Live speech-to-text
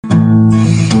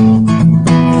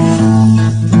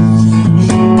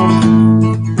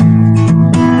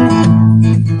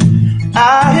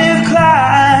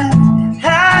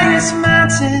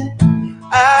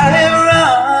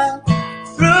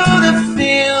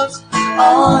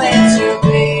only to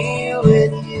be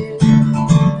with you,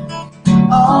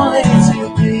 only to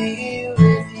be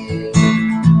with you.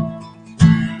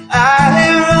 I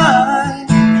have run,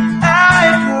 I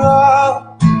have crawled,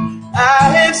 I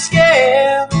have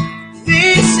scaled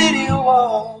these city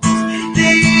walls,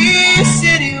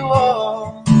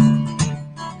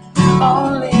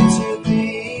 only to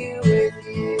be with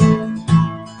you.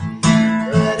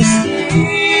 But still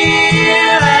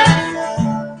I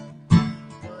found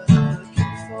what I'm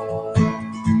looking for.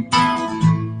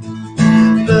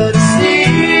 But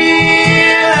still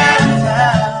I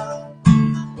found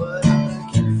what I'm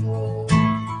looking for.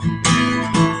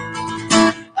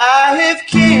 I have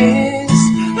kissed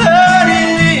her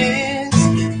lips,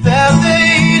 felt the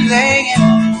healing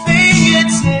in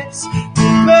fingertips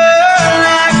that burn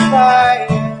like fire.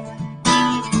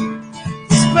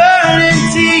 This burning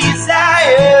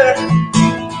desire.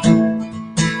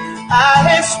 I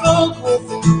have spoke with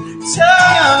the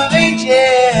tongue of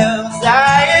angels. I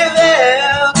have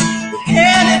held the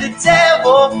hand of the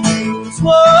devil. It was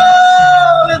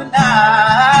warm at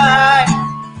night.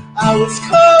 I was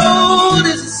cold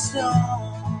as a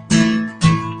stone,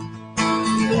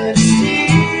 but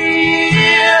still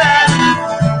I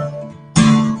found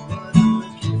what I'm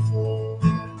looking for.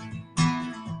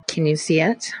 Can you see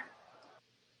it?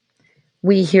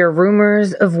 We hear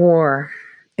rumors of war.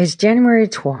 It's January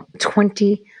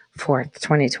 24th,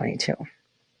 2022.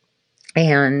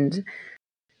 And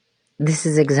this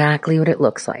is exactly what it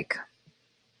looks like.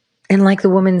 And like the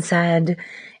woman said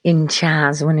in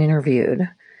Chaz when interviewed,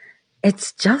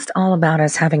 it's just all about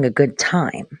us having a good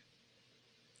time.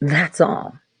 That's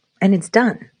all. And it's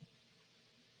done.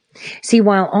 See,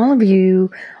 while all of you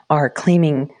are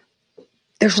claiming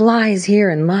there's lies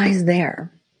here and lies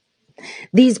there,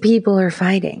 these people are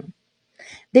fighting.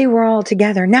 They were all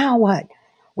together. Now what?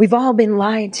 We've all been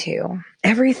lied to.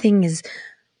 Everything is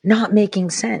not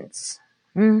making sense.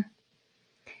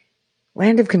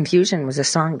 Land of Confusion was a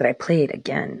song that I played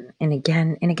again and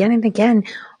again and again and again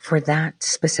for that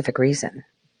specific reason.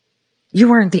 You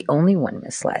weren't the only one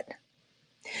misled.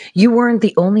 You weren't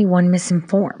the only one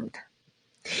misinformed.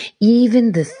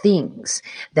 Even the things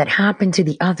that happen to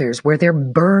the others where they're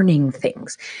burning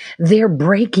things, they're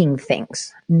breaking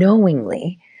things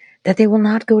knowingly that they will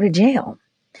not go to jail.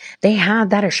 They had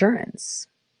that assurance.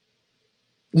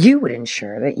 You would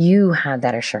ensure that you had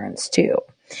that assurance too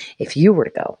if you were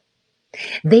to go.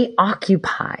 They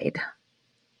occupied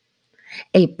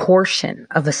a portion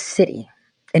of a city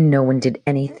and no one did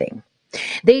anything.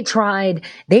 They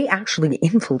actually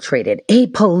infiltrated a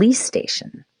police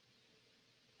station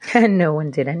and no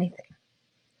one did anything.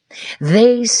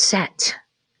 They set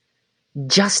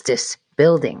justice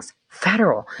buildings,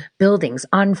 federal buildings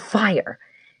on fire,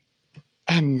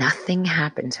 and nothing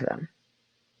happened to them.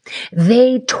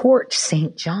 They torched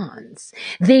St. John's.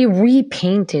 They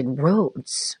repainted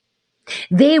roads.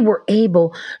 They were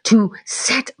able to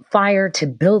set fire to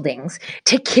buildings,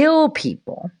 to kill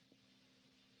people,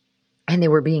 and they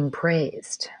were being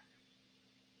praised.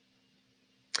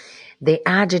 They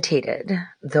agitated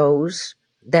those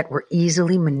that were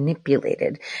easily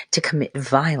manipulated to commit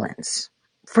violence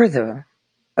for the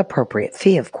appropriate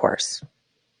fee, of course.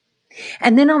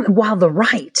 And then while the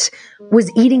right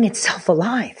was eating itself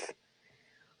alive,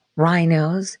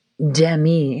 rhinos,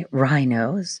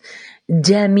 demi-rhinos,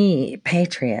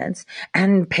 demi-patriots,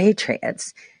 and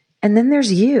patriots. And then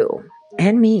there's you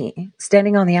and me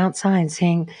standing on the outside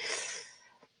saying,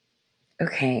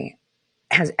 okay,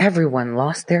 has everyone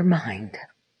lost their mind?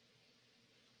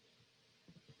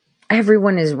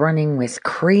 Everyone is running with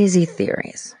crazy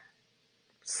theories.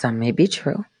 Some may be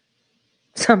true.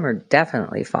 Some are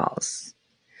definitely false.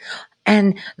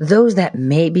 And those that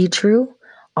may be true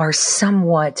are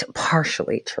somewhat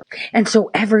partially true. And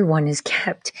so everyone is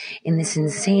kept in this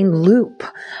insane loop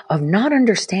of not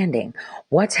understanding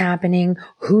what's happening,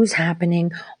 who's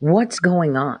happening, what's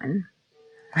going on.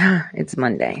 It's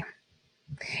Monday.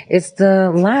 It's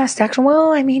the last the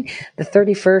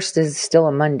 31st is still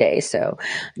a Monday, so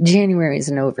January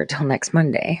isn't over till next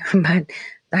Monday, but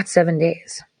that's 7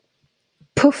 days.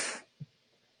 Poof.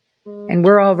 And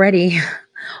we're already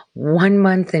 1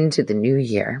 month into the new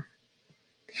year.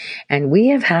 And we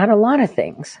have had a lot of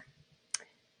things.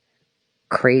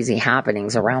 Crazy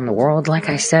happenings around the world, like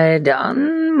I said,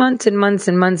 months and months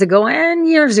and months ago and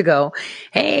years ago.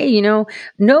 Hey,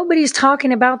 nobody's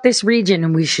talking about this region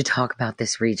and we should talk about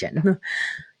this region.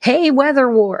 Hey, weather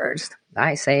wars.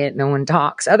 I say it, no one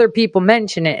talks. Other people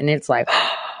mention it and it's like,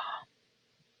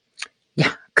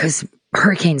 yeah, because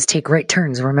hurricanes take right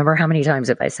turns. Remember how many times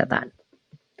have I said that?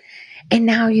 And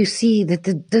now you see that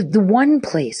the one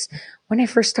place when I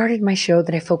first started my show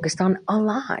that I focused on a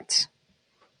lot,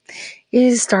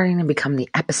 is starting to become the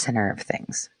epicenter of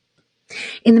things.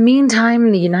 In the meantime,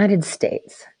 in the United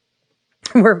States,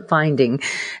 we're finding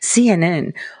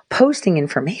CNN posting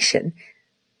information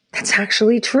that's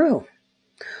actually true,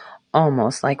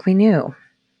 almost like we knew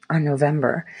on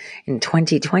November in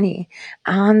 2020,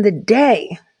 on the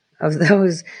day of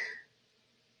those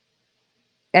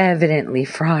evidently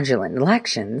fraudulent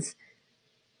elections.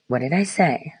 What did I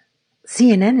say?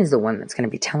 CNN is the one that's going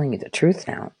to be telling you the truth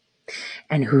now.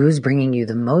 And who's bringing you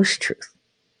the most truth?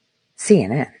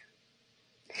 CNN.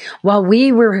 While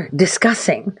we were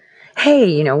discussing,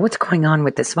 hey, what's going on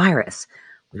with this virus?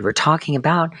 We were talking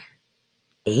about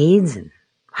AIDS and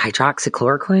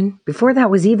hydroxychloroquine before that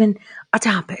was even a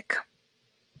topic.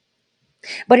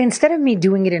 But instead of me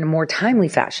doing it in a more timely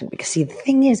fashion, because see, the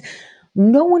thing is,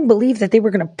 no one believed that they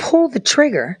were going to pull the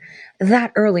trigger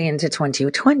that early into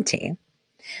 2020.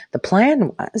 The plan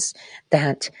was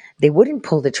that they wouldn't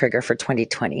pull the trigger for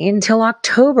 2020 until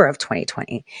October of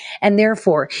 2020. And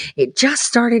therefore, it just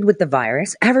started with the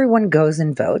virus. Everyone goes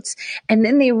and votes. And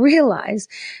then they realize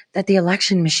that the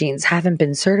election machines haven't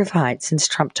been certified since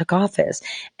Trump took office.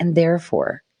 And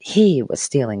therefore, he was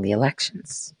stealing the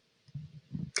elections.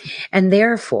 And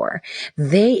therefore,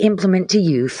 they implement to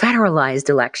you federalized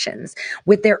elections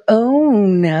with their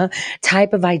own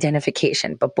type of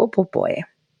identification. But boy,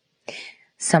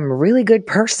 some really good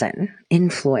person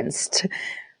influenced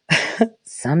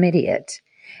some idiot,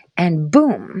 and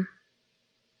boom,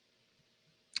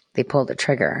 they pulled the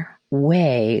trigger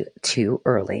way too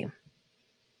early.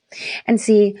 And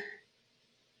see,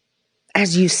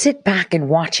 as you sit back and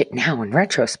watch it now in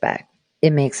retrospect,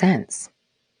 it makes sense.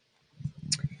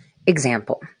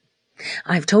 Example,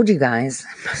 I've told you guys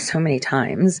so many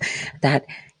times that,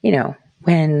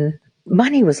 when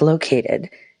money was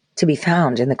located to be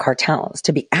found in the cartels,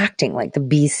 to be acting like the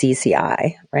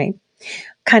BCCI, right?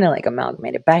 Kind of like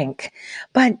Amalgamated Bank.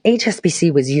 But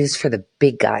HSBC was used for the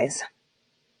big guys.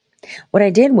 What I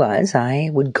did was I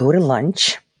would go to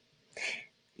lunch,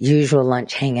 usual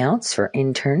lunch hangouts for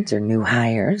interns or new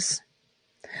hires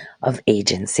of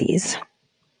agencies.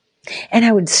 And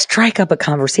I would strike up a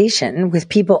conversation with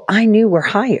people I knew were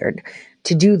hired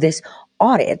to do this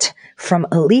audit from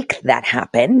a leak that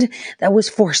happened that was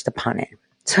forced upon it.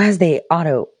 So as they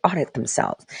audit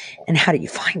themselves, and how do you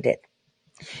find it?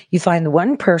 You find the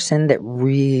one person that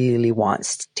really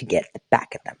wants to get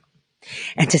back at them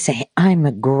and to say, I'm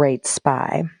a great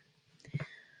spy.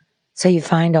 So you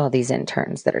find all these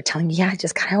interns that are telling you, I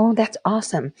just got, oh, that's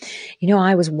awesome.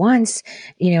 I was once,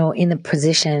 in the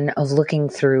position of looking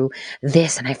through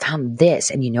this and I found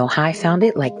this, and how I found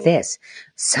it? Like this.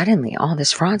 Suddenly all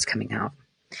this fraud's coming out.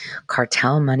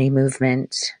 Cartel money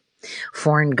movement,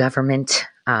 foreign government,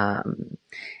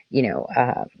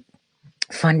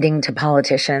 funding to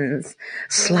politicians,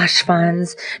 slush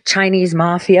funds, Chinese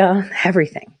mafia,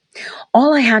 everything.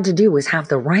 All I had to do was have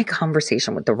the right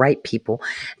conversation with the right people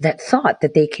that thought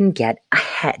that they can get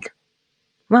ahead.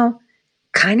 Well,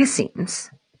 kind of seems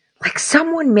like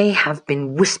someone may have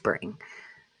been whispering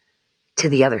to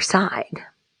the other side,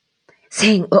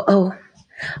 saying,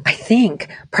 I think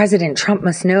President Trump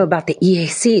must know about the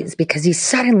EACs because he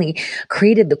suddenly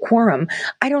created the quorum.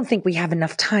 I don't think we have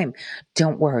enough time.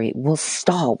 Don't worry, we'll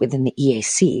stall within the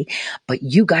EAC, but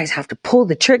you guys have to pull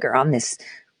the trigger on this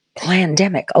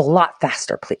pandemic a lot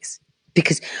faster, please,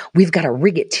 because we've got to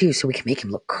rig it too so we can make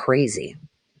him look crazy.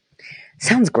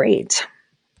 Sounds great.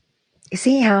 You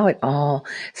see how it all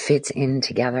fits in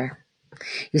together?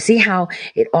 You see how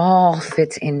it all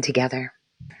fits in together?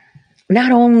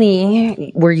 Not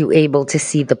only were you able to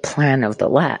see the plan of the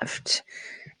left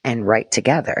and right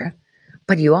together,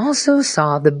 but you also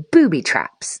saw the booby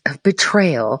traps of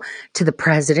betrayal to the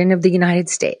President of the United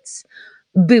States.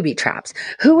 Booby traps.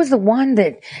 Who was the one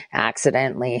that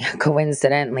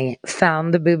coincidentally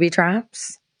found the booby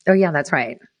traps? Oh yeah, that's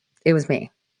right. It was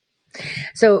me.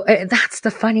 So that's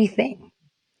the funny thing.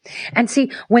 And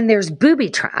see, when there's booby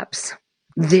traps,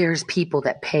 there's people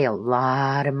that pay a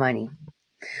lot of money.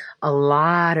 A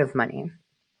lot of money.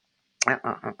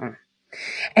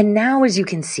 And now, as you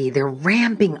can see, they're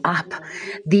ramping up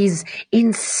these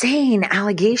insane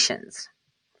allegations.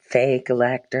 Fake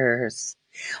electors.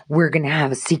 We're going to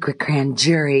have a secret grand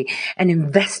jury and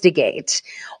investigate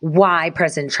why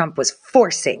President Trump was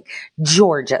forcing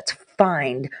Georgia to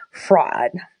find fraud.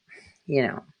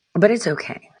 But it's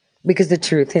okay because the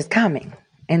truth is coming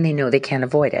and they know they can't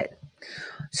avoid it.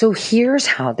 So here's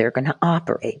how they're going to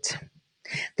operate.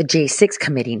 The J6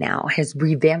 committee now has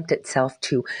revamped itself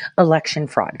to Election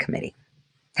Fraud Committee.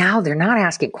 Now they're not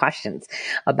asking questions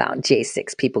about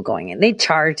J6 people going in. They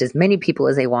charged as many people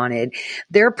as they wanted.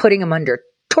 They're putting them under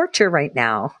torture right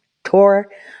now.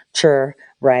 Torture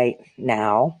right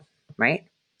now, right?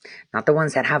 Not the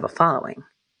ones that have a following,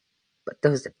 but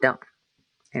those that don't.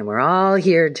 And we're all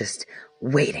here just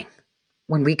waiting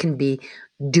when we can be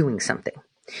doing something,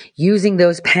 using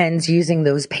those pens, using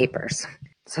those papers.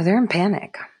 So they're in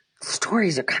panic.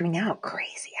 Stories are coming out,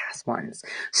 crazy ass ones.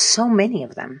 So many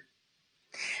of them.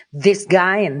 This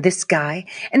guy and this guy.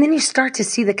 And then you start to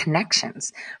see the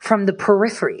connections from the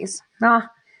peripheries.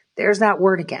 There's that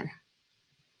word again.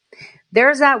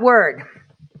 There's that word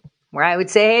where I would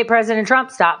say, hey, President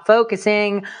Trump, stop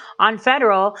focusing on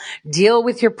federal, deal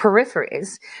with your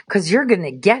peripheries, because you're going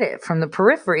to get it from the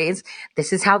peripheries.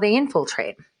 This is how they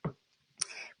infiltrate.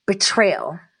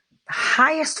 Betrayal, the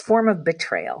highest form of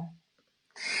betrayal.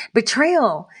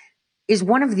 Betrayal is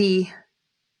one of the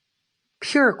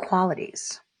pure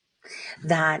qualities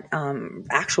that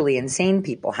actually insane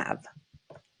people have.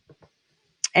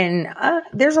 And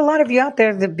there's a lot of you out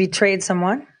there that betrayed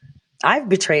someone. I've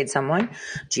betrayed someone.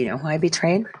 Do you know who I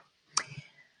betrayed?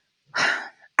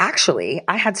 Actually,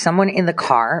 I had someone in the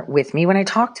car with me when I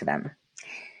talked to them.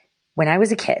 When I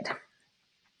was a kid,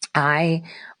 I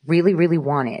really, really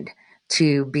wanted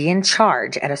to be in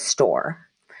charge at a store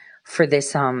for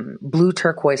this blue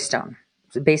turquoise stone.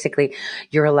 So basically,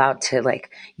 you're allowed to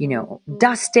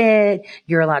dust it.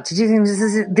 You're allowed to do things.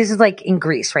 This is like in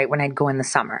Greece, right? When I'd go in the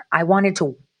summer, I wanted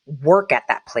to work at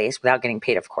that place without getting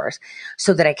paid, of course,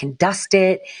 so that I can dust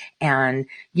it and,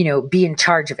 be in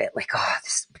charge of it.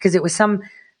 Because it was some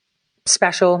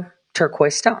special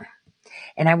turquoise stone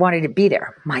and I wanted to be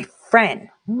there. My friend,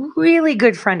 really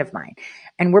good friend of mine,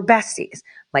 and we're besties,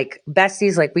 like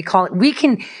we call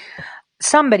it,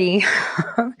 somebody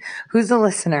who's a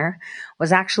listener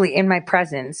was actually in my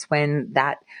presence when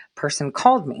that person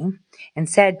called me and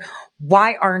said,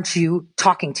 why aren't you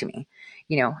talking to me?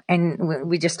 And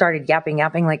we just started yapping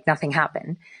like nothing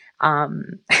happened.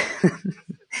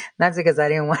 That's because I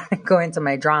didn't want to go into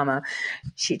my drama.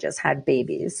 She just had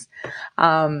babies.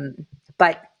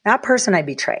 But that person I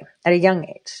betrayed at a young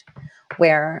age,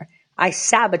 where I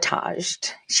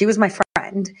sabotaged, she was my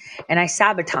friend, and I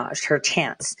sabotaged her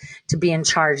chance to be in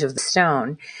charge of the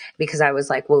stone because I was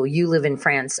like, well, you live in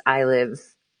France, I live,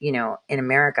 in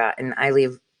America, and I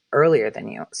leave earlier than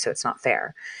you, so it's not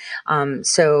fair.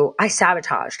 So I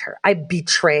sabotaged her. I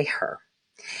betray her.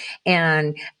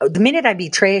 And the minute I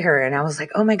betray her, and I was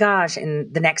like, oh my gosh,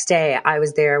 and the next day I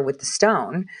was there with the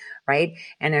stone, right?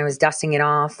 And I was dusting it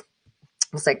off.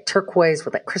 It was like turquoise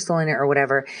with like crystal in it or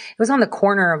whatever. It was on the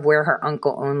corner of where her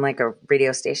uncle owned like a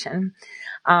radio station.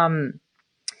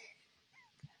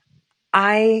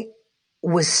 I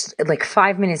was like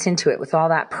 5 minutes into it with all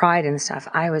that pride and stuff.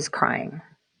 I was crying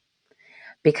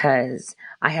because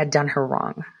I had done her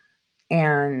wrong.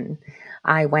 And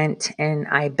I went and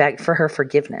I begged for her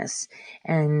forgiveness.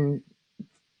 And,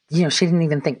 she didn't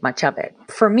even think much of it.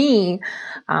 For me,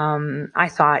 I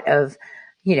thought of,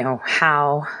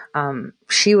 how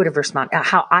she would have responded,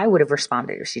 how I would have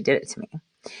responded if she did it to me.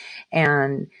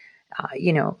 And,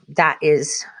 that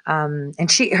is,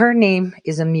 and her name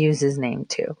is a muse's name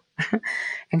too.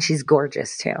 And she's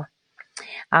gorgeous too.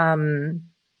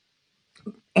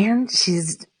 And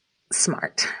she's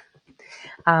smart.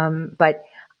 But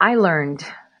I learned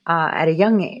at a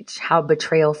young age how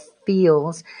betrayal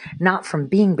feels, not from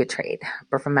being betrayed,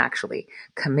 but from actually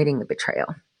committing the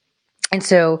betrayal. And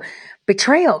so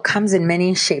betrayal comes in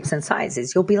many shapes and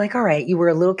sizes. You'll be like, all right, you were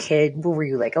a little kid. What were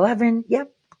you, like 11?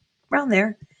 Yep, around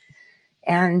there.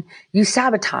 And you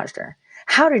sabotaged her.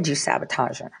 How did you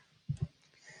sabotage her?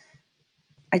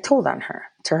 I told on her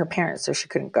to her parents so she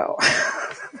couldn't go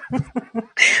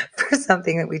for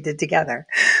something that we did together,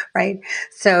 right?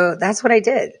 So that's what I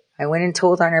did. I went and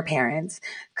told on her parents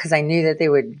because I knew that they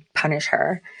would punish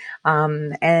her.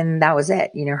 And that was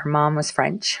it. Her mom was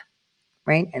French,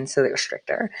 right? And so they were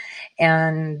stricter.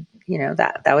 And,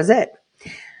 that was it.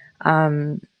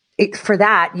 For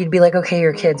that, you'd be like, okay,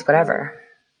 your kids, whatever.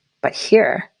 But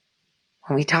here,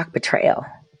 when we talk betrayal,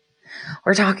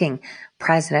 we're talking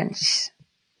presidents,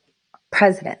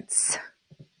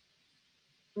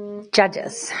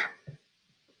 judges,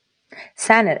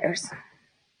 senators,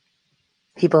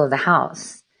 people of the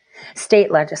House,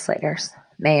 state legislators,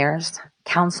 mayors,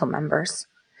 council members,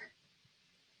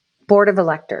 board of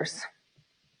electors,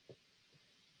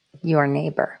 your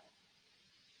neighbor.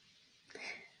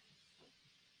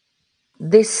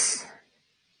 This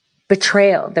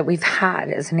betrayal that we've had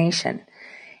as a nation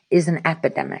is an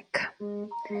epidemic.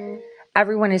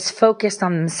 Everyone is focused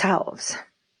on themselves.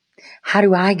 How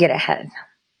do I get ahead?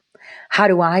 How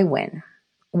do I win?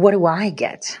 What do I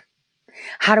get?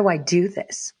 How do I do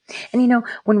this? And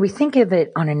when we think of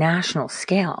it on a national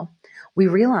scale, we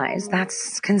realize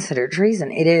that's considered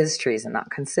treason. It is treason, not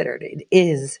considered. It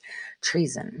is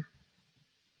treason.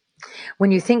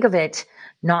 When you think of it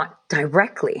not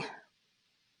directly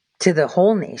to the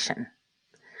whole nation,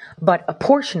 but a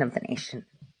portion of the nation,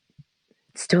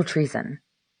 it's still treason.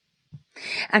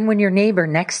 And when your neighbor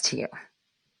next to you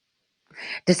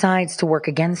decides to work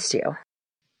against you,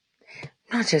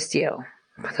 not just you,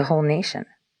 but the whole nation,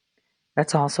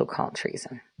 that's also called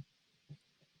treason.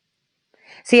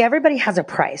 See, everybody has a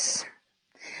price.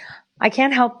 I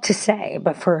can't help to say,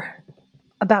 but for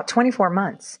about 24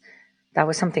 months, that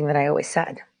was something that I always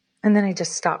said. And then I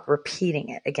just stopped repeating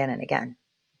it again and again.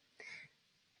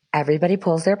 Everybody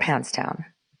pulls their pants down,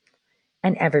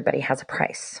 and everybody has a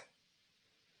price.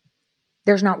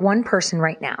 There's not one person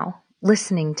right now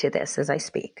listening to this as I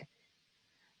speak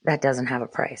that doesn't have a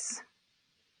price.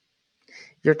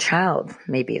 Your child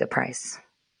may be the price,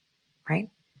 right?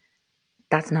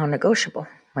 That's non-negotiable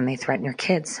when they threaten your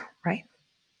kids, right?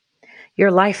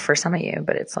 Your life for some of you,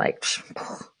 but it's like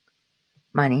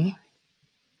money,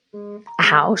 a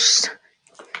house,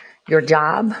 your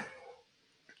job.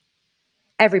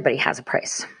 Everybody has a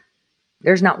price.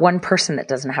 There's not one person that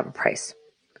doesn't have a price.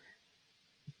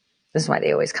 This is why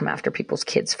they always come after people's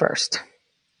kids first.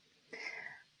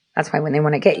 That's why when they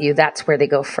want to get you, that's where they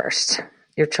go first.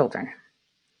 Your children.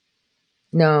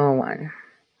 No one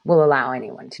will allow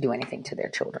anyone to do anything to their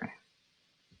children.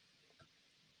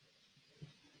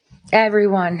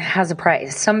 Everyone has a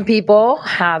price. Some people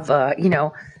have a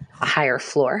higher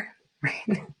floor,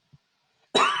 right?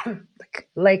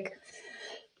 like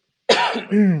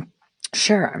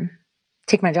sure,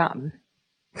 take my job.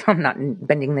 I'm not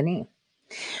bending the knee.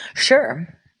 Sure,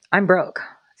 I'm broke.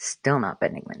 Still not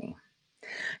bending the knee.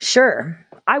 Sure,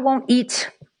 I won't eat.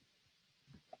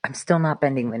 I'm still not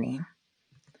bending the knee.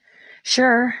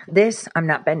 Sure, I'm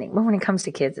not bending. But when it comes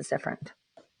to kids, it's different.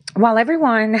 While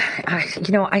everyone,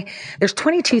 there's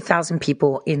 22,000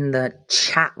 people in the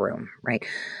chat room, right?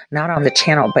 Not on the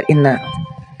channel, but in the,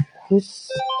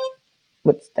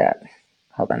 what's that?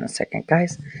 Hold on a second,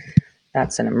 guys.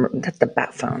 That's the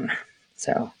bat phone.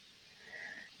 So,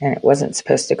 and it wasn't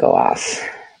supposed to go off.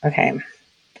 Okay.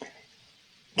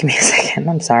 Give me a second.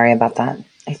 I'm sorry about that.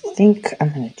 I think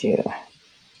I'm going to do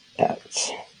that.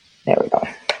 There we go.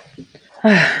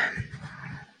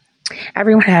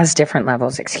 Everyone has different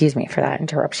levels. Excuse me for that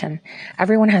interruption.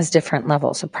 Everyone has different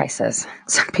levels of prices.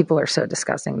 Some people are so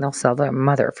disgusting. They'll sell their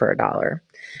mother for $1,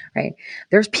 right?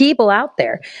 There's people out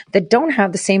there that don't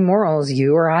have the same morals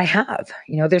you or I have.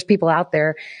 There's people out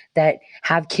there that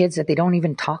have kids that they don't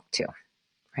even talk to,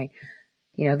 right?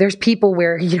 There's people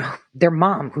where, their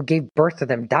mom who gave birth to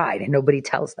them died and nobody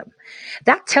tells them.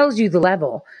 That tells you the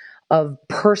level of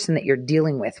person that you're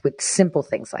dealing with simple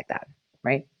things like that,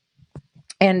 right?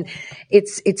 And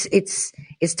it's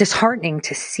disheartening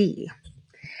to see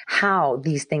how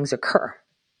these things occur.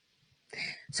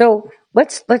 So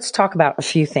let's talk about a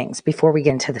few things before we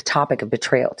get into the topic of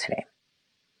betrayal today.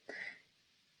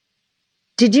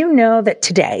 Did you know that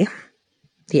today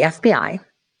the FBI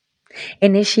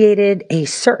initiated a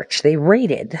search? They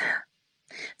raided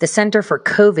the Center for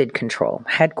COVID Control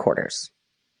headquarters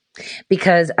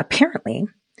because apparently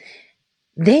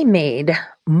they made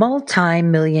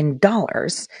multi-million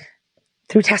dollars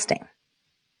through testing.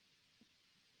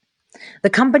 The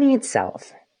company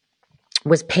itself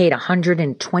was paid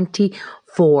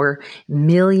 $124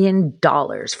 million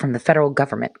from the federal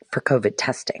government for COVID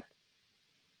testing.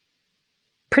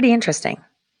 Pretty interesting.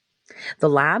 The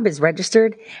lab is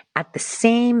registered at the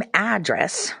same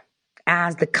address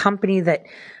as the company that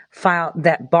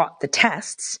bought the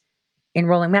tests in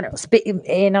Rolling Meadows.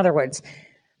 In other words,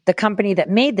 the company that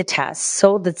made the test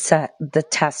sold the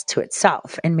test to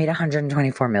itself and made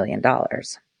 $124 million.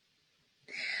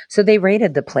 So they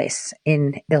raided the place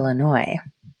in Illinois.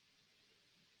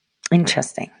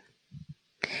 Interesting.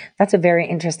 That's a very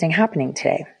interesting happening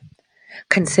today,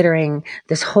 considering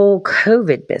this whole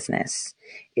COVID business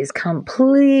is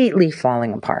completely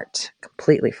falling apart.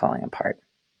 Completely falling apart.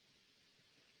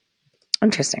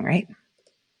 Interesting, right?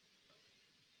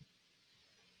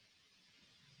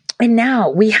 And now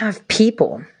we have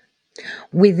people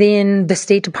within the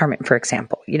State Department, for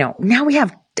example. Now we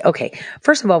have,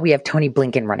 first of all, we have Tony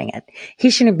Blinken running it. He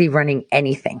shouldn't be running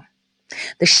anything.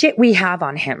 The shit we have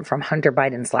on him from Hunter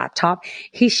Biden's laptop,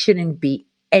 he shouldn't be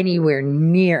anywhere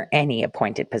near any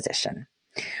appointed position,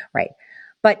 right?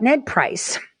 But Ned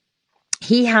Price,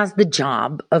 he has the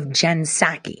job of Jen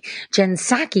Psaki. Jen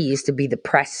Psaki used to be the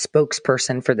press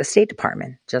spokesperson for the State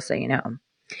Department, just so you know,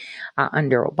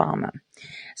 under Obama.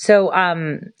 So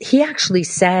he actually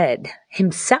said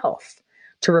himself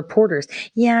to reporters,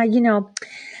 yeah,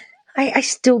 I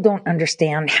still don't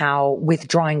understand how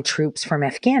withdrawing troops from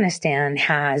Afghanistan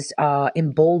has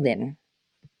emboldened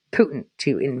Putin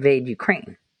to invade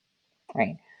Ukraine,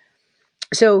 right?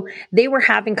 So they were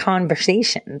having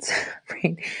conversations,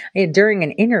 right, during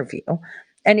an interview,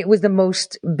 and it was the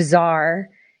most bizarre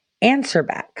answer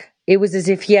back. It was as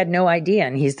if he had no idea,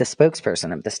 and he's the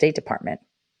spokesperson of the State Department.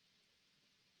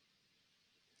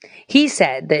 He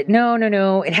said that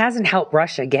no, it hasn't helped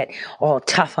Russia get all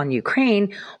tough on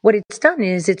Ukraine. What it's done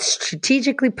is it's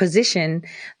strategically positioned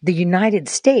the United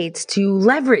States to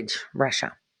leverage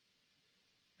Russia,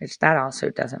 which that also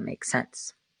doesn't make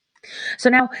sense. So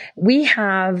now we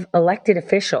have elected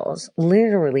officials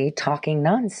literally talking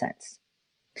nonsense.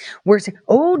 We're saying,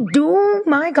 oh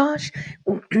my gosh.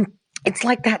 It's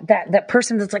like that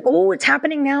person that's like, oh, it's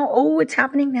happening now. Oh, it's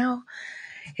happening now.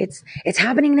 It's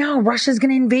happening now. Russia's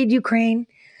going to invade Ukraine.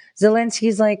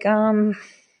 Zelensky's like,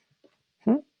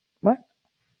 what?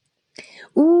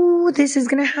 Ooh, this is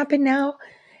going to happen now.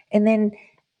 And then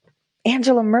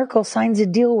Angela Merkel signs a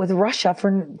deal with Russia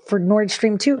for Nord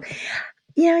Stream 2.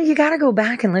 Yeah, you got to go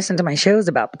back and listen to my shows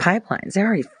about the pipelines. I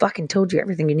already fucking told you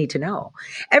everything you need to know.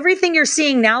 Everything you're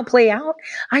seeing now play out,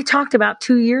 I talked about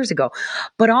 2 years ago.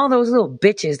 But all those little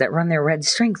bitches that run their red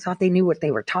string thought they knew what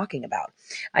they were talking about.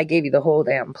 I gave you the whole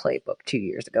damn playbook 2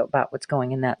 years ago about what's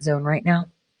going in that zone right now.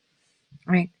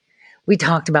 Right? We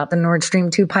talked about the Nord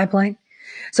Stream 2 pipeline.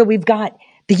 So we've got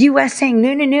the U.S. saying,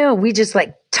 no, we just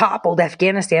like toppled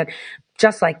Afghanistan.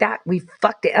 Just like that, we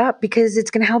fucked it up because it's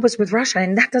going to help us with Russia.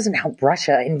 And that doesn't help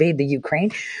Russia invade the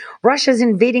Ukraine. Russia's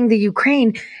invading the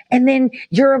Ukraine. And then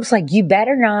Europe's like, you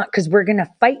better not, because we're going to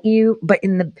fight you. But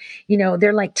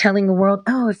they're like telling the world,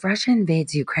 oh, if Russia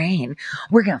invades Ukraine,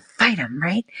 we're going to fight them,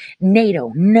 right?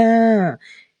 NATO, no.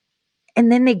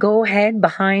 And then they go ahead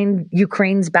behind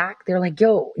Ukraine's back. They're like,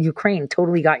 yo, Ukraine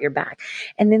totally got your back.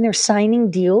 And then they're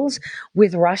signing deals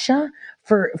with Russia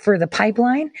for the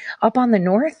pipeline up on the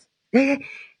north. Do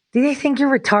they think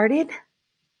you're retarded?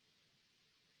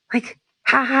 Like,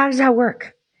 how does that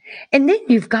work? And then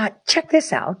you've got, check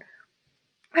this out,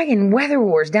 fucking weather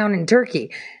wars down in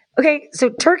Turkey. Okay, so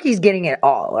Turkey's getting it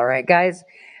all right, guys?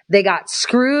 They got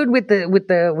screwed with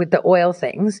the oil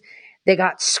things. They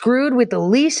got screwed with the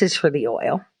leases for the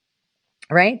oil,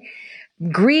 right?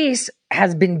 Greece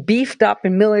has been beefed up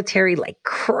in military like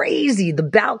crazy. The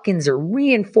Balkans are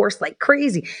reinforced like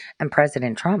crazy. And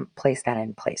President Trump placed that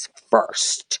in place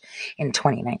first in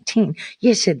 2019.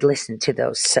 You should listen to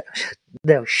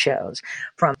those shows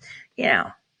from,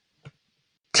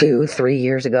 2-3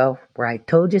 years ago where I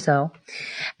told you so.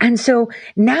 And so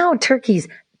now Turkey's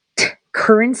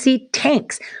currency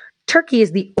tanks. Turkey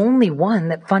is the only one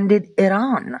that funded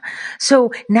Iran.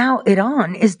 So now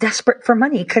Iran is desperate for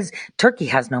money because Turkey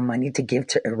has no money to give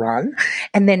to Iran.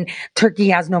 And then Turkey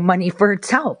has no money for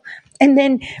itself. And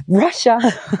then Russia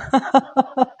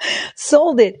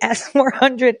sold it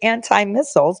S-400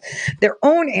 anti-missiles, their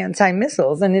own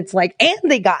anti-missiles. And it's like, and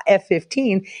they got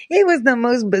F-15. It was the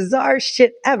most bizarre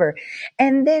shit ever.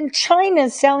 And then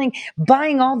China's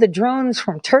buying all the drones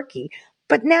from Turkey.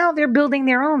 But now they're building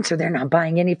their own, so they're not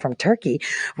buying any from Turkey.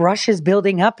 Russia's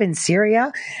building up in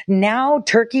Syria. Now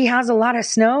Turkey has a lot of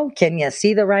snow. Can you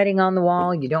see the writing on the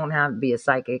wall? You don't have to be a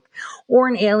psychic or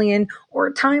an alien or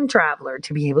a time traveler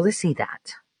to be able to see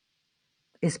that.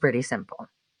 It's pretty simple.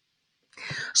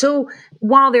 So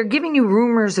while they're giving you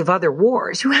rumors of other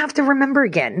wars, you have to remember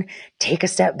again, take a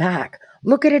step back.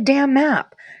 Look at a damn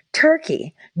map.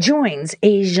 Turkey joins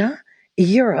Asia,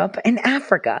 Europe, and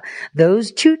Africa.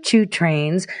 Those choo-choo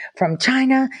trains from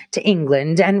China to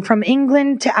England and from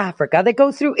England to Africa that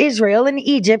go through Israel and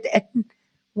Egypt. And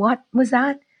what was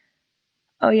that?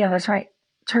 Oh, yeah, that's right.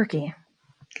 Turkey.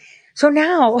 So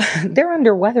now they're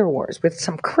under weather wars with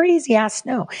some crazy ass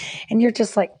snow. And you're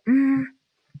just like,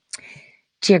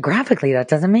 geographically, that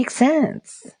doesn't make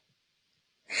sense.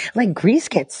 Like Greece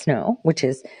gets snow, which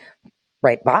is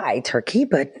right by Turkey,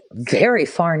 but very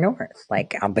far north,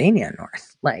 like Albania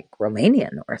north, like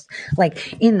Romania north,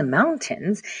 like in the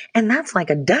mountains. And that's like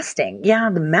a dusting.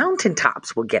 Yeah, the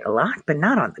mountaintops will get a lot, but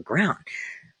not on the ground.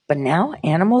 But now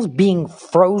animals being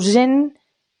frozen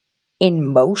in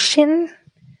motion,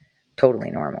 totally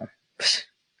normal.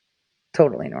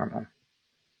 Totally normal.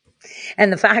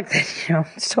 And the fact that,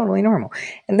 it's totally normal.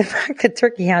 And the fact that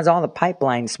Turkey has all the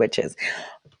pipeline switches,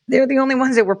 they're the only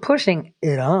ones that were pushing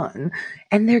it on,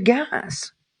 and their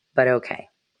gas. But okay,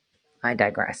 I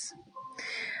digress.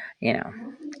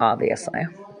 Obviously.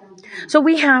 So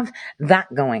we have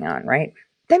that going on, right?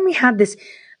 Then we had this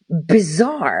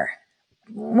bizarre,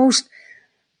 most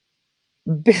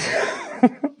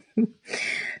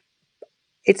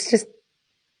It's just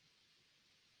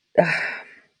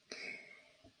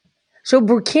so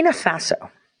Burkina Faso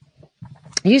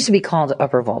used to be called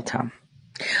Upper Volta.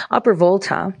 Upper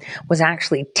Volta was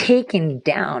actually taken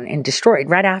down and destroyed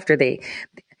right after the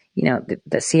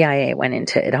CIA went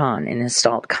into Iran and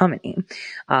installed Khomeini.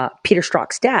 Peter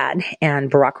Strzok's dad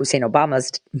and Barack Hussein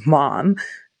Obama's mom,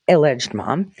 alleged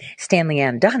mom, Stanley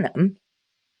Ann Dunham,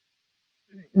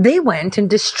 they went and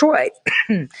destroyed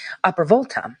Upper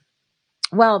Volta.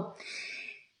 Well,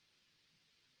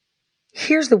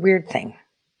 here's the weird thing.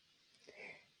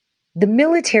 The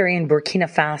military in Burkina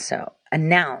Faso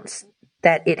announced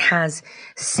that it has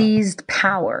seized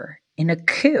power in a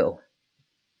coup.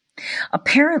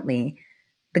 Apparently,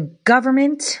 the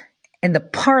government and the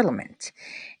parliament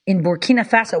in Burkina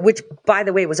Faso, which, by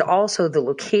the way, was also the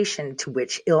location to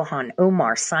which Ilhan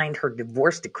Omar signed her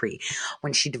divorce decree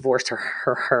when she divorced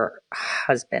her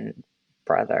husband,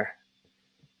 brother,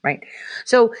 right?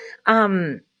 So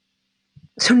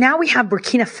now we have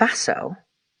Burkina Faso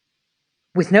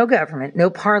with no government, no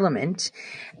parliament,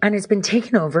 and it's been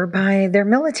taken over by their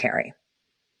military.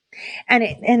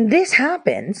 And this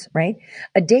happens, right,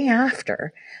 a day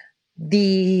after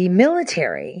the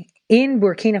military in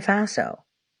Burkina Faso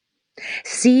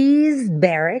seized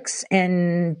barracks,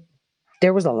 and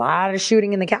there was a lot of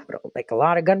shooting in the capital, like a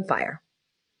lot of gunfire.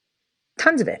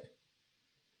 Tons of it.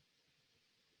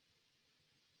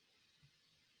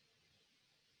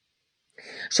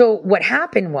 So what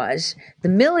happened was the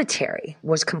military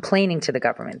was complaining to the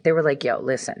government. They were like, yo,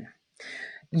 listen,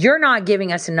 you're not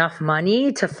giving us enough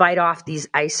money to fight off these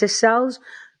ISIS cells.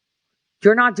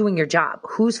 You're not doing your job.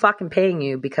 Who's fucking paying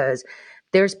you? Because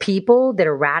there's people that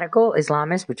are radical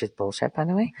Islamists, which is bullshit, by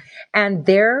the way, and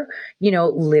they're,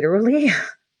 literally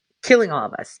killing all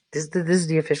of us. This is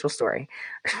the official story.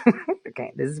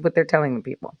 Okay, this is what they're telling the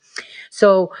people.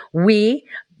 So we,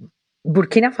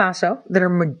 Burkina Faso, that are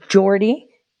majority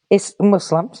is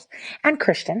Muslims and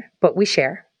Christian, but we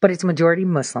share, but it's majority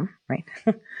Muslim, right?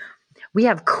 We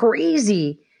have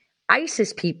crazy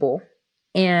ISIS people,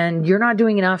 and you're not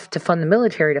doing enough to fund the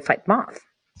military to fight them off.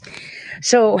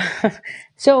 So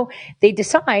they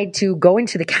decide to go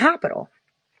into the capital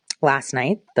last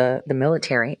night, the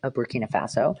military of Burkina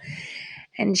Faso,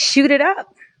 and shoot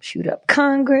up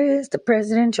Congress, the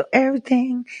presidential,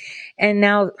 everything. And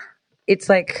now it's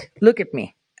like, look at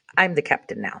me. I'm the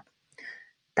captain now.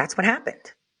 That's what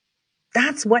happened.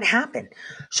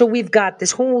 So we've got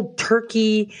this whole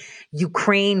Turkey,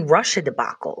 Ukraine, Russia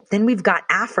debacle. Then we've got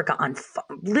Africa on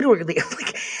literally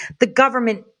like the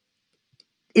government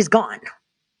is gone.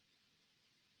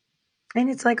 And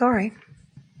it's like, all right,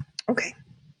 okay.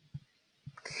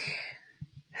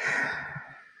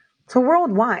 So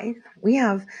worldwide, we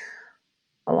have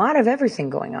a lot of everything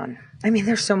going on. I mean,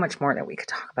 there's so much more that we could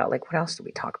talk about. Like, what else do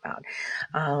we talk about?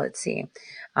 Let's see.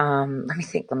 Let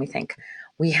me think.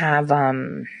 We have,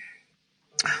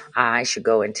 I should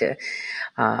go into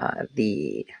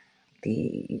the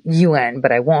UN,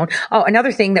 but I won't. Oh,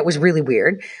 another thing that was really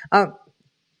weird.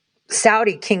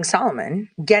 Saudi King Solomon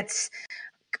gets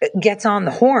on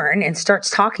the horn and starts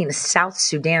talking to South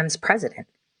Sudan's president,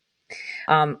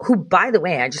 who, by the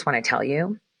way, I just want to tell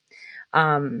you,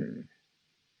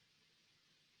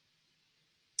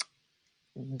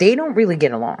 they don't really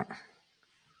get along.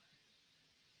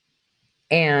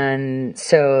 And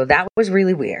so that was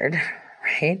really weird,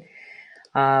 right?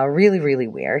 Really, really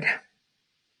weird.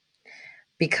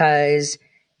 Because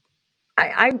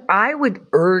I would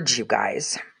urge you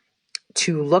guys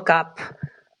to look up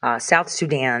South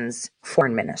Sudan's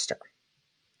foreign minister.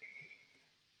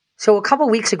 So a couple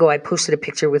weeks ago, I posted a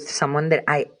picture with someone that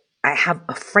I have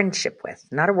a friendship with,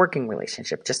 not a working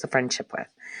relationship, just a friendship with.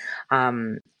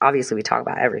 Obviously, we talk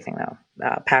about everything, though.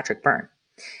 Patrick Byrne.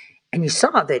 And you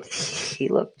saw that he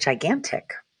looked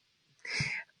gigantic.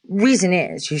 Reason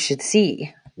is, you should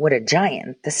see what a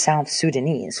giant the South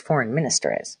Sudanese foreign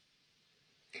minister is.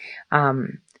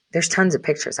 There's tons of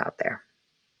pictures out there.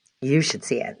 You should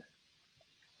see it.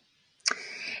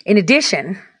 In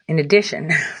addition,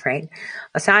 right,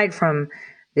 aside from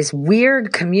this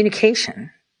weird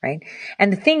communication, right,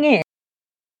 and the thing is,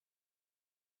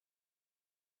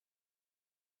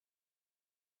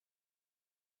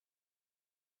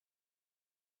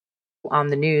 on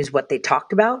the news, what they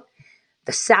talked about,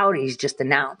 the Saudis just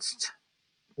announced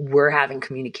we're having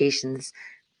communications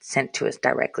sent to us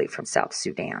directly from South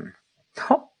Sudan.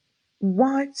 Oh,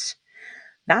 what?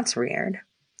 That's weird.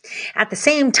 At the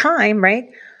same time, right,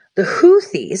 the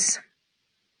Houthis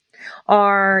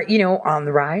are, on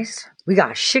the rise. We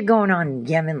got shit going on in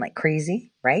Yemen like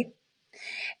crazy, right?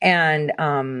 And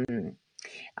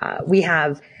We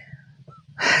have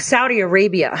Saudi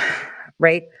Arabia,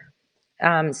 right?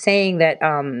 Saying that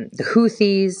the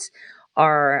Houthis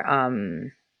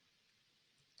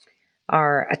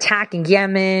are attacking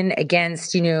Yemen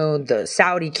against, the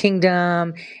Saudi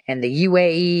kingdom and the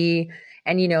UAE.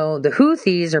 And, the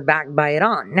Houthis are backed by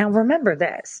Iran. Now, remember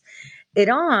this.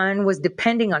 Iran was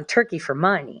depending on Turkey for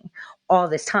money all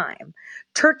this time.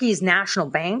 Turkey's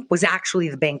national bank was actually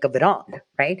the Bank of Iran,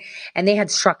 right? And they had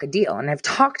struck a deal. And I've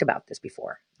talked about this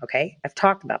before, okay? I've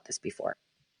talked about this before.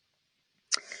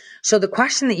 So the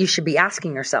question that you should be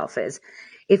asking yourself is,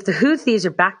 if the Houthis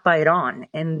are backed by Iran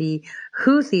and the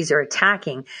Houthis are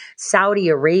attacking Saudi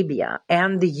Arabia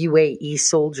and the UAE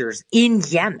soldiers in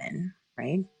Yemen,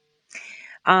 right?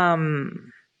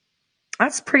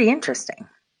 That's pretty interesting,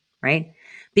 right?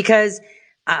 Because,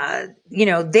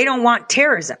 they don't want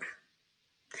terrorism.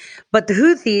 But the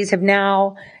Houthis have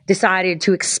now decided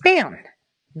to expand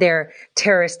their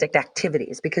terroristic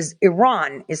activities because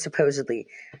Iran is supposedly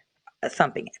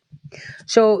thumping it.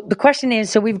 So the question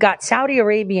is, we've got Saudi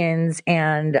Arabians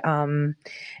and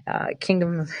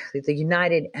Kingdom of the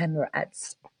United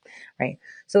Emirates, right?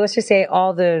 So let's just say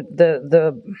all the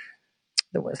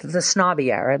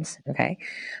snobby Arabs, okay?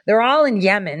 They're all in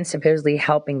Yemen, supposedly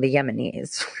helping the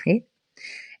Yemenis, right?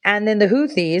 And then the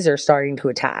Houthis are starting to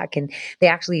attack, and they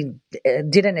actually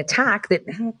did an attack that,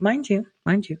 mind you,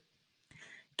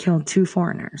 killed 2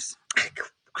 foreigners.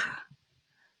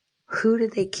 Who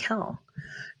did they kill?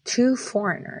 2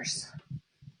 foreigners,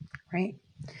 right?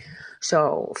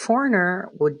 So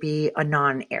foreigner would be a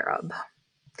non-Arab.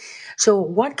 So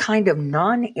what kind of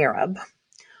non-Arab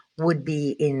would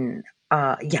be in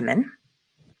Yemen,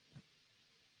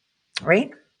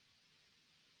 right?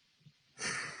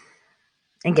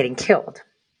 And getting killed.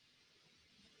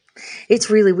 It's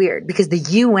really weird because the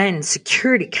UN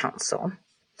Security Council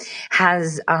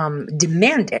has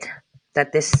demanded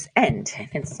that this end. And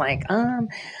it's like,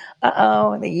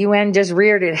 the UN just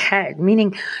reared its head,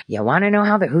 meaning, you want to know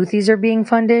how the Houthis are being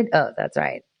funded? Oh, that's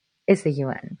right. It's the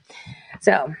UN.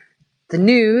 So the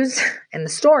news and the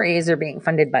stories are being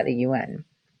funded by the UN.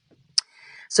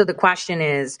 So the question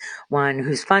is, 1,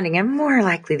 who's funding them? More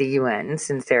likely the UN,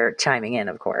 since they're chiming in,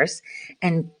 of course.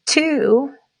 And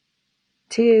 2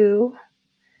 people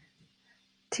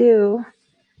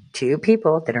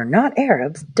that are not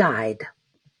Arabs died.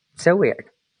 So weird.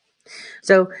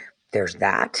 So there's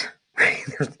that.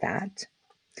 There's that.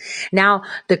 Now,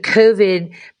 the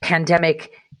COVID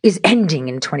pandemic is ending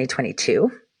in 2022.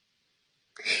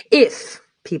 If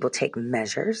people take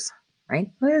measures, right?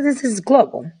 Well, this is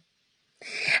global.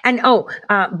 And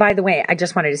by the way, I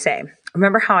just wanted to say,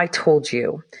 remember how I told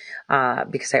you,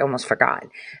 because I almost forgot,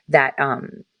 that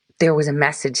there was a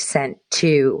message sent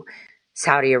to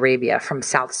Saudi Arabia from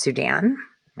South Sudan,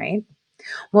 right?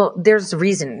 Well, there's a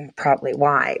reason probably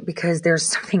why, because there's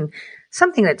something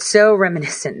that's so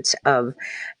reminiscent of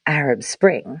Arab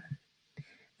Spring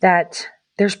that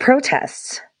there's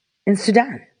protests in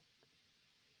Sudan.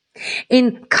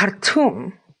 In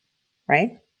Khartoum,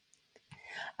 right?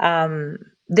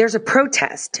 There's a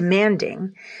protest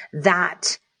demanding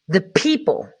that the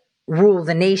people rule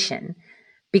the nation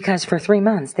because for 3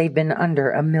 months they've been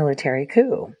under a military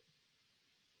coup.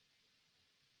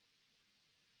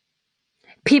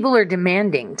 People are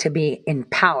demanding to be in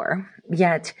power,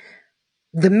 yet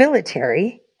the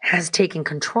military has taken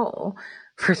control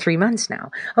for 3 months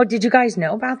now. Oh, did you guys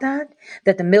know about that?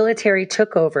 That the military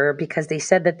took over because they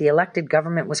said that the elected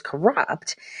government was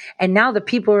corrupt. And now the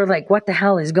people are like, what the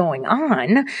hell is going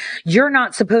on? You're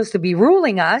not supposed to be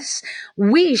ruling us.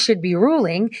 We should be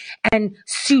ruling. And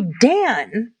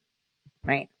Sudan,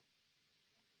 right,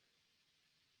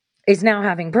 is now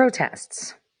having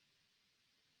protests.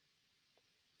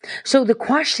 So the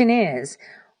question is,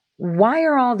 why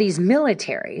are all these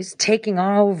militaries taking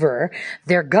over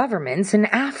their governments in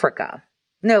Africa?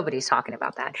 Nobody's talking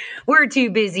about that. We're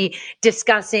too busy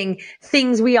discussing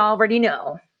things we already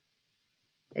know.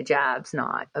 The jab's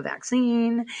not a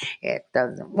vaccine. It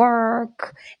doesn't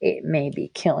work. It may be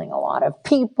killing a lot of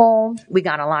people. We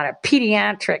got a lot of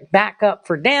pediatric backup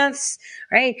for deaths,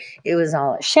 right? It was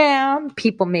all a sham.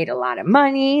 People made a lot of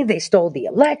money. They stole the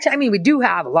election. I mean, we do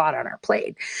have a lot on our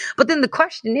plate. But then the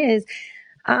question is,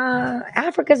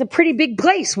 Africa's a pretty big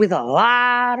place with a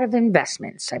lot of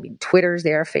investments. I mean, Twitter's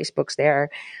there, Facebook's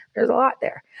there. There's a lot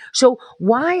there. So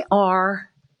why are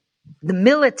the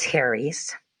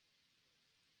militaries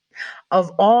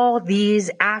of all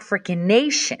these African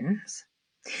nations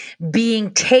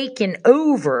being taken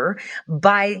over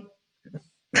by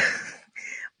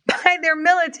their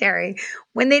military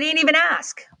when they didn't even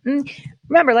ask?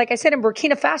 Remember, like I said, in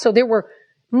Burkina Faso, there were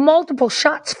multiple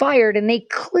shots fired, and they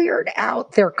cleared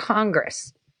out their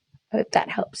Congress. If that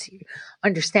helps you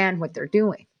understand what they're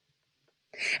doing.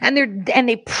 And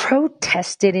they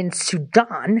protested in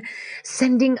Sudan,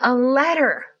 sending a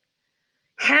letter,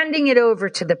 handing it over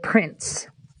to the prince,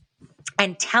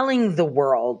 and telling the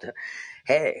world,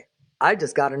 hey, I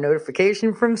just got a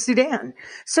notification from Sudan.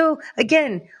 So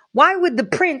again, why would the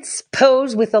prince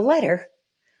pose with a letter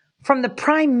from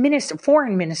the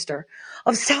foreign minister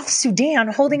of South Sudan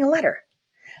holding a letter?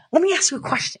 Let me ask you a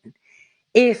question.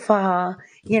 If,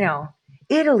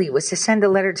 Italy was to send a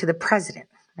letter to the president,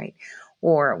 right?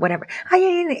 Or whatever.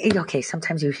 Okay,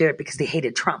 sometimes you hear it because they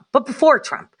hated Trump. But before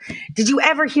Trump, did you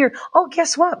ever hear, oh,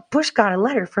 guess what? Bush got a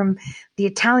letter from the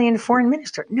Italian foreign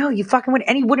minister. No, you fucking wouldn't.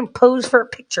 And he wouldn't pose for a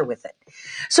picture with it.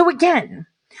 So again,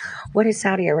 what is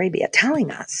Saudi Arabia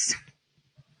telling us?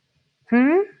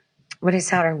 What is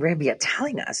Saudi Arabia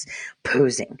telling us?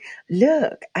 Posing.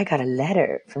 Look, I got a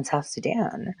letter from South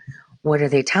Sudan. What are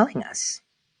they telling us?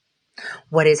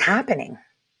 What is happening?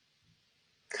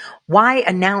 Why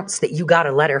announce that you got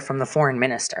a letter from the foreign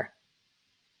minister?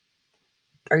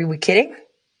 Are we kidding?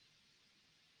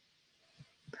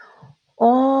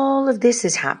 All of this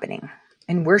is happening,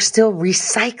 and we're still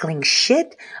recycling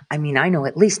shit. I mean, I know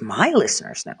at least my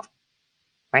listeners know,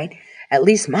 right? At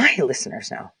least my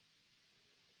listeners know.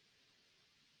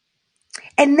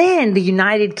 And then the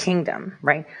United Kingdom,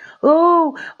 right?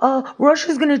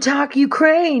 Russia's going to attack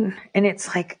Ukraine. And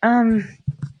it's like,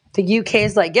 the UK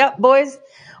is like, yep, boys,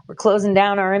 we're closing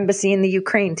down our embassy in the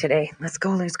Ukraine today. Let's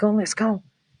go. And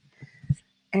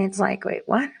it's like, wait,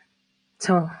 what?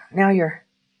 So now you're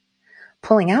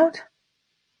pulling out?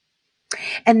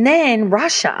 And then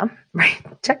Russia, right?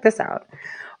 Check this out.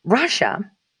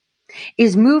 Russia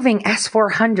is moving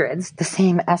S-400s, the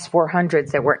same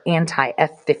S-400s that were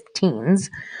anti-F-15s,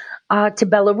 to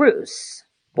Belarus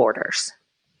borders.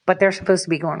 But they're supposed to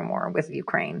be going to war with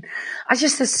Ukraine.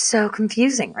 It's so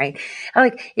confusing, right?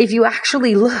 Like, if you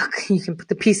actually look, you can put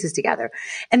the pieces together.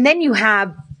 And then you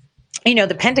have,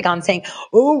 the Pentagon saying,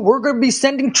 oh, we're going to be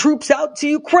sending troops out to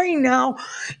Ukraine now.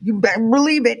 You better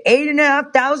believe it.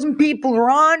 8,500 people are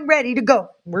on ready to go.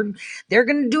 They're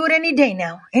going to do it any day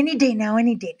now. Any day now.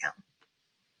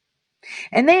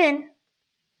 And then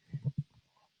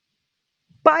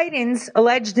Biden's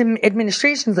alleged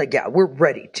administration's like, yeah, we're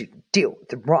ready to deal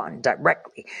with Iran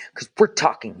directly because we're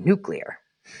talking nuclear.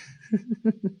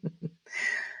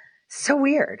 So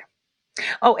weird.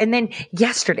 Oh, and then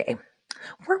yesterday,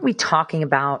 weren't we talking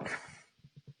about,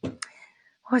 what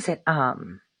was it?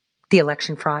 The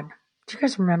election fraud. Do you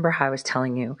guys remember how I was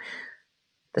telling you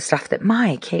the stuff that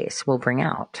my case will bring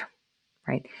out,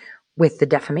 right? With the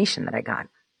defamation that I got.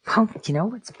 Well, you know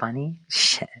what's funny?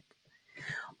 Shit.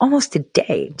 Almost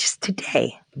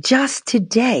just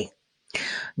today,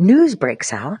 news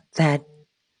breaks out that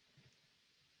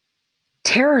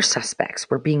terror suspects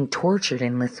were being tortured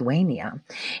in Lithuania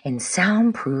in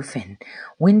soundproof and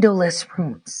windowless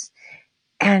rooms.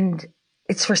 And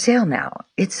it's for sale now.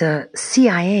 It's a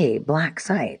CIA black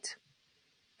site.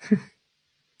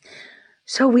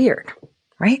 So weird,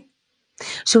 right?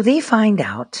 So they find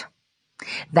out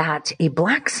that a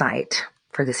black site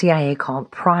for the CIA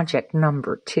called Project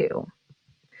Number 2,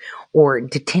 or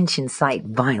Detention Site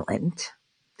Violent,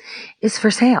 is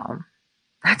for sale.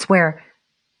 That's where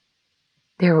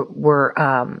there were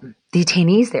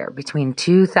detainees there between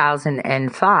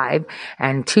 2005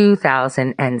 and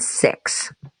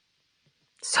 2006.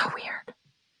 So weird.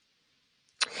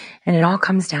 And it all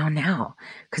comes down now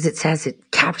because it says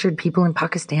it captured people in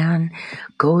Pakistan,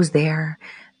 goes there.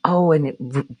 Oh,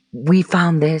 and we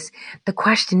found this. The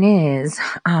question is,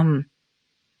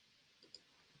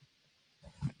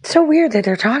 so weird that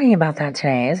they're talking about that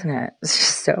today, isn't it? It's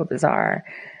just so bizarre.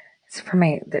 It's for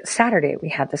Saturday we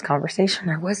had this conversation,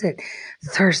 or was it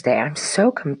Thursday? I'm so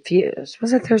confused.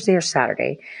 Was it Thursday or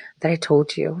Saturday that I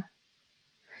told you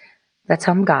that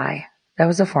some guy that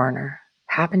was a foreigner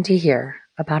happened to hear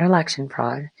about election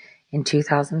fraud in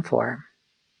 2004,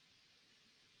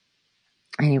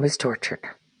 and he was tortured.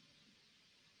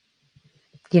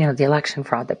 The election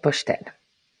fraud that Bush did.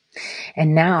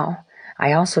 And now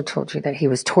I also told you that he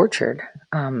was tortured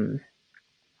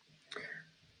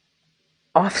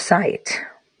off-site,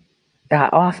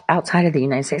 outside of the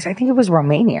United States. I think it was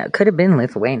Romania. It could have been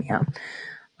Lithuania.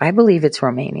 I believe it's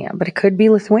Romania, but it could be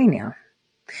Lithuania.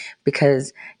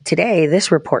 Because today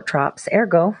this report drops,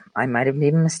 ergo, I might have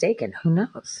been mistaken. Who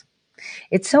knows?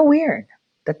 It's so weird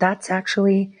that that's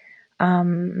actually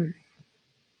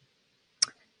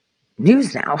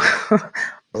news now.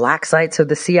 Black sites of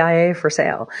the CIA for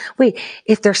sale. Wait,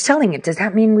 if they're selling it, does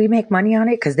that mean we make money on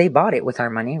it? Because they bought it with our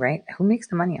money, right? Who makes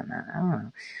the money on that? I don't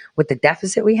know. With the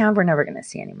deficit we have, we're never going to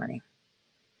see any money.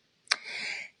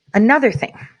 Another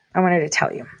thing I wanted to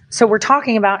tell you. So we're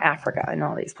talking about Africa and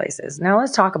all these places. Now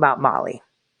let's talk about Mali,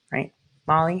 right?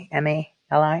 Mali,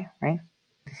 Mali, right?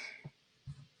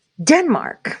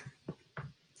 Denmark,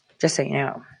 just so you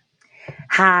know,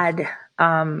 had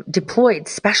deployed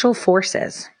special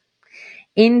forces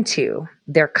into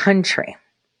their country,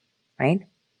 right?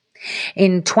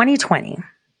 In 2020,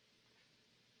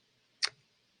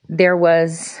 there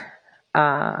was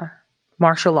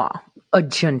martial law, a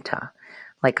junta,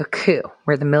 like a coup,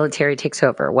 where the military takes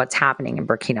over. What's happening in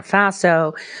Burkina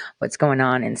Faso, what's going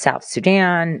on in South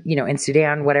Sudan, in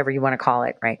Sudan, whatever you want to call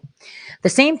it, right? The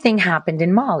same thing happened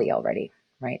in Mali already,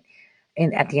 right?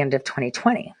 At the end of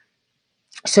 2020.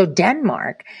 So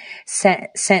Denmark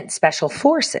sent special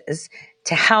forces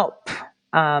to help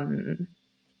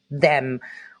them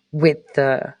with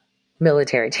the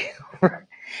military takeover.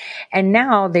 And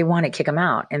now they want to kick them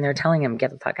out, and they're telling them, get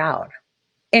the fuck out.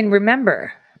 And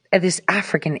remember, this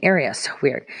African area, so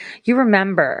weird. You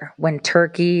remember when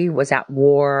Turkey was at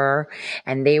war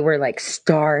and they were like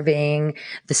starving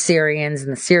the Syrians,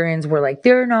 and the Syrians were like,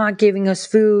 they're not giving us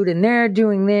food and they're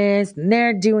doing this and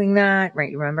they're doing that,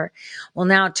 right? You remember? Well,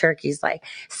 now Turkey's like,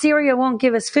 Syria won't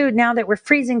give us food now that we're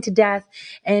freezing to death,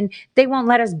 and they won't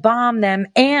let us bomb them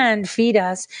and feed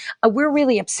us. We're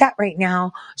really upset right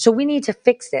now, so we need to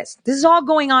fix this. This is all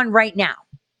going on right now,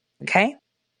 okay?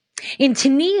 In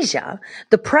Tunisia,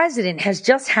 the president has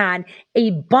just had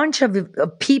a bunch of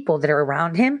people that are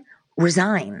around him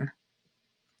resign.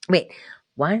 Wait,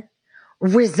 what?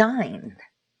 Resign.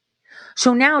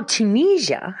 So now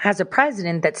Tunisia has a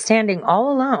president that's standing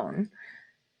all alone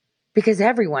because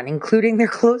everyone, including their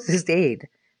closest aide,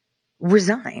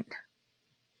 resigned.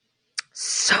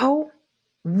 So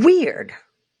weird.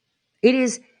 It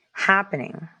is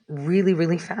happening really,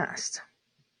 really fast.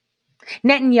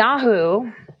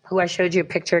 Netanyahu, who I showed you a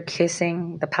picture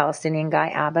kissing the Palestinian guy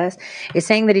Abbas, is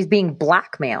saying that he's being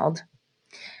blackmailed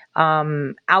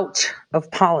out of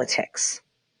politics,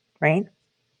 right?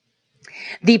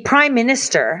 The prime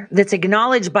minister that's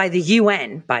acknowledged by the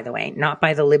UN, by the way, not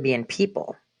by the Libyan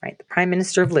people, right? The prime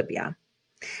minister of Libya,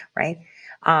 right?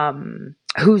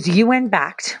 Who's UN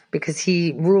backed because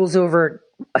he rules over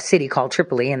a city called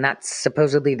Tripoli, and that's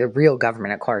supposedly the real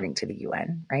government according to the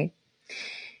UN, right?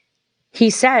 He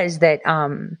says that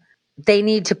they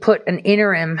need to put an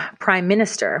interim prime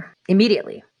minister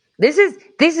immediately. This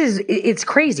is it's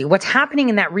crazy. What's happening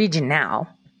in that region now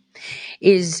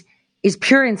is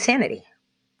pure insanity.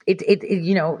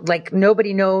 It like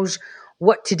nobody knows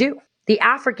what to do. The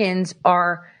Africans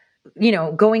are,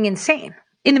 going insane.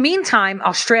 In the meantime,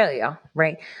 Australia,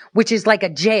 right, which is like a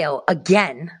jail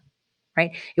again,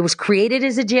 right? It was created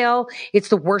as a jail. It's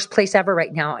the worst place ever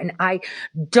right now. And I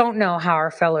don't know how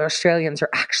our fellow Australians are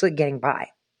actually getting by.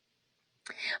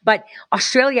 But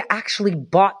Australia actually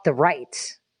bought the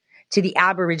rights to the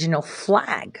Aboriginal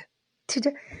flag. What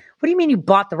do you mean you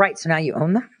bought the rights? So now you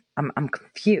own them? I'm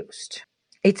confused.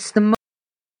 It's the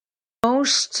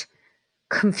most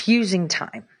confusing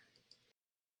time.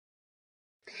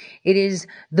 It is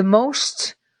the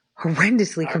most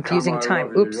horrendously confusing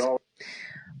time. Oops.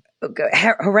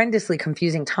 Horrendously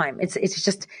confusing time. It's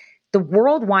just the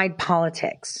worldwide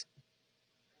politics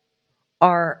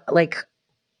are like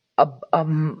a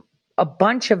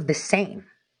bunch of the same.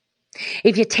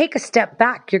 If you take a step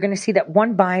back, you're going to see that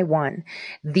one by one,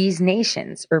 these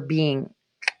nations are being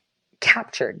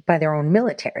captured by their own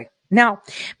military. Now,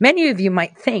 many of you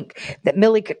might think that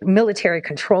military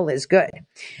control is good,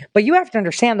 but you have to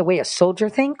understand the way a soldier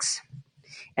thinks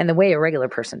and the way a regular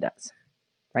person does,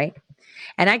 right?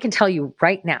 And I can tell you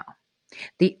right now,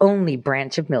 the only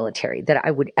branch of military that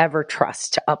I would ever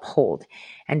trust to uphold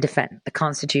and defend the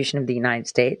Constitution of the United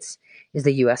States is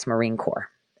the U.S. Marine Corps.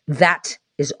 That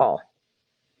is all.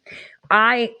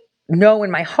 I know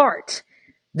in my heart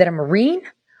that a Marine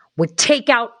would take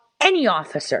out any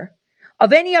officer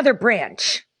of any other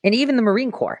branch, and even the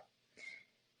Marine Corps,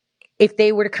 if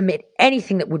they were to commit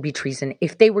anything that would be treason,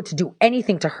 if they were to do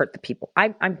anything to hurt the people.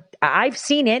 I've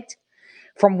seen it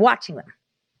from watching them.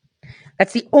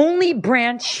 That's the only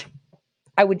branch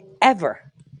I would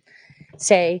ever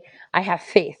say I have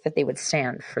faith that they would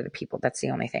stand for the people. That's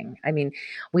the only thing. I mean,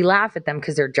 we laugh at them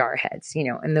because they're jarheads,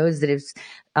 and those that have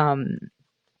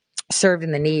served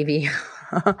in the Navy,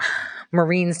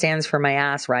 Marine stands for my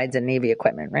ass rides in Navy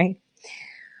equipment, right?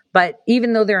 But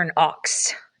even though they're an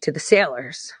ox to the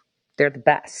sailors, they're the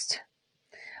best.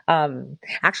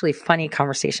 Actually, funny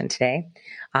conversation today.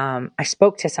 I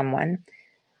spoke to someone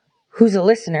who's a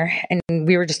listener, and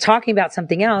we were just talking about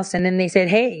something else, and then they said,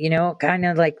 hey, you know, kind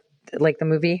of like the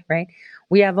movie, right?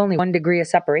 We have only 1 degree of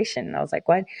separation. And I was like,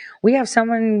 what? We have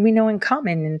someone we know in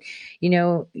common. And, you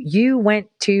know, you went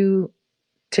to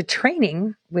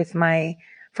training with my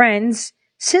friend's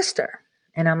sister.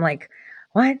 And I'm like,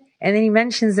 what? And then he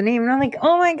mentions the name, and I'm like,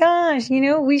 oh my gosh, you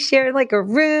know, we shared like a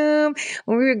room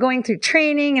when we were going through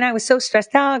training, and I was so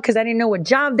stressed out because I didn't know what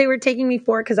job they were taking me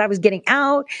for because I was getting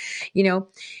out, you know.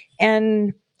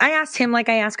 And I asked him, like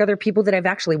I ask other people that I've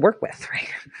actually worked with,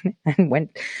 right? And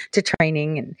went to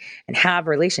training and have a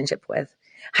relationship with.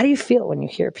 How do you feel when you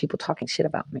hear people talking shit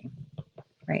about me,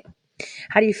 right?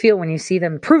 How do you feel when you see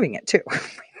them proving it too?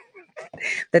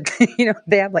 That, you know,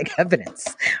 they have like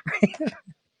evidence, right?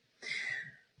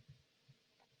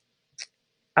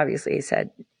 Obviously, he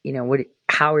said, you know,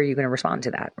 how are you going to respond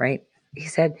to that, right? He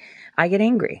said, I get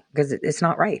angry because it's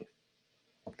not right.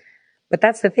 But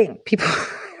that's the thing.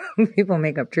 People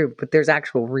make up truth, but there's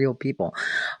actual real people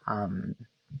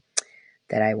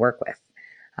that I work with.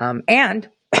 And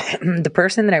the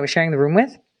person that I was sharing the room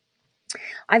with,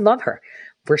 I love her.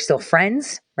 We're still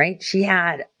friends, right? She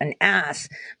had an ass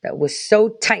that was so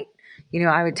tight. You know,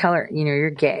 I would tell her, you know, you're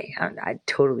gay. I'd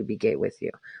totally be gay with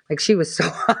you. Like, she was so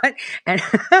hot, and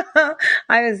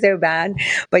I was so bad.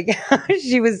 But yeah,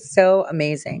 she was so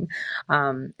amazing.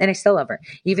 And I still love her,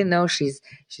 even though she's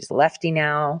lefty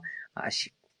now.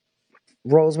 She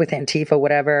rolls with Antifa,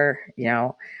 whatever, you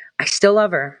know. I still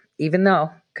love her, even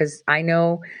though, because I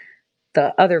know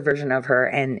the other version of her,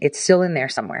 and it's still in there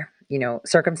somewhere. You know,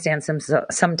 circumstances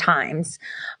sometimes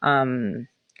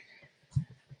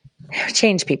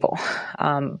change people,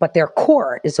 but their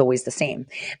core is always the same.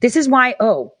 This is why,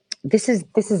 this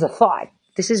is a thought.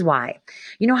 This is why,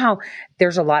 you know how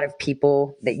there's a lot of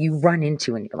people that you run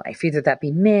into in your life, either that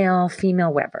be male,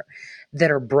 female, whatever,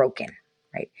 that are broken,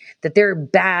 right? That they're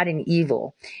bad and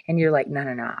evil. And you're like,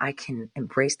 no, I can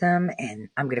embrace them and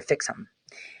I'm going to fix them.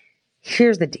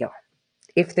 Here's the deal.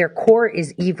 If their core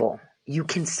is evil, you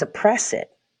can suppress it.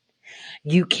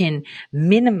 You can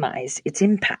minimize its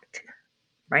impact,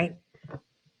 right?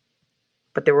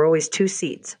 But there were always 2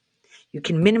 seeds. You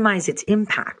can minimize its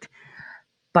impact,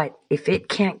 but if it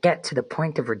can't get to the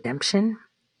point of redemption,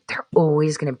 they're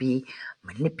always going to be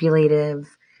manipulative,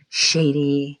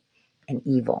 shady, and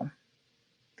evil.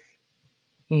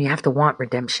 You have to want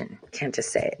redemption. You can't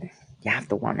just say it. You have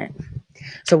to want it.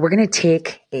 So we're going to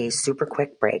take a super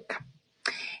quick break,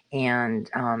 and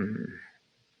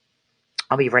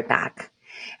I'll be right back.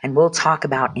 And we'll talk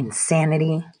about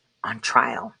insanity on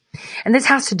trial. And this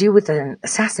has to do with an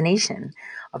assassination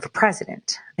of a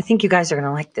president. I think you guys are going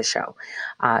to like this show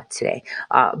today.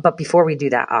 But before we do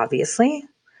that, obviously,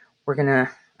 we're going to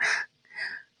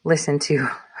listen to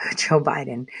Joe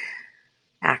Biden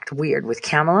act weird with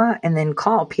Kamala and then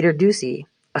call Peter Doocy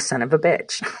a son of a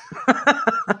bitch.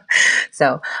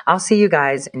 So I'll see you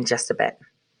guys in just a bit.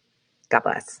 God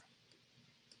bless.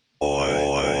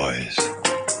 Boys.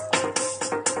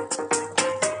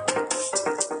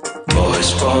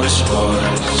 Boys, boys,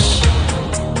 boys.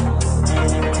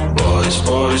 Boys,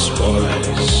 boys,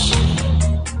 boys.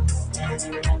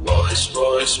 Boys,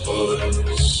 boys,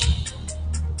 boys.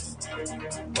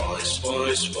 Boys,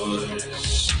 boys, boys.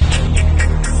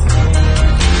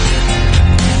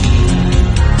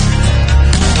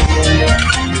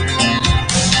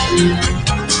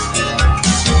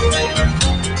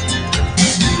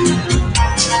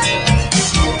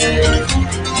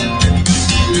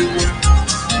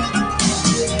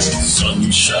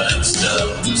 Sun shines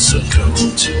down, so come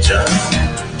to town.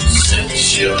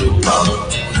 Set your palm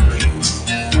free.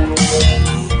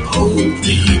 Hold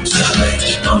me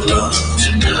tight, my love,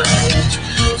 tonight.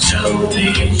 Tell me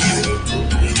you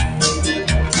believe.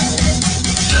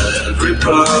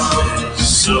 Everybody,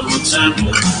 summertime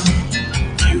love,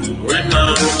 you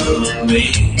remember me.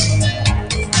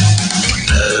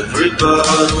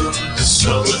 Everybody,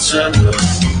 summertime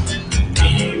love,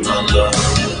 be my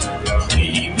love, be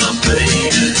my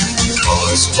baby.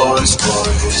 Boys, boys,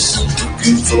 boys,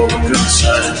 looking for a good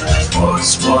time.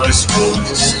 Boys, boys,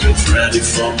 boys, get ready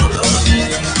for my love.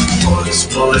 Boys,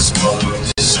 boys,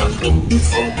 boys, I'm looking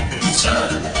for a good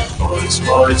time. Boys,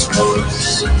 boys,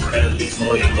 boys, I'm ready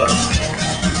for your love.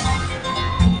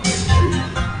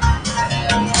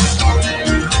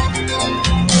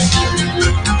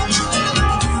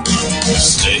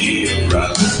 Stay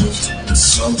around, the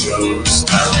sun goes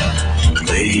down,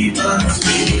 lay my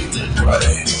feeling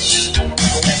right.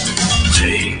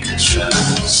 Take a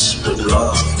chance with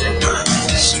love,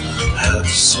 romance, have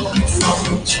some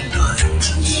fun tonight.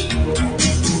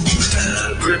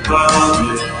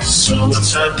 Everybody,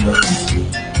 summertime love,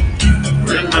 you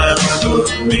remember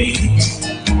me.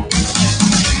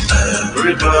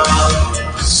 Everybody,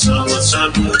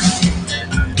 summertime love,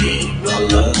 need my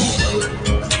love,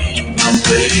 need my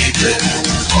baby.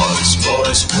 Boys,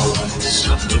 boys, boys,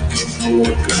 I'm looking for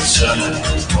a good time.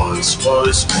 Boys,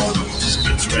 boys, boys,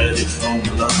 get ready for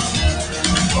my love.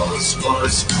 Boys,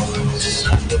 boys, boys,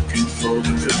 I'm looking for a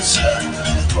good time.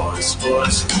 Boys,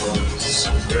 boys, boys,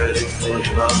 I'm ready for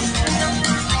your love.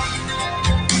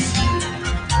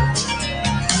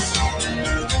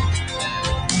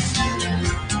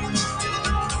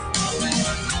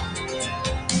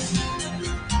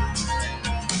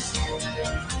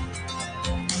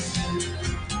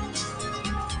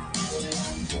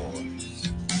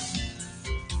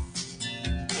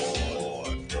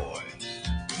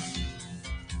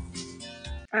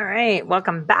 All right,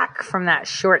 welcome back from that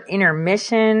short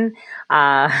intermission.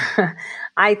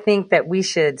 I think that we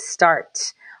should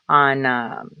start on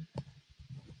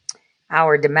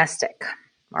our domestic,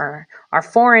 our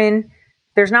foreign.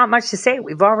 There's not much to say.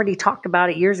 We've already talked about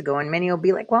it years ago, and many will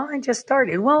be like, well, I just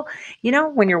started. Well, you know,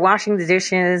 when you're washing the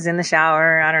dishes, in the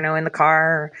shower, I don't know, in the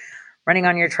car, running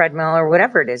on your treadmill, or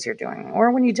whatever it is you're doing,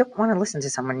 or when you don't want to listen to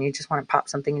someone, you just want to pop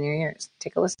something in your ears,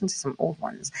 take a listen to some old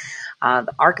ones.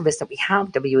 The archivist that we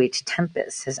have, W.H.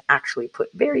 Tempest, has actually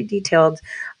put very detailed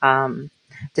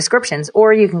descriptions,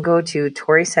 or you can go to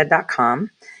ToriSaid.com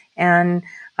and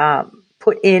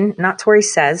put in, not Tori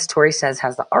Says. Tori Says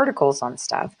has the articles on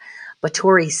stuff, but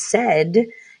Tori Said,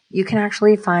 you can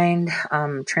actually find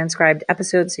transcribed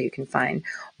episodes, so you can find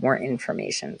more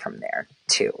information from there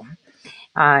too.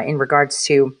 In regards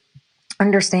to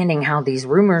understanding how these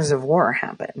rumors of war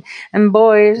happen. And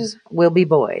boys will be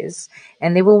boys,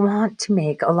 and they will want to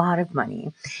make a lot of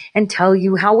money and tell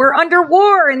you how we're under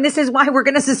war, and this is why we're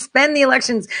going to suspend the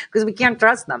elections because we can't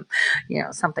trust them. You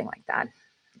know, something like that.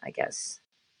 I guess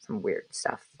some weird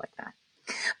stuff like that.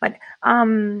 But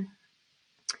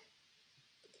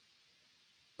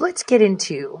let's get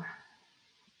into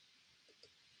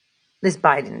this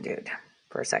Biden dude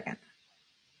for a second.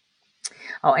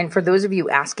 Oh, and for those of you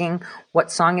asking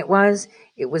what song it was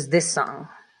this song,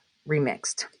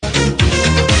 remixed.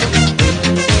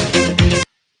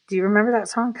 Do you remember that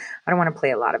song? I don't want to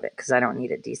play a lot of it because I don't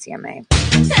need a DCMA.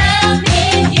 Tell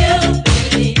me you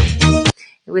believe.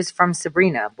 It was from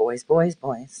Sabrina, Boys, Boys,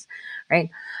 Boys,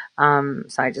 right? So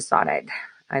I just thought I'd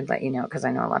let you know because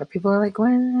I know a lot of people are like,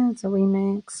 well, it's a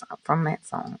remix from that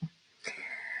song.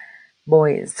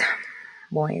 Boys,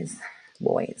 boys,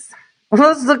 boys. Well,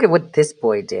 let's look at what this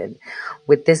boy did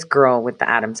with this girl with the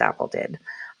Adam's apple did,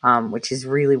 which is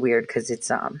really weird because it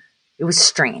was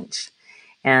strange.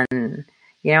 And,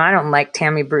 you know, I don't like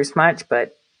Tammy Bruce much,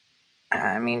 but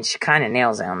I mean, she kind of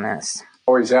nails it on this.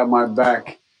 Always have my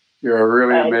back. You're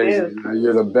really amazing.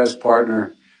 You're the best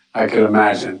partner I could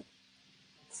imagine.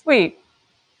 Sweet.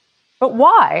 But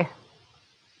why?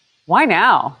 Why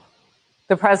now?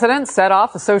 The president set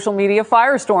off a social media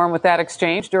firestorm with that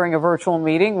exchange during a virtual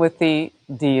meeting with the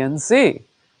DNC.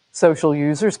 Social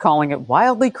users calling it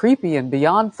wildly creepy and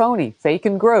beyond phony, fake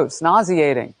and gross,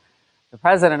 nauseating. The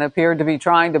president appeared to be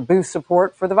trying to boost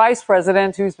support for the vice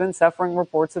president, who's been suffering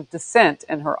reports of dissent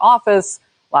in her office,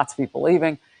 lots of people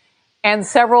leaving, and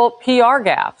several PR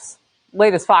gaffes.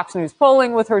 Latest Fox News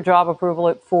polling with her job approval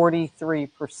at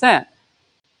 43%.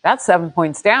 That's 7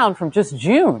 points down from just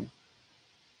June.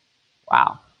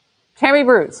 Wow. Tammy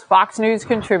Bruce, Fox News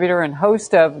contributor and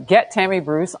host of Get Tammy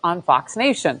Bruce on Fox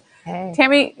Nation. Hey.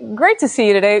 Tammy, great to see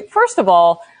you today. First of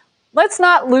all, let's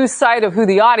not lose sight of who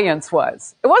the audience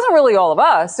was. It wasn't really all of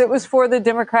us. It was for the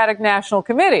Democratic National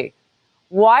Committee.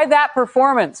 Why that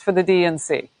performance for the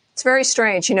DNC? It's very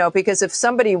strange, you know, because if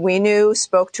somebody we knew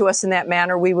spoke to us in that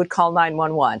manner, we would call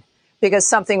 911 because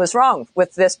something was wrong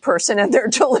with this person and their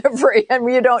delivery. And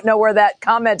you don't know where that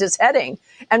comment is heading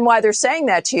and why they're saying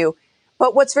that to you.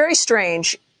 But what's very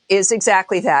strange is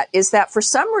exactly that, is that for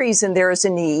some reason there is a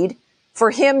need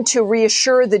for him to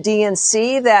reassure the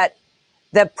DNC that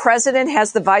the president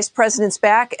has the vice president's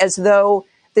back, as though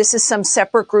this is some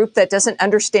separate group that doesn't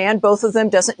understand both of them,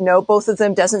 doesn't know both of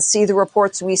them, doesn't see the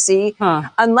reports we see,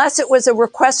 unless it was a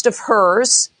request of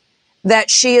hers that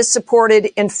she is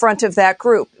supported in front of that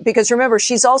group. Because remember,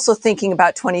 she's also thinking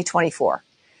about 2024.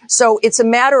 So it's a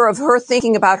matter of her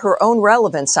thinking about her own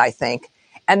relevance, I think.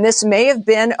 And this may have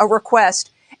been a request.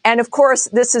 And of course,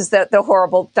 this is the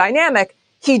horrible dynamic.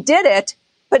 He did it,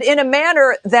 but in a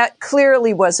manner that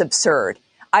clearly was absurd.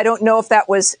 I don't know if that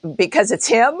was because it's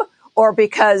him or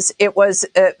because it was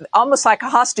almost like a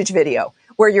hostage video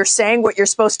where you're saying what you're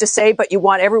supposed to say, but you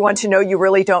want everyone to know you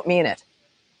really don't mean it.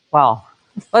 Well,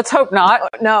 let's hope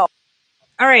not. No.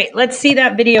 All right, let's see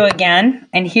that video again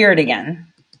and hear it again.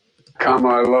 Kama,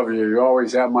 I love you. You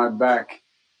always have my back.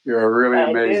 You're really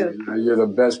amazing. You're the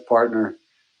best partner.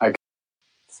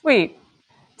 Sweet.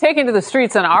 Taking to the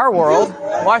streets in our world,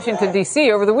 Washington,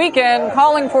 D.C. over the weekend,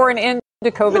 calling for an end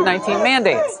to COVID-19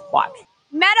 mandates. Watch.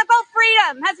 Medical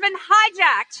freedom has been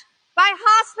hijacked by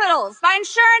hospitals, by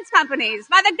insurance companies,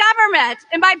 by the government,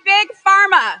 and by big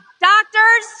pharma.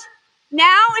 Doctors,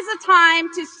 now is the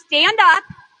time to stand up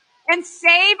and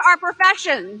save our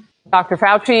profession. Dr.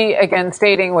 Fauci, again,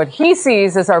 stating what he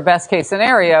sees as our best case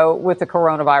scenario with the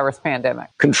coronavirus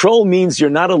pandemic. Control means you're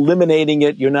not eliminating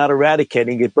it, you're not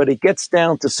eradicating it, but it gets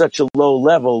down to such a low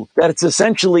level that it's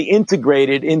essentially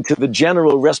integrated into the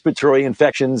general respiratory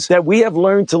infections that we have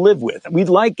learned to live with. We'd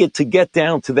like it to get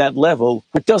down to that level.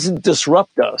 It doesn't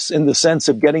disrupt us in the sense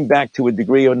of getting back to a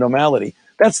degree of normality.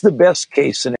 That's the best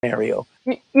case scenario.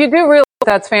 You do realize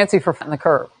that's fancy for flatten the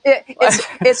curve.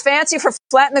 It's fancy for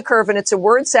flatten the curve, and it's a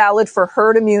word salad for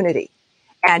herd immunity.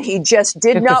 And he just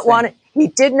did not want to. He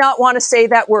did not want to say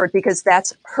that word because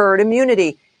that's herd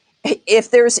immunity. If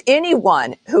there's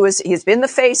anyone he's been the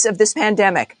face of this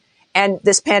pandemic, and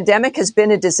this pandemic has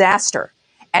been a disaster,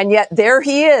 and yet there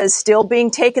he is still being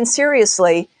taken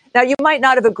seriously. Now, you might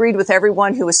not have agreed with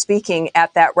everyone who was speaking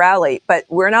at that rally, but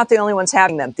we're not the only ones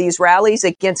having them. These rallies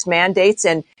against mandates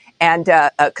and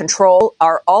control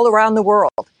are all around the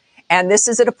world. And this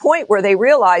is at a point where they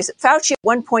realize, Fauci at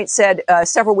one point said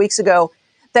several weeks ago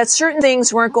that certain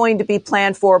things weren't going to be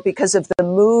planned for because of the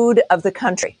mood of the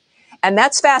country. And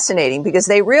that's fascinating because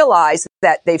they realize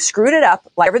that they've screwed it up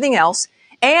like everything else.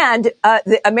 And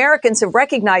the Americans have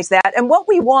recognized that. And what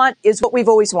we want is what we've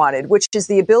always wanted, which is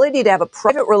the ability to have a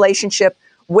private relationship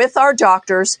with our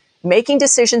doctors, making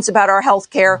decisions about our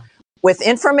health care with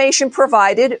information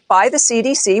provided by the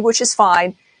CDC, which is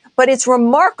fine. But it's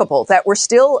remarkable that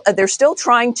they're still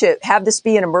trying to have this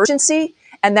be an emergency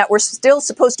and that we're still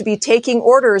supposed to be taking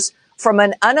orders from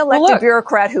an unelected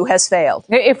bureaucrat who has failed.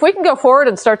 If we can go forward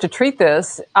and start to treat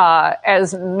this,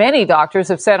 as many doctors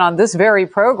have said on this very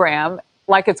program,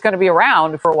 like it's going to be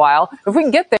around for a while, if we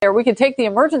can get there, we can take the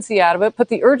emergency out of it, put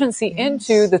the urgency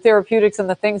into the therapeutics and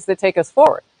the things that take us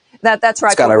forward. That's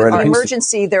right. But with the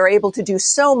emergency, they're able to do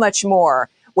so much more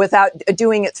without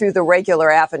doing it through the regular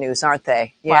avenues, aren't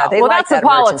they? Yeah, wow. That's the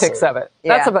politics of it.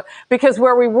 Yeah. Because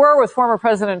where we were with former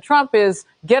President Trump is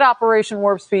get Operation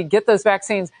Warp Speed, get those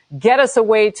vaccines, get us a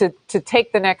way to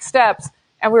take the next steps.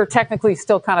 And we're technically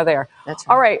still kind of there. That's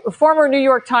right. All right. Former New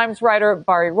York Times writer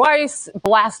Bari Weiss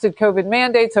blasted COVID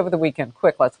mandates over the weekend.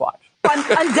 Quick, let's watch.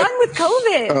 I'm done with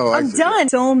COVID. I'm done.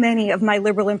 So many of my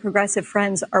liberal and progressive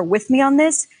friends are with me on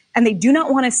this, and they do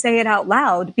not want to say it out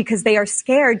loud because they are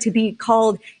scared to be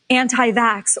called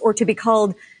anti-vax or to be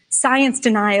called science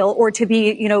denial or to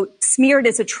be, smeared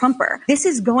as a Trumper. This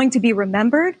is going to be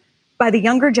remembered by the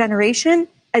younger generation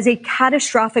as a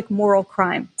catastrophic moral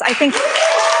crime. I think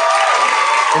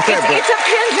it's a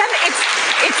pandemic.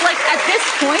 It's like at this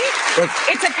point,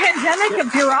 it's a pandemic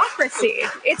of bureaucracy.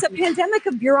 It's a pandemic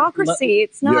of bureaucracy.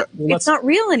 It's not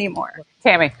real anymore.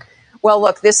 Tammy. Well,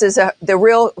 look, this is the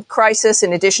real crisis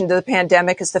in addition to the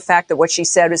pandemic is the fact that what she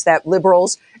said is that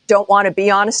liberals don't want to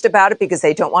be honest about it because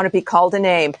they don't want to be called a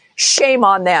name. Shame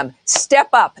on them. Step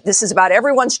up. This is about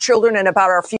everyone's children and about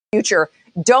our future.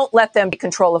 Don't let them be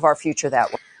control of our future that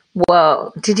way.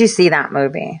 Whoa. Did you see that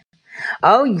movie?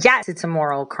 Oh, yes, it's a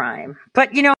moral crime.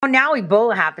 But, now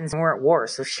Ebola happens and we're at war,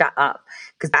 so shut up,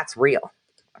 because that's real.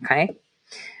 Okay?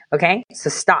 Okay?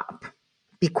 So stop.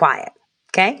 Be quiet.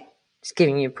 Okay? Just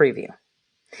giving you a preview.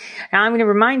 Now, I'm going to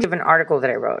remind you of an article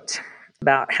that I wrote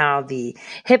about how the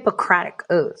Hippocratic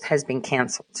Oath has been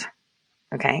canceled.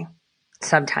 Okay?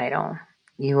 Subtitle,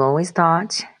 you always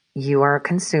thought you are a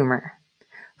consumer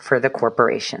for the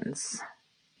corporations.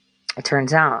 It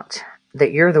turns out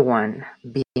that you're the one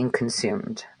being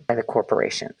consumed by the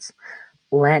corporations.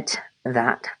 Let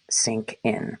that sink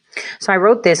in. So I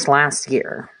wrote this last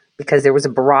year because there was a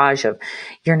barrage of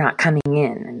you're not coming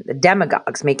in and the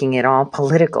demagogues making it all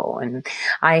political. And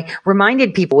I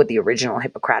reminded people what the original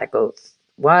Hippocratic Oath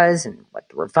was and what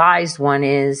the revised one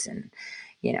is and,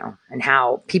 and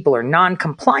how people are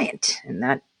non-compliant. And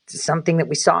that's something that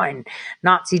we saw in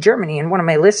Nazi Germany. And one of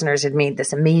my listeners had made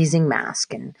this amazing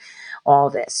mask and all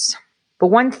this. But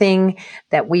one thing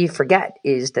that we forget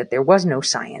is that there was no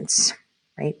science,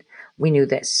 right? We knew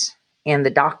this, and the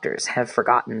doctors have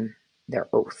forgotten their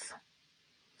oath.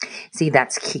 See,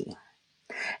 that's key.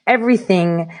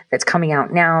 Everything that's coming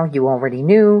out now, you already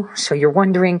knew, so you're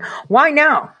wondering, why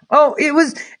now? Oh, it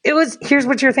was, here's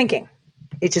what you're thinking.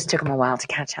 It just took them a while to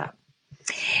catch up.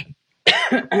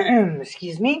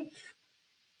 Excuse me.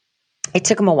 It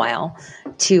took them a while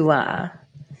to,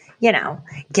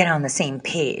 get on the same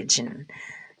page and,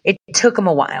 It took them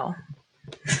a while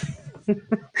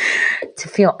to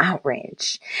feel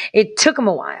outraged. It took them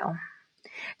a while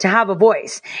to have a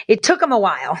voice. It took them a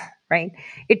while, right?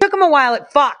 It took them a while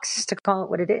at Fox to call it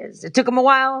what it is. It took them a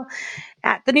while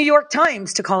at the New York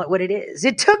Times to call it what it is.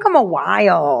 It took them a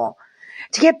while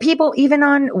to get people even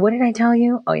on, what did I tell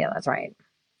you? Oh, yeah, that's right.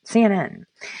 CNN.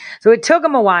 So it took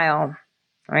them a while,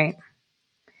 right,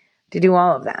 to do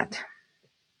all of that.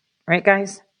 Right,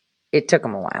 guys? It took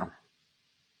them a while.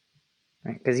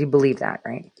 Right? Because you believe that,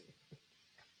 right?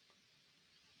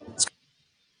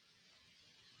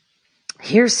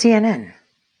 Here's CNN,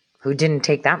 who didn't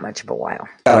take that much of a while.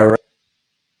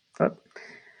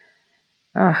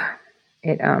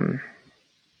 It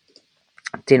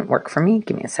didn't work for me.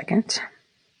 Give me a second.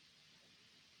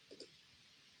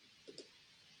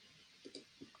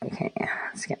 Okay,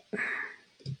 let's get.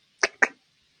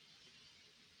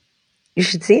 You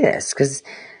should see this because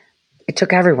it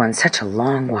took everyone such a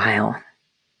long while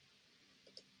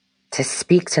to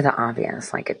speak to the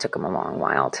obvious. Like, it took them a long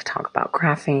while to talk about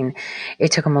graphene.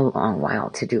 It took them a long while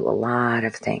to do a lot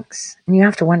of things. And you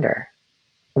have to wonder,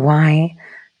 why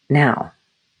now?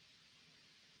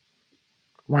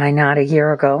 Why not a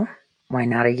year ago? Why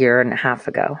not a year and a half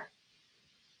ago?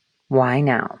 Why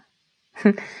now?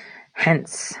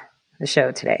 Hence the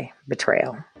show today,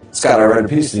 Betrayal. Scott, I read a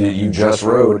piece that you just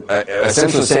wrote,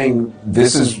 essentially saying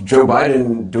this is Joe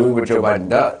Biden doing what Joe Biden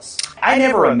does. I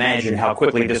never imagined how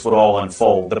quickly this would all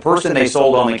unfold. The person they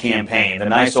sold on the campaign, the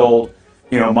nice old,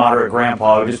 moderate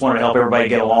grandpa who just wanted to help everybody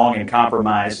get along and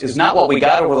compromise, is not what we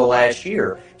got over the last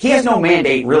year. He has no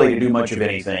mandate really to do much of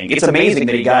anything. It's amazing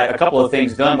that he got a couple of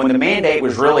things done when the mandate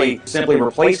was really simply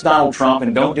replace Donald Trump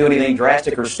and don't do anything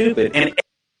drastic or stupid. And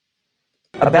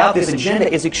about this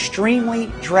agenda is extremely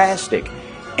drastic.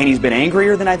 And he's been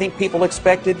angrier than I think people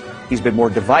expected. He's been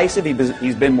more divisive.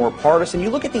 He's been more partisan.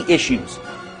 You look at the issues.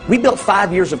 We built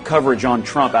 5 years of coverage on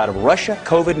Trump out of Russia,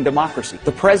 COVID, and democracy.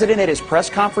 The president at his press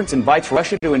conference invites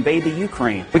Russia to invade the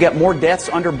Ukraine. We got more deaths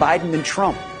under Biden than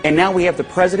Trump. And now we have the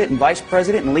president and vice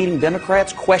president and leading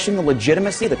Democrats question the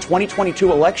legitimacy of the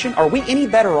 2022 election. Are we any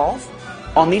better off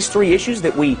on these three issues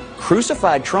that we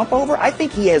crucified Trump over? I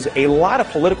think he has a lot of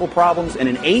political problems, and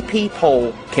an AP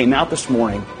poll came out this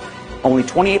morning. Only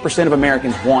 28% of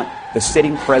Americans want the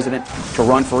sitting president to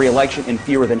run for re-election, and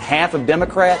fewer than half of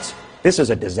Democrats. This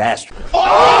is a disaster.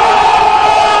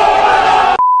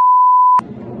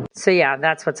 So yeah,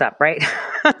 that's what's up, right?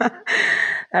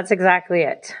 That's exactly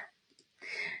it.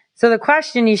 So the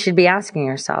question you should be asking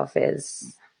yourself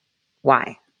is,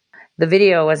 why? The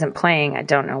video wasn't playing. I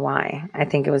don't know why. I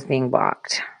think it was being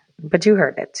blocked, but you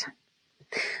heard it.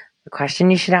 The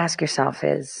question you should ask yourself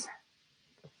is,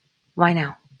 why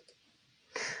now?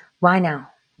 Why now?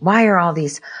 Why are all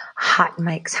these hot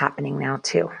mics happening now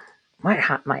too? What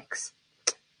hot mics?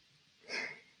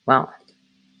 Well,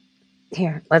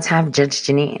 here, let's have Judge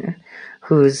Jeanine,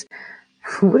 who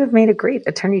would have made a great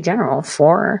attorney general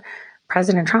for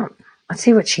President Trump. Let's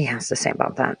see what she has to say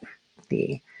about that.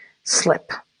 The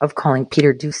slip of calling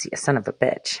Peter Doocy a son of a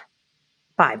bitch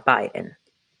by Biden.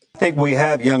 I think we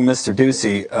have young Mr.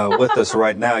 Doocy with us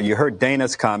right now. You heard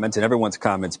Dana's comments and everyone's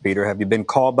comments, Peter. Have you been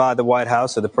called by the White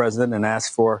House or the president and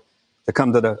asked to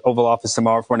come to the Oval Office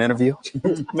tomorrow for an interview?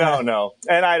 No.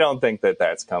 And I don't think that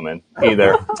that's coming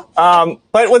either. But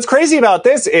what's crazy about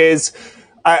this is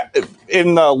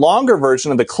in the longer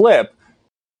version of the clip,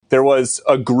 there was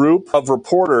a group of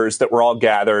reporters that were all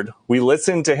gathered. We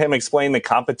listened to him explain the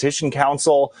Competition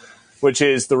Council, which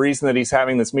is the reason that he's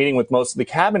having this meeting with most of the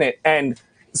cabinet. And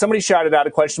somebody shouted out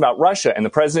a question about Russia, and the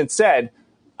president said,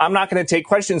 I'm not going to take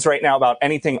questions right now about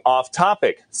anything off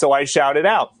topic. So I shouted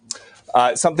out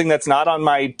something that's not on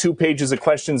my 2 pages of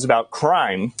questions about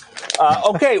crime.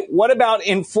 Okay, what about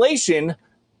inflation?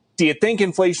 Do you think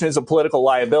inflation is a political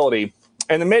liability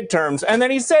in the midterms? And then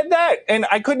he said that, and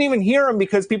I couldn't even hear him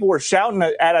because people were shouting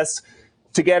at us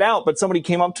to get out. But somebody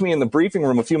came up to me in the briefing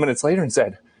room a few minutes later and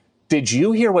said, did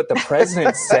you hear what the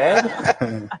president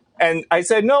said? And I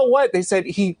said, no, what? They said,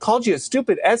 he called you a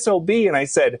stupid SOB. And I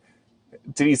said,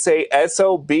 did he say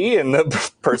SOB? And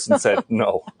the person said,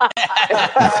 no.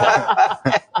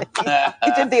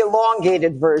 He did the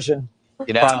elongated version.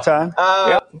 Prime time?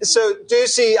 So,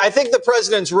 Doocy, I think the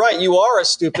president's right. You are a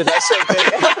stupid SOB.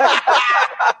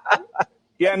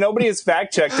 Yeah, nobody has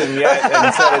fact-checked him yet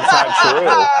and said it's not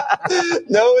true.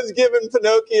 No one's given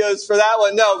Pinocchios for that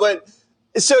one. No, but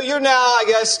so you're now, I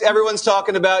guess, everyone's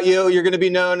talking about you. You're going to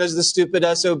be known as the stupid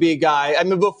SOB guy. I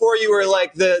mean, before you were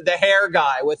like the hair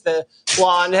guy with the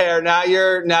blonde hair. Now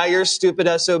you're stupid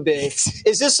SOB.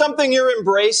 Is this something you're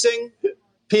embracing,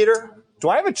 Peter? Do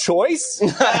I have a choice?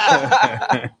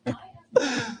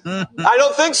 I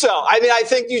don't think so. I mean, I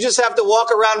think you just have to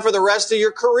walk around for the rest of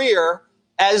your career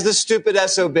as the stupid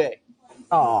SOB.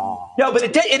 Oh. No, but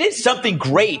it is something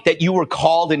great that you were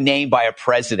called and named by a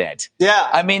president. Yeah.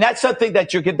 I mean, that's something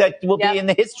that will be in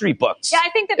the history books. Yeah, I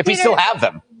think that if we still have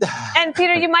them. And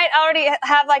Peter, you might already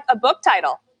have like a book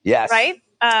title. Yes. Right?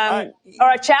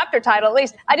 Or a chapter title at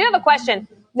least. I do have a question.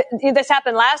 This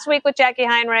happened last week with Jackie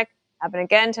Heinrich. Happened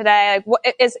again today.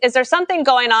 Like, is there something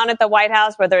going on at the White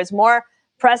House where there's more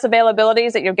press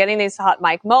availabilities that you're getting these hot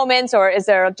mic moments, or is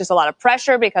there just a lot of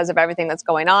pressure because of everything that's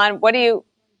going on?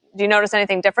 Do you notice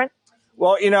anything different?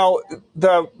 Well,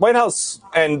 the White House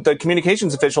and the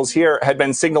communications officials here had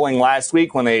been signaling last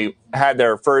week when they had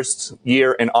their first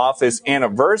year in office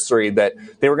anniversary that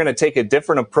they were going to take a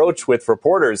different approach with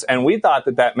reporters. And we thought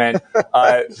that meant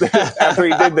after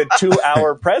he did the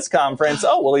 2-hour press conference,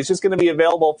 he's just going to be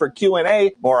available for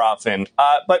Q&A more often.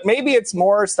 But maybe it's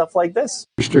more stuff like this.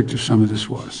 Restrictive some of this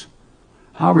was.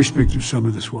 How restrictive some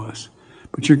of this was.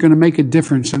 But you're going to make a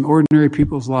difference in ordinary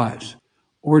people's lives.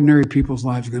 Ordinary people's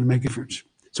lives are going to make a difference.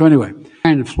 So anyway,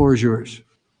 and the floor is yours.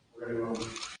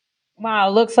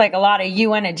 Wow, looks like a lot of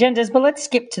UN agendas, but let's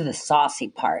skip to the saucy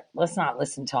part. Let's not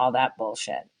listen to all that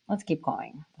bullshit. Let's keep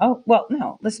going. Oh, well,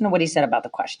 no. Listen to what he said about the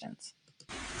questions.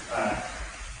 Mr.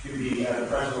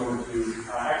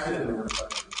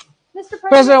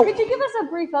 President, could you give us a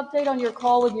brief update on your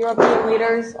call with European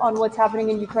leaders on what's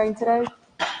happening in Ukraine today?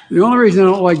 The only reason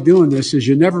I don't like doing this is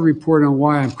you never report on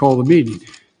why I've called a meeting.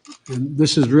 And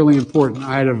this is really important.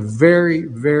 I had a very,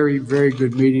 very, very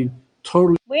good meeting.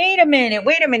 Totally. Wait a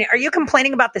minute. Are you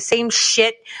complaining about the same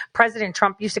shit President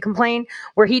Trump used to complain,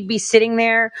 where he'd be sitting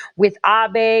there with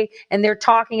Abe and they're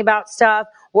talking about stuff,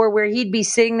 or where he'd be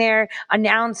sitting there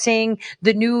announcing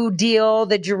the new deal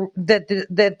that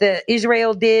the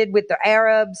Israel did with the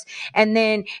Arabs, and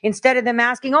then instead of them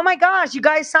asking, "Oh my gosh, you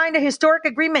guys signed a historic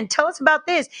agreement, tell us about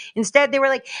this," instead they were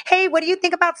like, "Hey, what do you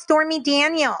think about Stormy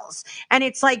Daniels?" And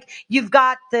it's like you've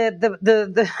got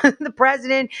the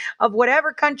president of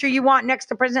whatever country you want next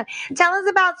to president. Tell us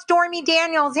about Stormy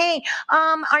Daniels. Hey,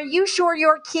 are you sure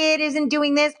your kid isn't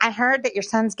doing this? I heard that your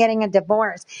son's getting a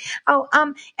divorce. Oh,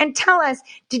 and tell us,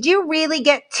 did you really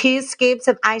get 2 scoops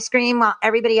of ice cream while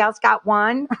everybody else got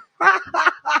 1?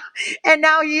 And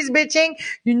now he's bitching.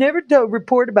 You never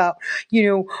report about,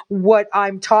 what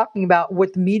I'm talking about,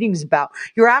 what the meeting's about.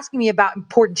 You're asking me about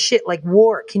important shit like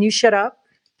war. Can you shut up?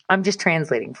 I'm just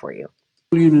translating for you.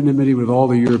 Unanimity with all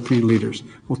the European leaders.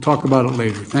 We'll talk about it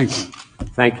later. Thank you.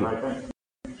 Thank you.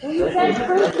 Will you send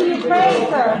troops to Ukraine,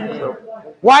 sir?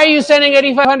 Why are you sending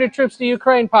 8,500 troops to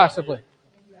Ukraine, possibly?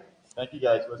 Thank you,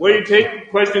 guys. Will you take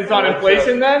questions on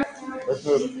inflation then? Let's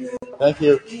move. Thank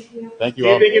you. Thank you Do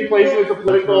all. you think inflation is a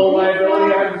political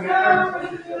liability?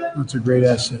 That's a great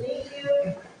asset.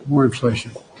 More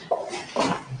inflation.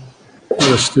 What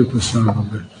a stupid son of a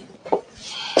bitch.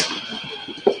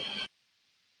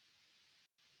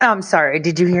 I'm sorry.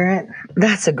 Did you hear it?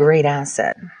 That's a great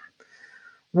asset.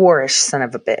 Warish son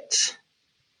of a bitch.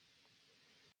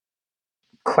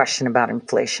 Question about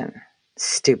inflation.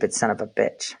 Stupid son of a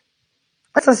bitch.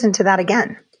 Let's listen to that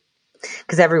again.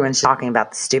 Because everyone's talking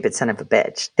about the stupid son of a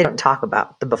bitch. They don't talk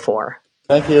about the before.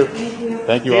 Thank you.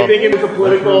 Thank you all. Do you think it was a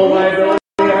political liability?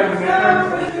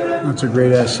 That's a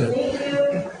great asset.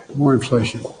 More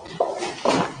inflation.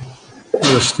 What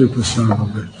a stupid son of a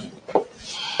bitch.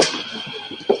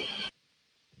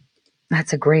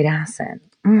 That's a great asset.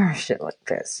 More shit like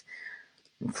this.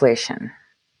 Inflation.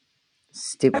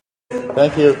 Stupid.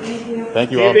 Thank you.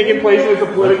 Thank you all. Do you think inflation is a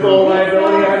political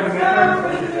liability?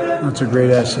 That's a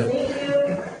great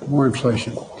asset. More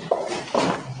inflation.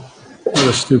 What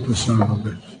a stupid son of a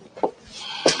bitch.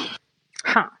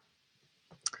 Huh.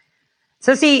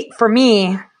 So see, for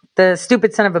me, the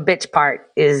stupid son of a bitch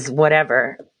part is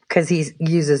whatever, because he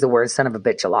uses the word son of a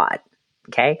bitch a lot.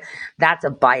 Okay? That's a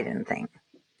Biden thing.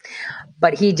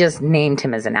 But he just named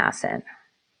him as an asset.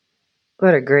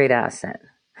 What a great asset.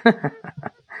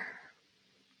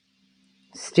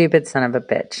 Stupid son of a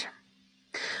bitch.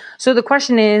 So the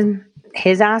question is,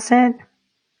 his asset,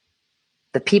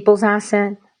 the people's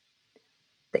asset,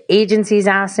 the agency's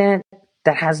asset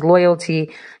that has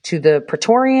loyalty to the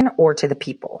Praetorian or to the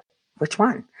people? Which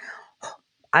one?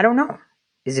 I don't know.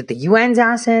 Is it the UN's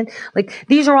asset? Like,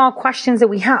 these are all questions that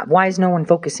we have. Why is no one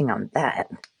focusing on that?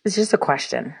 It's just a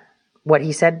question. What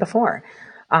he said before.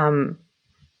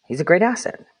 He's a great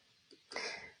asset.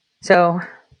 So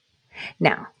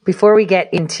now, before we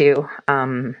get into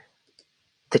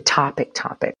the topic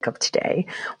of today,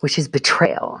 which is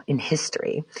betrayal in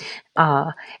history,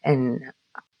 and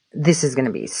this is going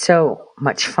to be so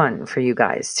much fun for you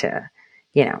guys to,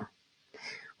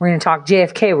 We're going to talk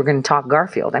JFK. We're going to talk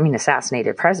Garfield. I mean,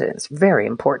 assassinated presidents. Very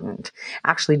important.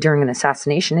 Actually, during an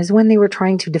assassination is when they were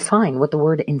trying to define what the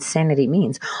word insanity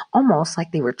means. Almost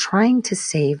like they were trying to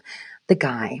save the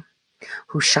guy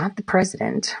who shot the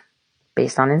president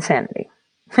based on insanity.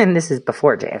 And this is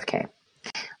before JFK.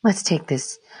 Let's take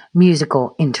this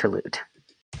musical interlude.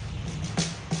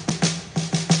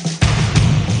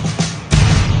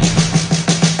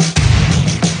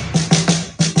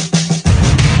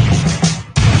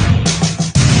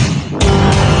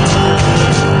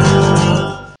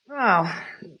 Wow,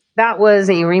 that was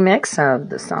a remix of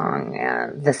the song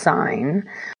The Sign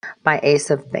by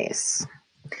Ace of Base.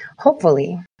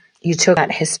 Hopefully, you took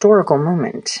that historical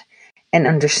moment and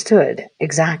understood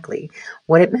exactly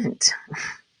what it meant.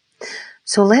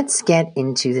 So let's get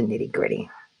into the nitty-gritty.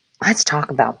 Let's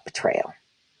talk about betrayal.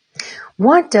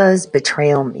 What does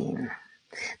betrayal mean?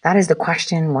 That is the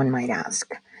question one might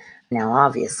ask. Now,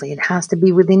 obviously, it has to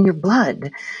be within your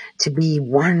blood to be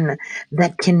one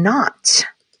that cannot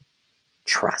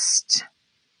trust.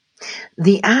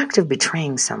 The act of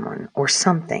betraying someone or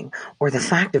something, or the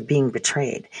fact of being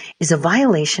betrayed, is a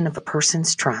violation of a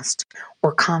person's trust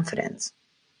or confidence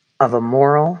of a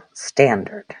moral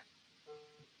standard.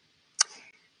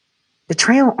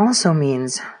 Betrayal also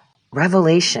means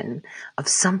revelation of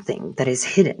something that is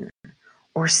hidden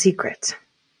or secret.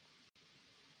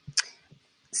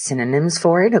 Synonyms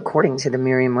for it, according to the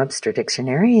Merriam-Webster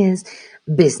dictionary, is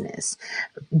business,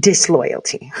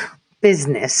 disloyalty,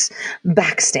 business,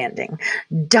 backstanding,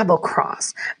 double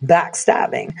cross,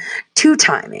 backstabbing,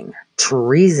 two-timing,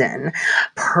 treason,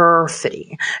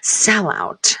 perfidy,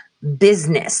 sellout,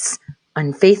 business,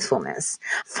 unfaithfulness,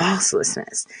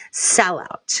 falselessness,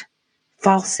 sellout,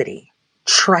 falsity,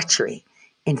 treachery,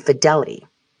 infidelity.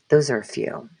 Those are a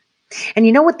few. And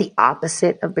you know what the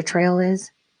opposite of betrayal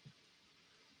is?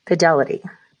 Fidelity,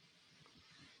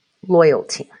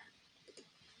 loyalty,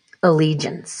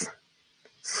 allegiance,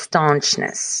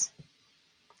 staunchness,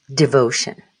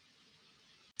 devotion,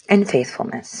 and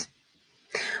faithfulness.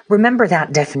 Remember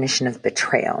that definition of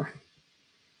betrayal.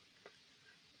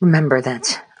 Remember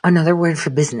that another word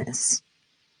for business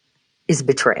is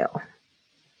betrayal.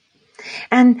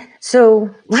 And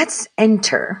so let's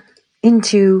enter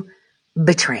into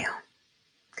betrayal.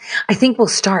 I think we'll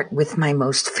start with my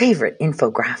most favorite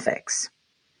infographics.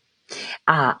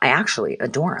 I actually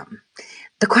adore them.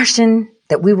 The question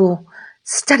that we will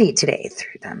study today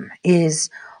through them is,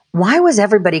 why was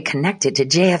everybody connected to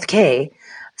JFK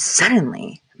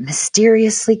suddenly,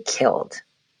 mysteriously killed?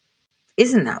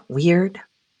 Isn't that weird?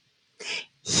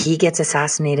 He gets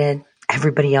assassinated,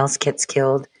 everybody else gets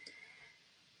killed.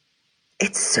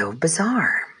 It's so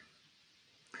bizarre.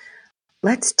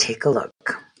 Let's take a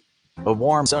look. A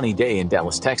warm, sunny day in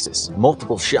Dallas, Texas.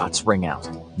 Multiple shots ring out.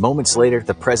 Moments later,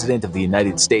 the President of the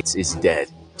United States is dead.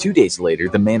 2 days later,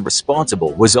 the man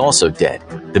responsible was also dead.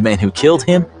 The man who killed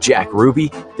him, Jack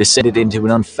Ruby, descended into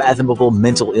an unfathomable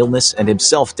mental illness and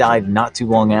himself died not too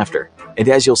long after. And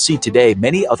as you'll see today,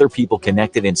 many other people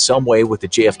connected in some way with the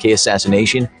JFK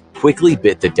assassination quickly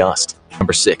bit the dust.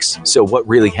 Number 6. So what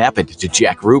really happened to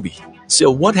Jack Ruby? So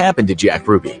what happened to Jack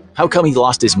Ruby? How come he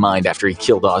lost his mind after he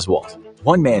killed Oswald?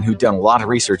 One man who'd done a lot of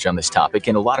research on this topic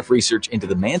and a lot of research into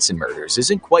the Manson murders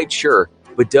isn't quite sure,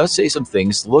 but does say some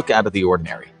things look out of the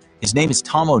ordinary. His name is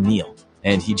Tom O'Neill,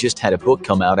 and he just had a book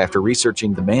come out after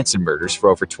researching the Manson murders for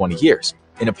over 20 years.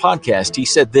 In a podcast, he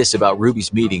said this about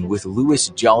Ruby's meeting with Louis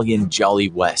Jolyon Jolly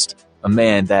West, a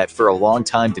man that for a long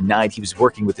time denied he was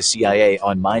working with the CIA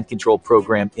on mind control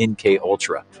program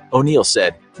MKUltra. O'Neill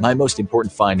said, "My most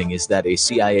important finding is that a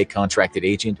CIA contracted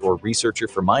agent or researcher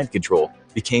for mind control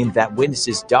became that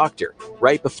witness's doctor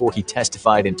right before he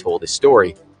testified and told his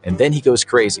story, and then he goes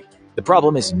crazy. The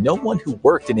problem is no one who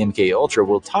worked in MKUltra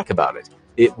will talk about it.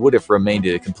 It would have remained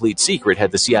a complete secret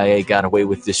had the CIA got away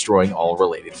with destroying all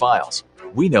related files."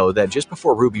 We know that just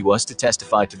before Ruby was to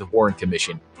testify to the Warren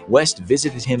Commission, West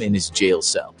visited him in his jail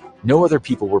cell. No other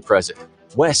people were present.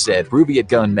 West said Ruby had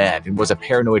gone mad and was a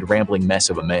paranoid, rambling mess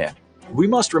of a man. We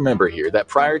must remember here that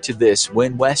prior to this,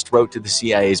 when West wrote to the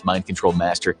CIA's mind control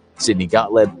master, Sidney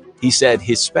Gottlieb, he said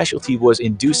his specialty was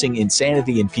inducing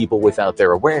insanity in people without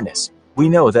their awareness. We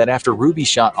know that after Ruby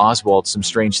shot Oswald, some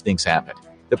strange things happened.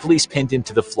 The police pinned him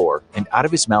to the floor, and out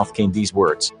of his mouth came these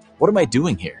words, "What am I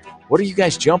doing here? What are you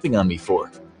guys jumping on me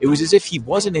for?" It was as if he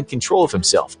wasn't in control of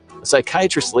himself. A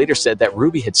psychiatrist later said that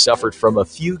Ruby had suffered from a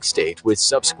fugue state with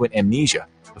subsequent amnesia.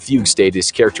 A fugue state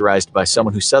is characterized by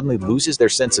someone who suddenly loses their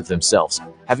sense of themselves,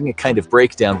 having a kind of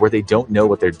breakdown where they don't know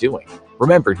what they're doing.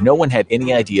 Remember, no one had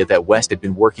any idea that West had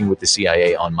been working with the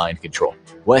CIA on mind control.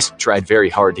 West tried very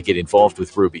hard to get involved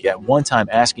with Ruby, at one time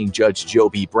asking Judge Joe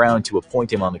B. Brown to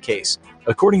appoint him on the case.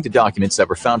 According to documents that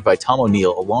were found by Tom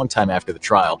O'Neill a long time after the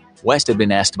trial, West had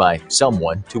been asked by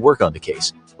someone to work on the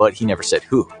case, but he never said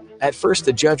who. At first,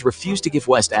 the judge refused to give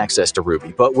West access to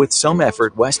Ruby, but with some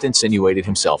effort, West insinuated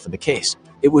himself in the case.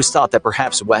 It was thought that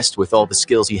perhaps West, with all the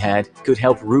skills he had, could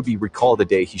help Ruby recall the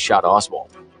day he shot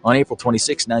Oswald. On April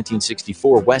 26,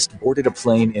 1964, West boarded a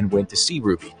plane and went to see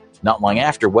Ruby. Not long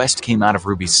after, West came out of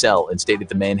Ruby's cell and stated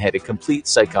the man had a complete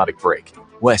psychotic break.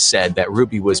 West said that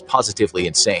Ruby was positively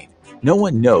insane. No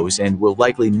one knows and will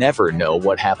likely never know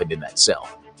what happened in that cell.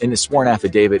 In a sworn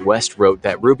affidavit, West wrote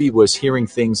that Ruby was hearing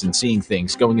things and seeing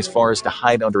things, going as far as to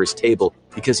hide under his table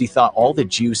because he thought all the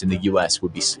Jews in the U.S.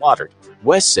 would be slaughtered.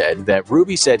 West said that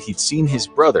Ruby said he'd seen his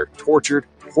brother tortured,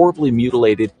 horribly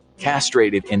mutilated,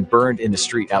 castrated, and burned in the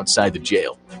street outside the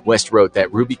jail. West wrote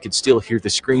that Ruby could still hear the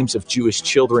screams of Jewish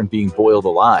children being boiled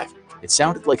alive. It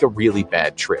sounded like a really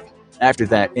bad trip. After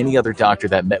that, any other doctor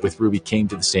that met with Ruby came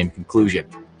to the same conclusion.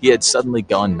 He had suddenly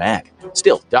gone mad.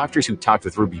 Still, doctors who talked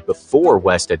with Ruby before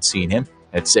West had seen him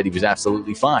had said he was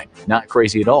absolutely fine, not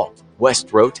crazy at all.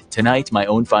 West wrote, "Tonight, my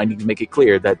own findings make it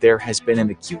clear that there has been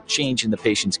an acute change in the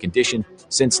patient's condition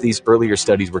since these earlier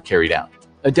studies were carried out."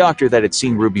 A doctor that had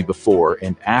seen Ruby before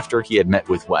and after he had met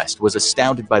with West was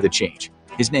astounded by the change.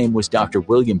 His name was Dr.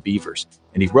 William Beavers,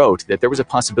 and he wrote that there was a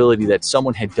possibility that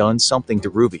someone had done something to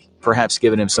Ruby, perhaps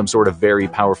given him some sort of very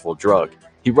powerful drug.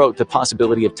 He wrote the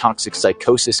possibility of toxic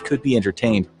psychosis could be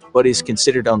entertained, but is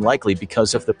considered unlikely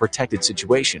because of the protected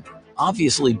situation.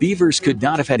 Obviously, Beavers could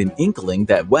not have had an inkling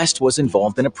that West was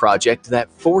involved in a project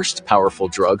that forced powerful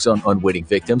drugs on unwitting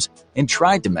victims and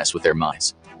tried to mess with their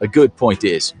minds. A good point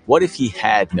is, what if he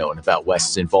had known about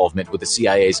West's involvement with the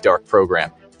CIA's dark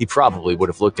program? He probably would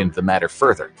have looked into the matter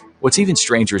further. What's even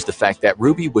stranger is the fact that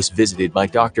Ruby was visited by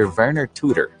Dr. Werner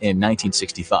Tudor in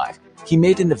 1965. He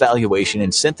made an evaluation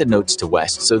and sent the notes to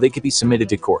West so they could be submitted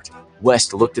to court.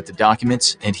 West looked at the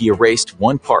documents and he erased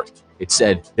one part. It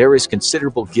said, "There is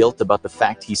considerable guilt about the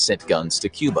fact he sent guns to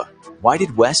Cuba." Why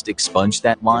did West expunge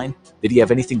that line? Did he have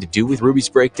anything to do with Ruby's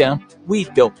breakdown? We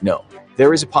don't know.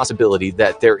 There is a possibility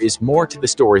that there is more to the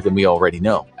story than we already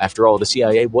know. After all, the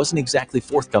CIA wasn't exactly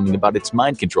forthcoming about its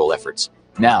mind control efforts.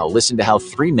 Now, listen to how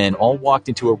 3 men all walked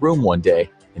into a room one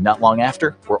day, and not long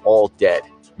after, were all dead.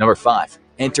 Number 5.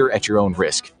 Enter at your own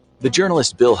risk. The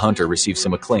journalist Bill Hunter received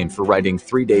some acclaim for writing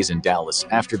 3 Days in Dallas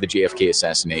after the JFK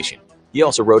assassination. He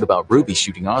also wrote about Ruby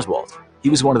shooting Oswald. He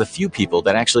was one of the few people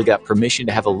that actually got permission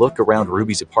to have a look around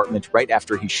Ruby's apartment right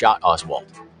after he shot Oswald.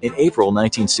 In April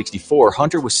 1964,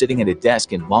 Hunter was sitting at a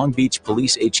desk in Long Beach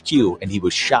Police HQ and he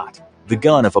was shot. The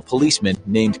gun of a policeman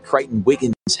named Crichton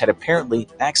Wiggins had apparently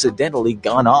accidentally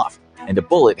gone off, and a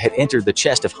bullet had entered the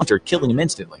chest of Hunter, killing him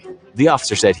instantly. The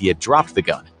officer said he had dropped the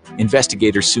gun.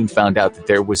 Investigators soon found out that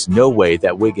there was no way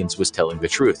that Wiggins was telling the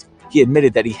truth. He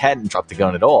admitted that he hadn't dropped the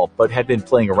gun at all, but had been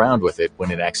playing around with it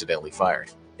when it accidentally fired.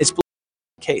 It's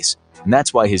a case, and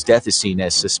that's why his death is seen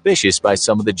as suspicious by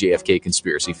some of the JFK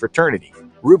conspiracy fraternity.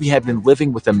 Ruby had been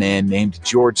living with a man named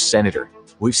George Senator.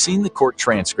 We've seen the court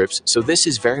transcripts, so this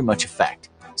is very much a fact.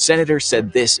 Senator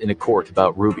said this in a court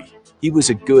about Ruby. He was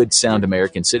a good, sound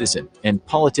American citizen, and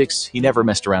politics, he never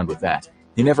messed around with that.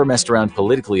 He never messed around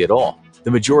politically at all.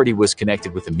 The majority was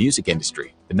connected with the music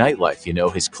industry, the nightlife,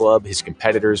 his club, his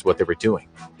competitors, what they were doing.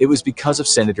 It was because of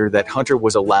Senator that Hunter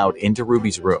was allowed into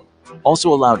Ruby's room.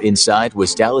 Also allowed inside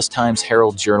was Dallas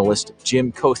Times-Herald journalist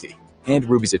Jim Cothey and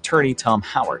Ruby's attorney Tom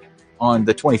Howard. On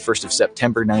the 21st of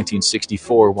September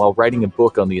 1964, while writing a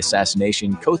book on the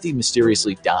assassination, Cothey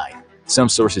mysteriously died. Some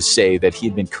sources say that he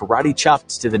had been karate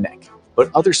chopped to the neck, but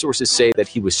other sources say that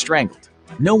he was strangled.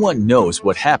 No one knows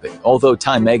what happened, although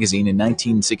Time magazine in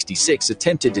 1966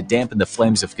 attempted to dampen the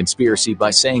flames of conspiracy by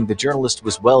saying the journalist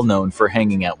was well known for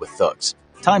hanging out with thugs.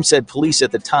 Time said police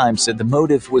at the time said the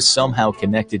motive was somehow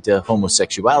connected to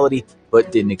homosexuality,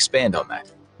 but didn't expand on that.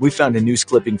 We found a news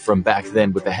clipping from back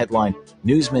then with the headline,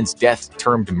 "Newsman's Death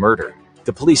Termed Murder."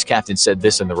 The police captain said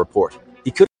this in the report.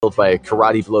 He could have killed by a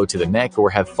karate blow to the neck or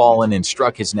have fallen and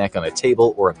struck his neck on a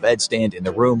table or a bedstand in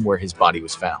the room where his body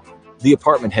was found. The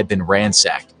apartment had been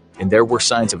ransacked, and there were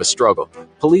signs of a struggle.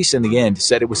 Police in the end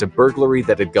said it was a burglary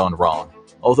that had gone wrong,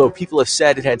 although people have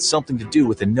said it had something to do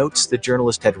with the notes the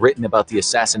journalist had written about the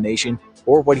assassination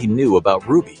or what he knew about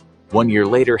Ruby. 1 year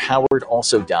later, Howard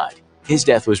also died. His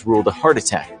death was ruled a heart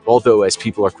attack, although, as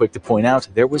people are quick to point out,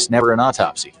 there was never an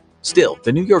autopsy. Still,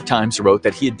 the New York Times wrote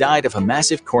that he had died of a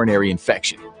massive coronary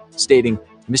infection, stating,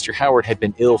 Mr. Howard had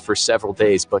been ill for several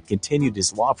days but continued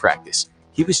his law practice.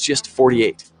 He was just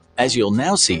 48. As you'll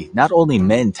now see, not only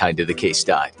men tied to the case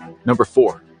died. Number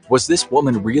 4. Was this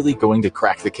woman really going to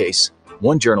crack the case?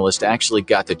 One journalist actually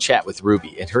got to chat with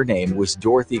Ruby, and her name was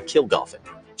Dorothy Kilgalphin.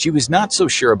 She was not so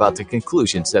sure about the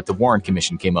conclusions that the Warren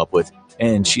Commission came up with,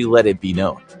 and she let it be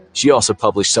known. She also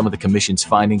published some of the commission's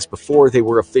findings before they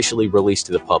were officially released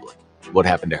to the public. What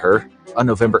happened to her? On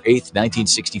November 8,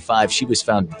 1965, she was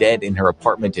found dead in her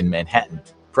apartment in Manhattan.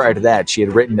 Prior to that, she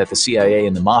had written that the CIA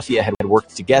and the Mafia had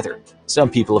worked together. Some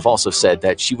people have also said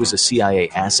that she was a CIA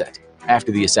asset.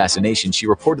 After the assassination, she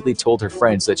reportedly told her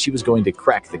friends that she was going to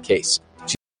crack the case.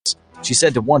 She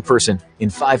said to one person, "In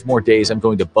 5 more days, I'm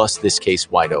going to bust this case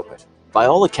wide open." By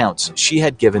all accounts, she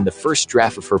had given the first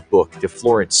draft of her book to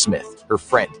Florence Smith, her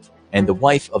friend, and the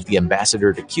wife of the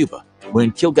ambassador to Cuba.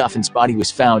 When Kilgalphin's body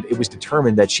was found, it was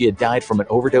determined that she had died from an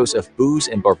overdose of booze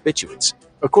and barbiturates.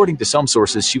 According to some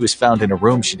sources, she was found in a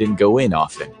room she didn't go in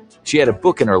often. She had a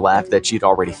book in her lap that she'd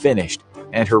already finished,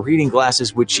 and her reading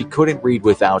glasses, which she couldn't read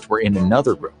without, were in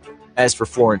another room. As for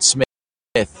Florence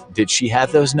Smith, did she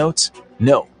have those notes?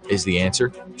 No, is the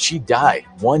answer. She died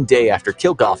 1 day after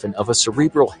Kilgalphin of a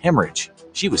cerebral hemorrhage.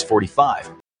 She was 45.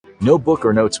 No book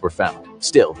or notes were found.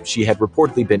 Still, she had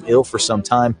reportedly been ill for some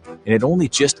time and had only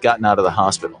just gotten out of the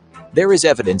hospital. There is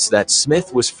evidence that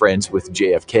Smith was friends with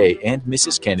JFK and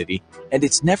Mrs. Kennedy, and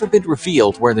it's never been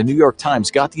revealed where the New York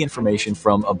Times got the information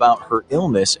from about her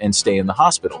illness and stay in the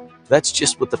hospital. That's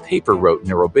just what the paper wrote in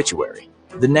her obituary.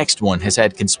 The next one has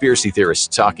had conspiracy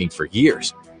theorists talking for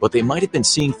years, but they might have been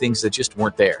seeing things that just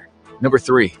weren't there. Number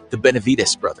 3, the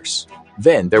Benavides brothers.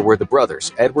 Then there were the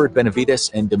brothers, Edward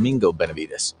Benavides and Domingo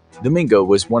Benavides. Domingo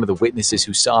was one of the witnesses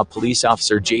who saw police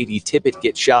officer J.D. Tippit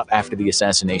get shot after the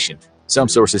assassination. Some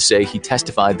sources say he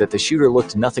testified that the shooter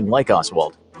looked nothing like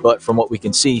Oswald, but from what we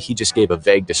can see, he just gave a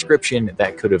vague description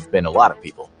that could have been a lot of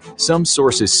people. Some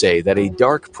sources say that a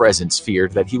dark presence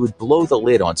feared that he would blow the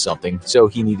lid on something, so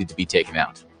he needed to be taken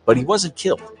out. But he wasn't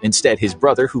killed. Instead, his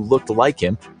brother, who looked like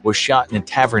him, was shot in a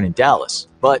tavern in Dallas.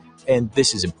 But, and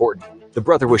this is important, the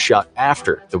brother was shot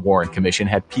after the Warren Commission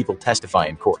had people testify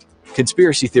in court.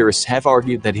 Conspiracy theorists have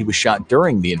argued that he was shot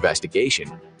during the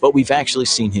investigation, but we've actually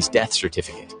seen his death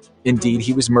certificate. Indeed,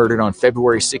 he was murdered on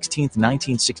February 16,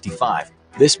 1965.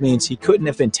 This means he couldn't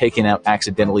have been taken out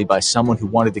accidentally by someone who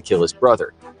wanted to kill his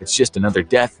brother. It's just another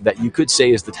death that you could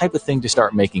say is the type of thing to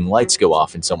start making lights go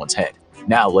off in someone's head.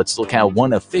 Now let's look how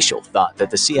one official thought that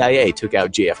the CIA took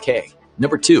out JFK.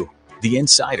 Number 2, the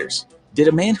insiders. Did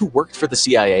a man who worked for the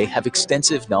CIA have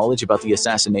extensive knowledge about the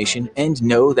assassination and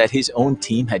know that his own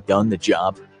team had done the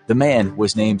job? The man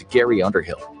was named Gary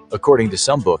Underhill. According to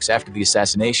some books, after the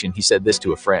assassination, he said this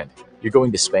to a friend: "You're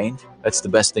going to Spain? That's the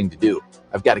best thing to do.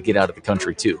 I've got to get out of the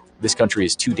country too. This country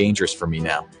is too dangerous for me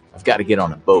now. I've got to get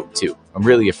on a boat too. I'm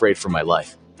really afraid for my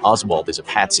life. Oswald is a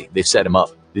patsy. They've set him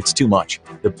up. It's too much.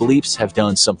 The bleeps have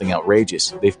done something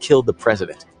outrageous. They've killed the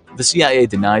president." The CIA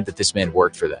denied that this man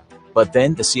worked for them. But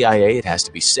then the CIA, it has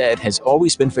to be said, has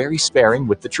always been very sparing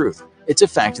with the truth. It's a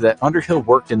fact that Underhill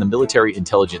worked in the military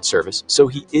intelligence service, so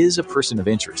he is a person of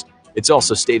interest. It's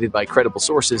also stated by credible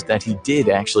sources that he did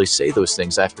actually say those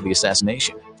things after the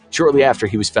assassination. Shortly after,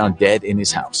 he was found dead in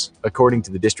his house. According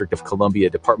to the District of Columbia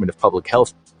Department of Public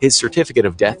Health, his certificate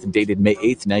of death dated May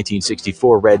 8,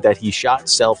 1964 read that he shot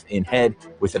self in head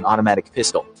with an automatic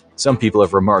pistol. Some people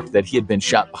have remarked that he had been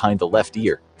shot behind the left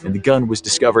ear, and the gun was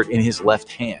discovered in his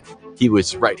left hand. He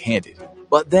was right-handed.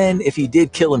 But then, if he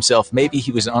did kill himself, maybe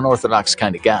he was an unorthodox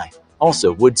kind of guy.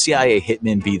 Also, would CIA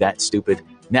hitmen be that stupid?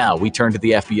 Now, we turn to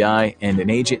the FBI and an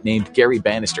agent named Gary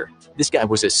Bannister. This guy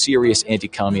was a serious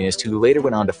anti-communist who later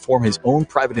went on to form his own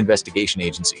private investigation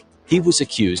agency. He was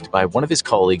accused by one of his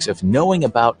colleagues of knowing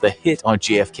about the hit on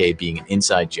JFK being an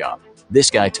inside job. This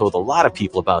guy told a lot of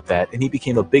people about that, and he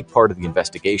became a big part of the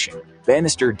investigation.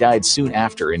 Bannister died soon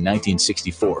after in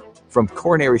 1964 from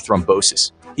coronary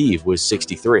thrombosis. He was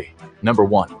 63. Number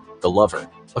 1, the lover.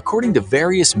 According to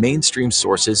various mainstream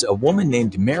sources, a woman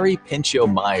named Mary Pinchot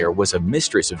Meyer was a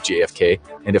mistress of JFK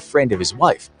and a friend of his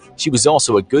wife. She was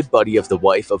also a good buddy of the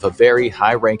wife of a very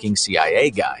high-ranking CIA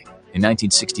guy. In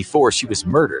 1964, she was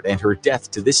murdered, and her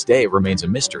death to this day remains a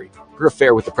mystery. Her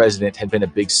affair with the president had been a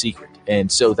big secret,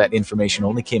 and so that information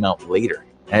only came out later.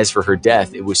 As for her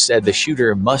death, it was said the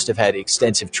shooter must have had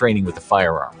extensive training with a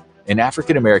firearm. An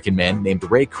African-American man named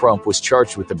Ray Crump was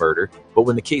charged with the murder, but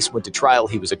when the case went to trial,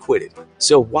 he was acquitted.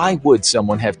 So why would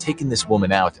someone have taken this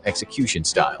woman out execution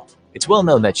style? It's well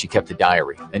known that she kept a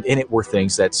diary, and in it were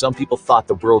things that some people thought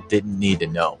the world didn't need to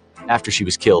know. After she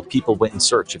was killed, people went in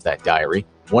search of that diary.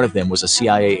 One of them was a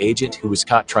CIA agent who was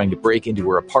caught trying to break into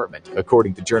her apartment,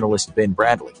 according to journalist Ben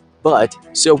Bradley. But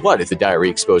so what if the diary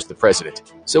exposed the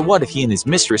president? So what if he and his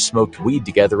mistress smoked weed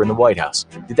together in the White House?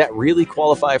 Did that really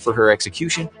qualify for her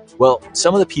execution? Well,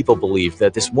 some of the people believe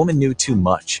that this woman knew too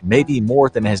much, maybe more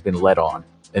than has been let on,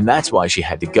 and that's why she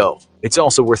had to go. It's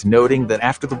also worth noting that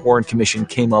after the Warren Commission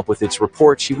came up with its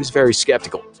report, she was very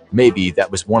skeptical. Maybe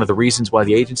that was one of the reasons why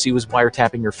the agency was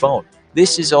wiretapping her phone.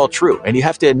 This is all true, and you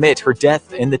have to admit her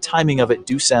death and the timing of it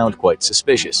do sound quite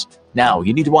suspicious. Now,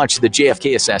 you need to watch the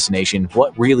JFK assassination,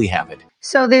 what really happened.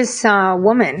 So this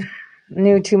woman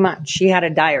knew too much. She had a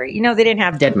diary. You know, they didn't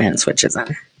have dead man switches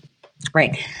on.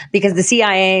 Right. Because the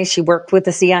CIA, she worked with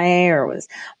the CIA or was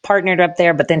partnered up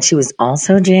there, but then she was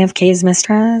also JFK's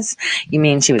mistress. You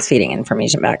mean she was feeding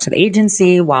information back to the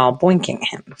agency while boinking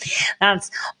him? That's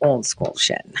old school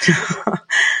shit.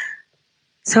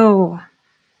 So,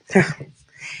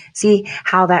 see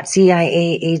how that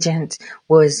CIA agent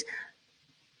was,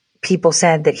 people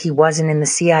said that he wasn't in the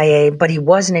CIA, but he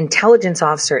was an intelligence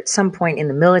officer at some point in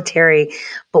the military,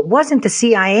 but wasn't the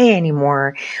CIA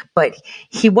anymore. But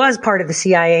he was part of the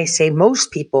CIA, say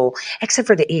most people, except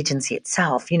for the agency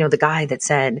itself. You know, the guy that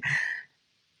said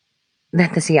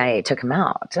that the CIA took him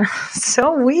out.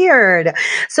 So weird.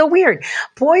 So weird.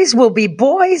 Boys will be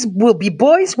boys, will be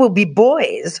boys, will be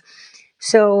boys.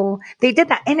 So they did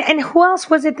that. And who else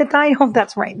was it that died? Oh,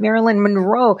 that's right. Marilyn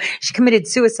Monroe. She committed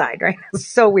suicide, right?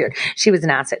 So weird. She was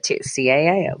an asset too.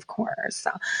 CIA, of course.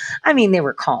 So, I mean, they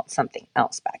were called something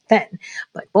else back then.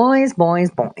 But boys,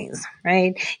 boys, boys,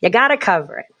 right? You got to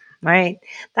cover it, right?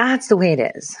 That's the way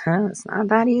it is. Huh? It's not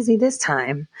that easy this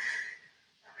time.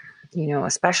 You know,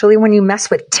 especially when you mess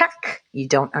with tech, you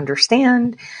don't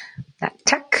understand that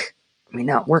tech may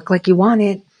not work like you want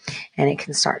it. And it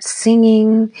can start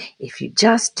singing if you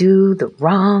just do the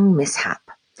wrong mishap.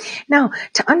 Now,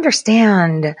 to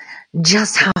understand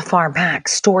just how far back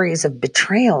stories of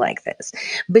betrayal like this,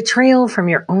 betrayal from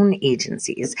your own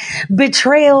agencies,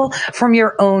 betrayal from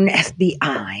your own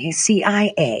FBI,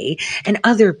 CIA, and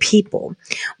other people,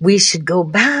 we should go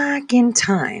back in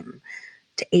time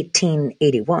to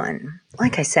 1881.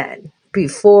 Like I said,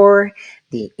 before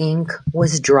the ink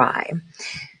was dry.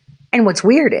 And what's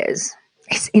weird is,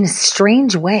 it's in a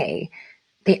strange way,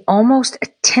 they almost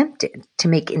attempted to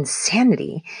make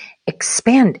insanity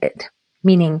expanded,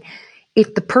 meaning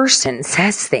if the person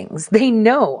says things they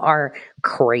know are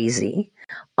crazy,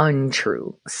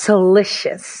 untrue,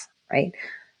 salacious, right,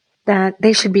 that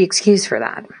they should be excused for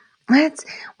that. We're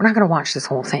not going to watch this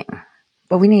whole thing,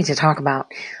 but we need to talk about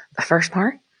the first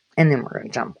part, and then we're going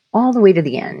to jump all the way to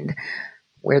the end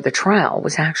where the trial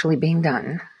was actually being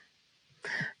done.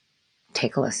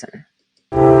 Take a listen.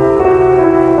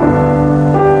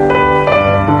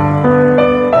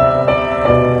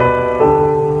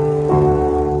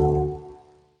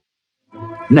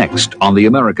 Next on The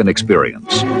American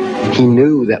Experience. He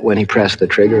knew that when he pressed the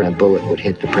trigger, a bullet would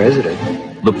hit the president.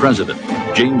 The president,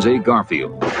 James A.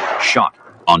 Garfield, shot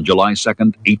on July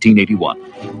 2nd,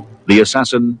 1881. The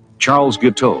assassin, Charles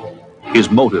Guiteau. His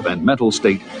motive and mental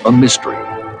state, a mystery.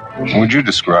 Would you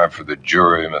describe for the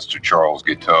jury Mr. Charles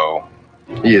Guiteau?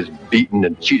 He has beaten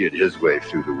and cheated his way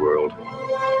through the world.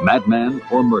 Madman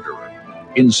or murderer?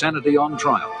 Insanity on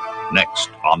trial. Next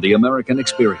on The American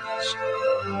Experience.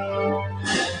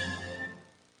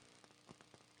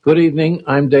 Good evening,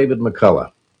 I'm David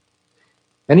McCullough.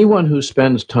 Anyone who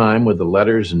spends time with the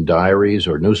letters and diaries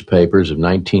or newspapers of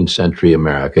 19th century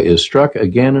America is struck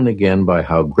again and again by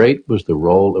how great was the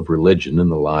role of religion in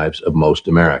the lives of most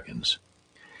Americans.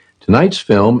 Tonight's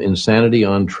film, Insanity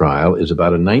on Trial, is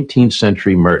about a 19th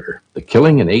century murder, the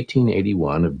killing in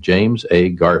 1881 of James A.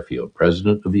 Garfield,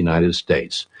 President of the United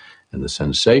States, and the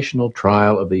sensational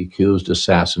trial of the accused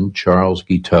assassin, Charles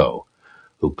Guiteau,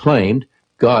 who claimed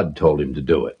God told him to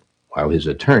do it, while his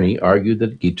attorney argued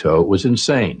that Guiteau was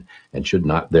insane and should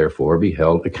not therefore be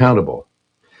held accountable.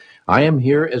 I am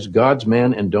here as God's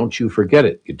man, and don't you forget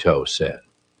it, Guiteau said.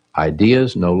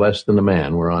 Ideas no less than a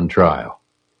man were on trial.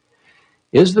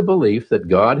 Is the belief that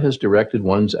God has directed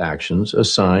one's actions a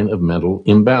sign of mental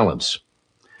imbalance?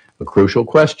 A crucial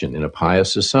question in a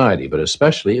pious society, but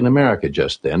especially in America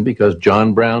just then, because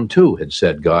John Brown, too, had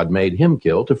said God made him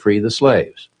kill to free the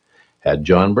slaves. Had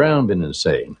John Brown been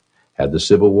insane? Had the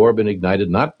Civil War been ignited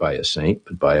not by a saint,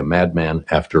 but by a madman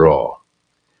after all?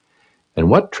 And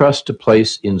what trust to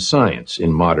place in science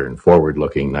in modern,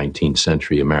 forward-looking 19th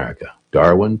century America?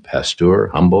 Darwin, Pasteur,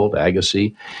 Humboldt,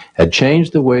 Agassiz had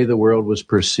changed the way the world was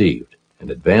perceived,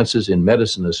 and advances in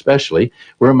medicine especially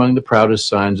were among the proudest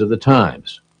signs of the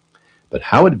times. But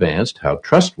how advanced, how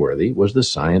trustworthy was the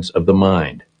science of the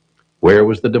mind? Where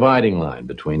was the dividing line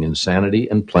between insanity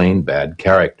and plain bad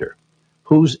character?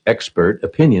 Whose expert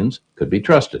opinions could be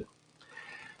trusted?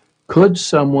 Could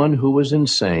someone who was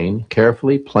insane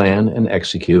carefully plan and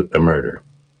execute a murder?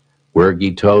 Were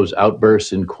Guiteau's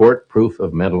outbursts in court proof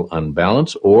of mental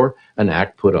unbalance or an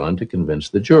act put on to convince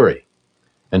the jury?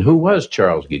 And who was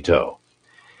Charles Guiteau?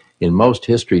 In most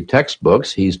history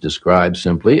textbooks, he's described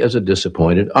simply as a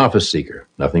disappointed office seeker.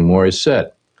 Nothing more is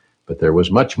said. But there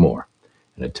was much more,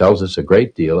 and it tells us a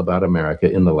great deal about America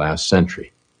in the last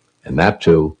century. And that,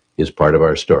 too, is part of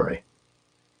our story.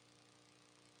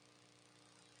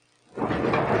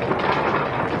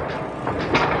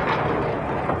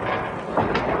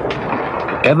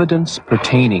 Evidence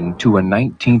pertaining to a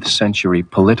 19th century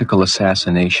political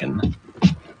assassination,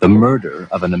 the murder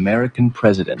of an American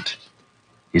president,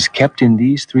 is kept in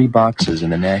these 3 boxes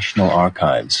in the National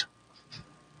Archives.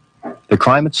 The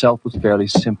crime itself was fairly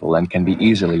simple and can be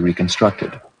easily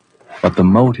reconstructed, but the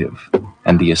motive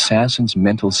and the assassin's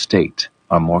mental state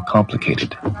are more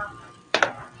complicated.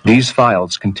 These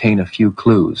files contain a few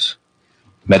clues: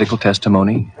 medical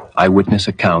testimony, eyewitness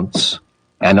accounts,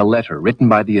 and a letter written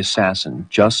by the assassin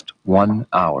just 1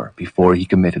 hour before he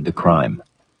committed the crime.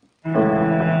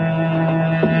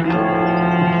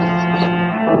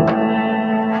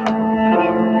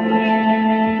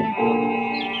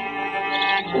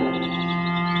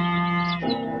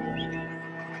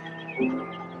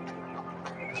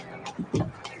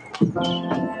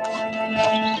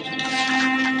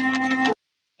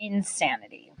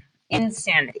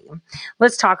 Insanity.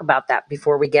 Let's talk about that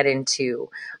before we get into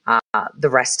the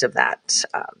rest of that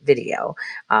video,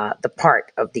 the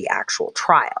part of the actual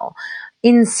trial.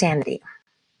 Insanity.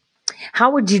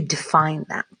 How would you define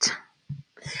that?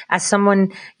 As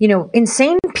someone,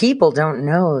 insane people don't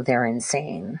know they're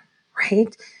insane,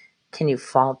 right? Can you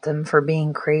fault them for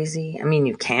being crazy? I mean,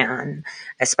 you can,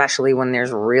 especially when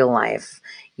there's real life,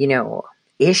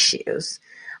 issues.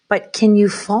 But can you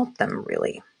fault them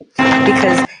really?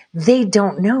 Because they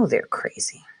don't know they're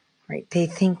crazy, right? They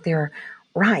think they're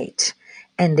right.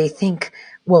 And they think,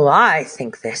 well, I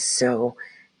think this, so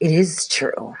it is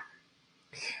true.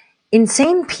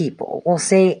 Insane people will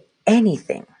say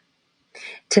anything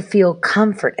to feel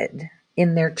comforted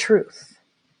in their truth.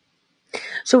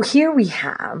 So here we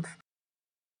have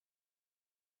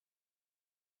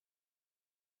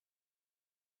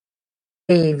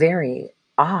a very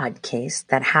odd case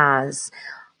that has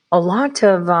a lot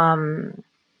of,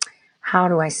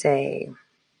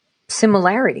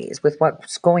 similarities with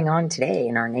what's going on today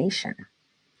in our nation.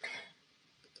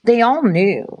 They all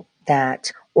knew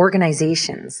that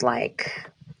organizations like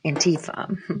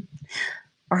Antifa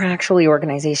are actually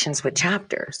organizations with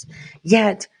chapters.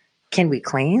 Yet, can we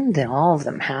claim that all of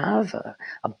them have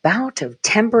a bout of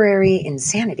temporary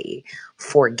insanity,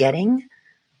 forgetting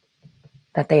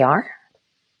that they are?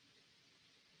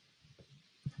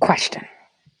 Question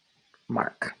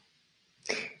mark.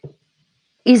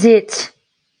 Is it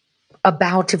a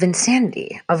bout of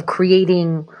insanity of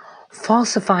creating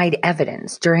falsified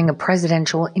evidence during a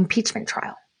presidential impeachment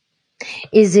trial?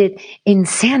 Is it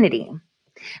insanity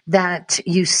that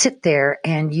you sit there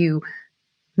and you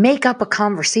make up a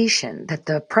conversation that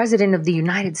the President of the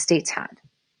United States had?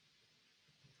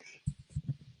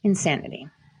 Insanity.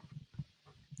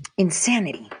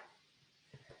 Insanity.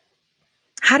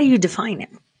 How do you define it?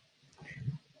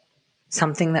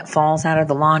 Something that falls out of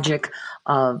the logic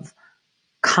of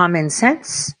common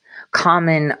sense,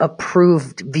 common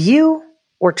approved view,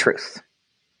 or truth?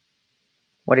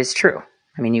 What is true?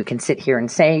 I mean, you can sit here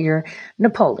and say you're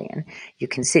Napoleon. You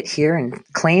can sit here and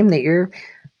claim that you're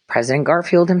President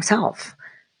Garfield himself.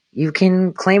 You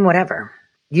can claim whatever.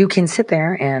 You can sit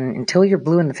there and until you're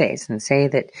blue in the face and say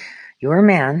that you're a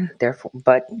man, therefore,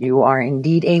 but you are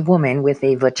indeed a woman with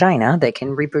a vagina that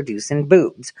can reproduce in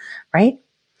boobs, right?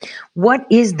 What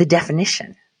is the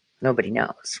definition? Nobody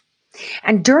knows.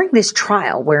 And during this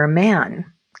trial where a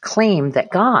man claimed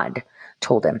that God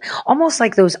told him, almost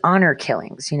like those honor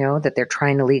killings, that they're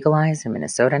trying to legalize in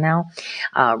Minnesota now,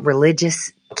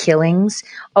 religious killings.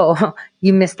 Oh,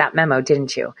 you missed that memo,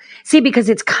 didn't you? See, because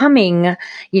it's coming,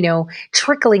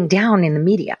 trickling down in the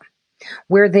media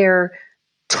where they're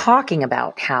talking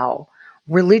about how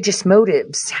religious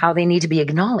motives, how they need to be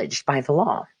acknowledged by the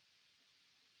law.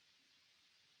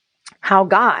 How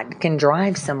God can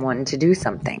drive someone to do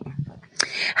something.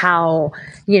 How,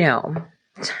 and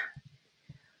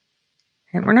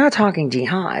we're not talking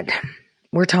jihad.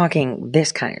 We're talking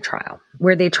this kind of trial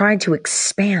where they try to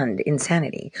expand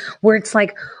insanity, where it's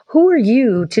like, who are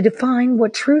you to define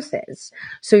what truth is?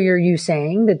 So you're you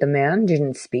saying that the man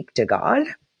didn't speak to God?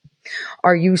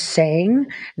 Are you saying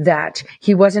that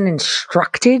he wasn't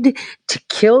instructed to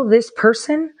kill this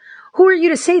person? Who are you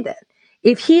to say that?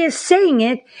 If he is saying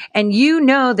it and you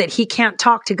know that he can't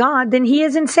talk to God, then he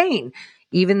is insane.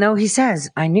 Even though he says,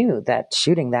 I knew that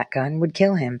shooting that gun would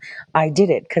kill him. I did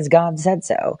it because God said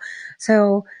so.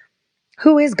 So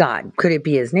who is God? Could it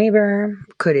be his neighbor?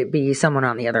 Could it be someone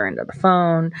on the other end of the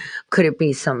phone? Could it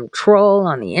be some troll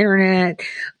on the internet?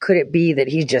 Could it be that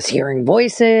he's just hearing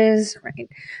voices? Right.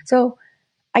 So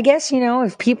I guess,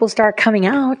 if people start coming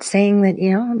out saying that,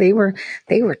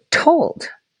 they were told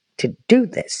to do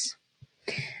this,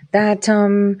 that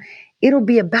it'll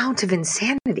be a bout of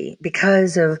insanity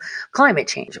because of climate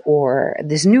change or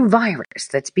this new virus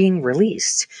that's being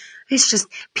released. It's just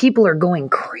people are going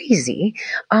crazy,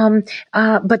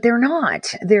 but they're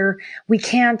not. We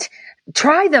can't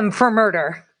try them for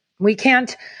murder. We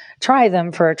can't try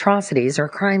them for atrocities or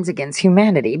crimes against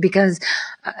humanity because,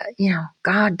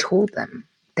 God told them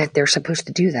that they're supposed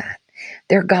to do that.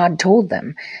 Their God told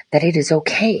them that it is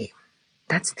okay.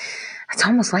 That's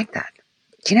almost like that.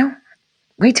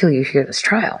 Wait till you hear this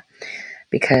trial,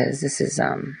 because this is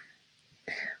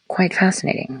quite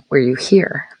fascinating, where you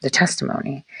hear the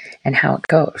testimony and how it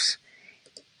goes.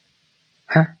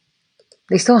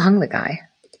 They still hung the guy,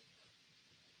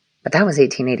 but that was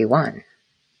 1881.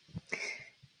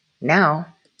 Now,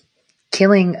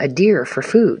 killing a deer for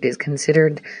food is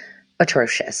considered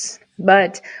atrocious,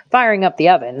 but firing up the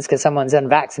ovens because someone's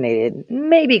unvaccinated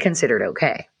may be considered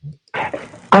okay.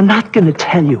 I'm not going to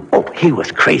tell you, he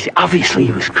was crazy. Obviously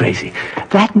he was crazy.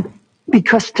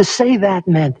 Because to say that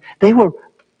meant they were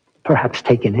perhaps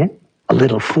taken in, a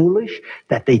little foolish,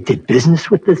 that they did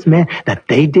business with this man, that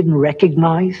they didn't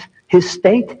recognize his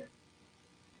state.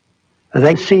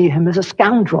 They see him as a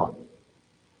scoundrel.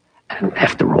 And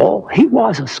after all, he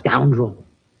was a scoundrel.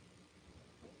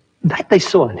 That they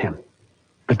saw in him.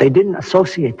 But they didn't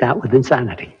associate that with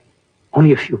insanity.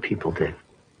 Only a few people did.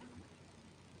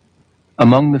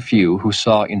 Among the few who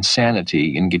saw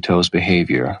insanity in Guiteau's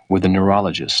behavior were the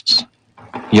neurologists,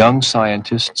 young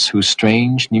scientists whose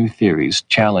strange new theories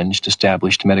challenged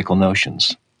established medical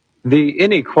notions. The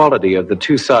inequality of the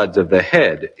two sides of the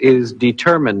head is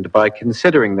determined by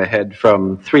considering the head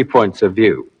from 3 points of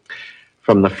view: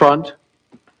 from the front,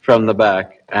 from the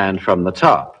back, and from the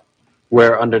top,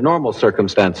 where under normal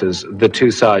circumstances the two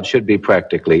sides should be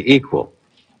practically equal.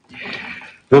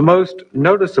 The most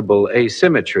noticeable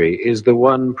asymmetry is the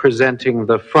one presenting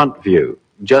the front view,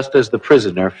 just as the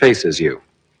prisoner faces you.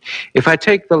 If I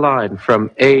take the line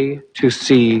from A to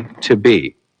C to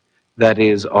B, that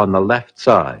is on the left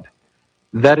side,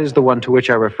 that is the one to which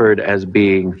I referred as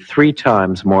being 3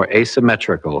 times more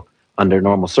asymmetrical under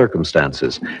normal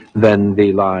circumstances than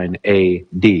the line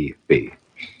ADB.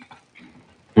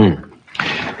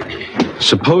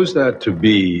 Suppose that to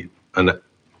be an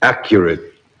accurate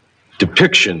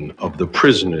depiction of the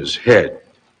prisoner's head.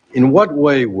 In what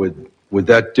way would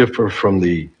that differ from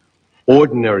the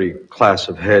ordinary class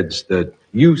of heads that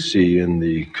you see in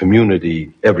the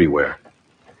community everywhere?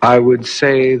 I would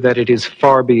say that it is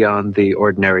far beyond the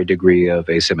ordinary degree of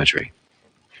asymmetry.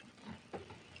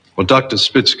 Well, Dr.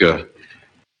 Spitzka.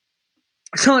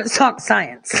 So let's talk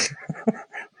science.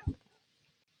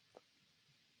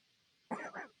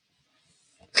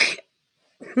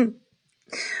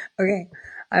 Okay,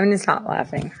 I'm going to stop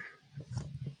laughing.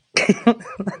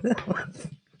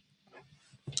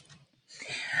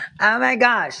 Oh my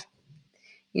gosh.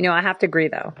 I have to agree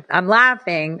though. I'm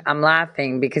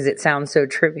laughing because it sounds so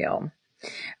trivial.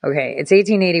 Okay, it's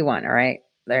 1881, all right?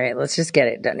 All right, let's just get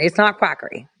it done. It's not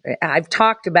quackery. I've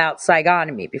talked about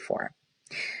Saigonomy before.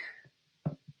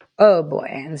 Oh boy,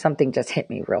 and something just hit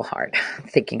me real hard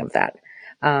thinking of that.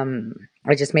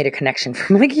 I just made a connection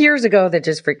from years ago that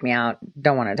just freaked me out.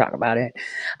 Don't want to talk about it.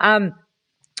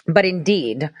 But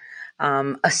indeed,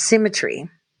 asymmetry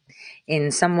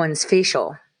in someone's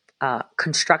facial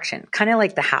construction, kind of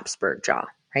like the Habsburg jaw,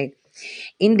 right,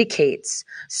 indicates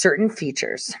certain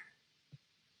features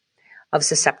of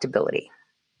susceptibility.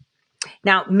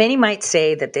 Now, many might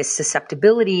say that this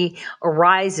susceptibility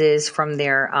arises from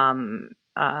their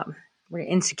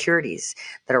insecurities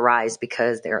that arise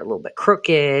because they're a little bit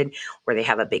crooked, or they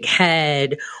have a big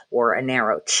head, or a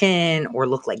narrow chin, or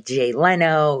look like Jay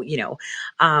Leno.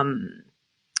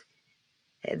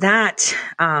 That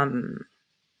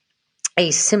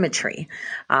asymmetry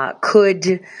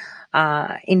could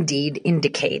indeed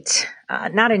indicate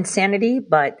not insanity,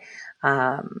 but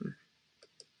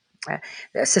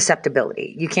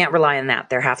susceptibility. You can't rely on that.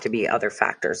 There have to be other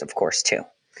factors, of course, too.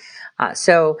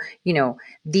 So,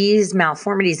 these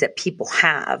malformities that people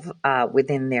have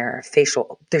within their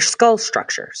skull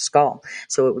structure, skull.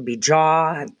 So it would be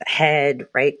jaw, head,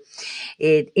 right?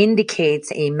 It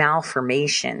indicates a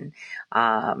malformation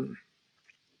that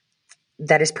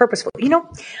is purposeful.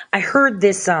 I heard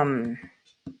this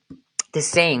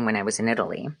saying when I was in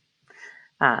Italy.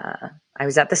 I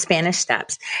was at the Spanish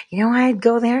Steps. Why I'd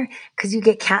go there? Because you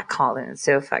get catcalled and it's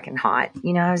so fucking hot.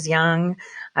 I was young.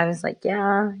 I was like,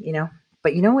 yeah,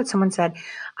 But you know what someone said?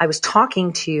 I was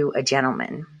talking to a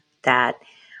gentleman that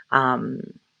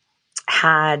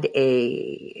had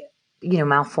a,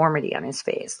 malformity on his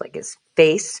face. Like his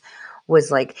face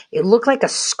was like, it looked like a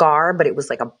scar, but it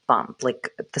was like a bump, like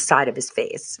the side of his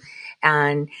face.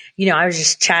 And, I was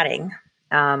just chatting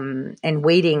and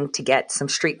waiting to get some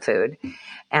street food.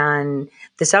 And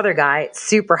this other guy,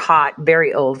 super hot,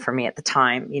 very old for me at the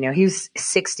time, he was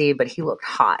 60, but he looked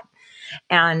hot.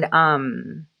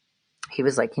 And he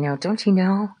was like, don't you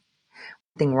know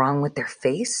anything wrong with their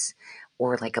face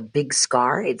or like a big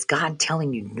scar? It's God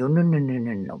telling you,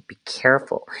 no, be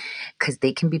careful, because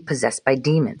they can be possessed by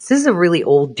demons. This is a really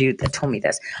old dude that told me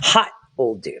this. Hot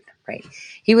old dude. Right.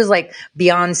 He was like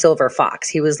beyond Silver Fox.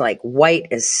 He was like white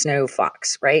as snow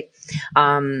fox. Right.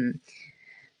 And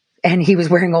he was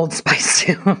wearing Old Spice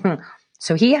too.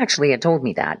 So he actually had told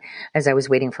me that as I was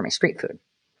waiting for my street food.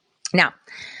 Now,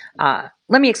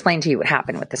 let me explain to you what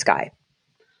happened with this guy.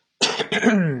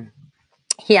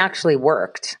 He actually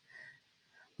worked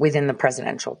within the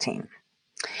presidential team.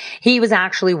 He was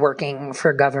actually working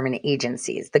for government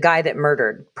agencies. The guy that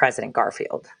murdered President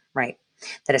Garfield, right,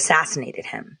 that assassinated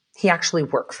him, he actually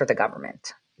worked for the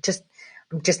government.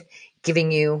 I'm just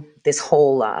giving you this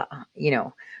whole,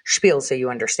 spiel so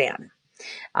you understand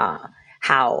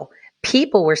how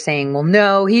people were saying, well,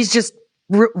 no, he's just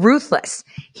ruthless.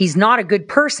 He's not a good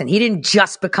person. He didn't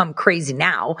just become crazy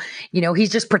now. He's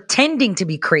just pretending to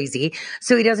be crazy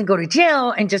so he doesn't go to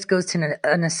jail and just goes to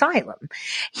an asylum.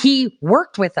 He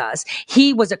worked with us.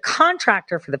 He was a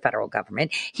contractor for the federal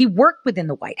government. He worked within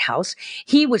the White House.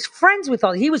 He was friends with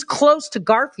he was close to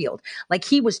Garfield. Like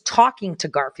he was talking to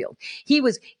Garfield. He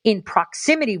was in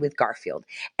proximity with Garfield.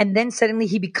 And then suddenly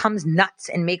he becomes nuts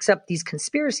and makes up these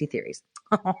conspiracy theories.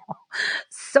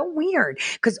 So weird,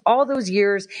 because all those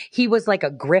years he was like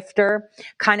a grifter,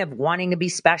 kind of wanting to be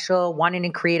special, wanting to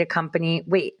create a company.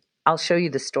 Wait, I'll show you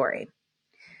the story.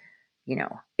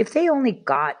 If they only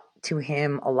got to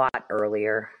him a lot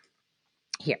earlier.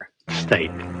 Here.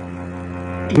 State.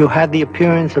 You had the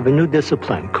appearance of a new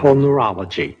discipline called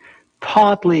neurology.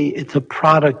 Partly it's a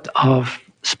product of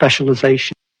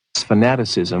specialization.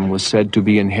 Fanaticism was said to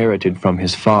be inherited from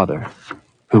his father,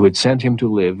 who had sent him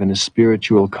to live in a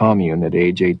spiritual commune at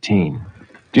age 18.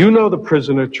 Do you know the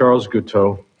prisoner, Charles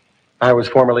Guiteau? I was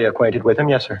formerly acquainted with him,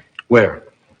 yes, sir. Where?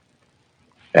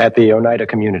 At the Oneida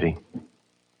community.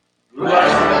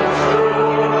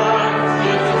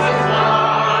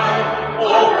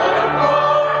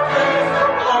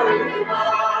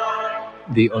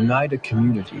 The Oneida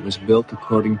community was built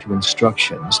according to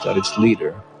instructions that its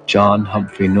leader, John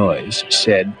Humphrey Noyes,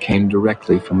 said came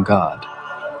directly from God.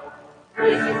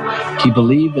 He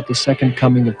believed that the second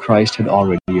coming of Christ had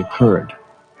already occurred.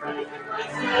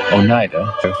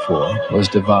 Oneida, therefore, was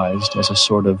devised as a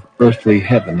sort of earthly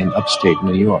heaven in upstate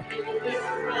New York.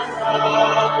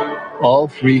 All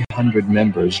 300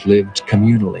 members lived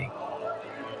communally,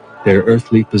 their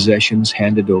earthly possessions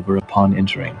handed over upon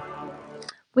entering.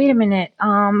 Wait a minute.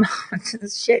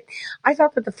 Shit. I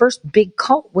thought that the first big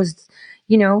cult was,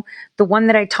 the one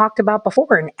that I talked about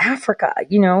before in Africa,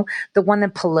 the one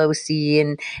that Pelosi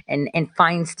and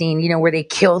Feinstein, where they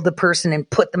killed the person and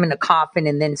put them in a coffin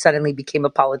and then suddenly became a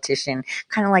politician.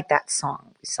 Kind of like that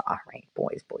song we saw, right?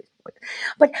 Boys, boys, boys.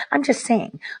 But I'm just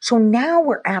saying, so now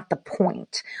we're at the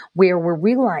point where we're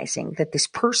realizing that this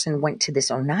person went to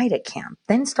this Oneida camp,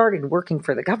 then started working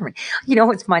for the government.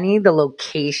 It's funny, the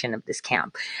location of this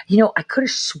camp. I could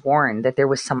have sworn that there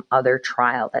was some other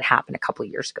trial that happened a couple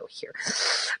of years ago here,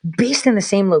 based in the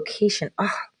same location. Oh,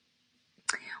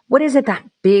 what is it, that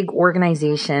big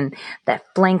organization that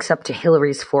flanks up to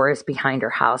Hillary's forest behind her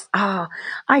house?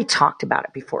 I talked about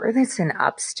it before. It's in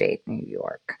upstate New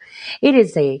York. It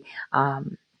is a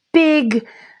big,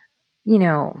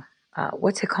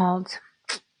 what's it called?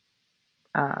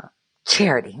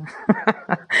 Charity.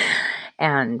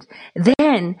 And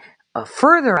then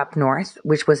further up north,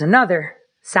 which was another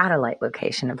satellite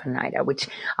location of Oneida, which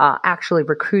actually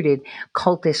recruited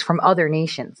cultists from other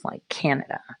nations like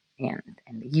Canada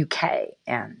and the UK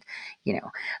and,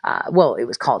 well, it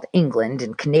was called England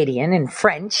and Canadian and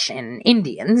French and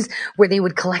Indians, where they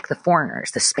would collect the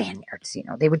foreigners, the Spaniards,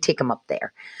 they would take them up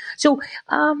there. So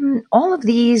all of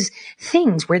these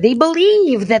things where they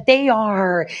believe that they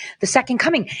are the second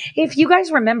coming. If you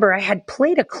guys remember, I had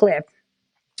played a clip,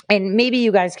 and maybe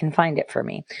you guys can find it for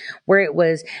me, where it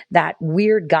was that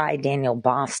weird guy, Daniel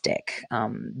Bostic,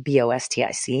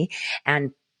 Bostic,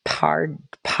 and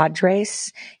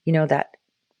Padres, that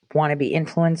wannabe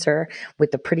influencer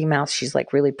with the pretty mouth. She's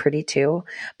like really pretty too.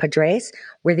 Padres,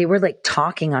 where they were like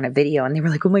talking on a video and they were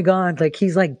like, oh my God, like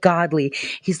he's like godly.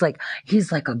 He's like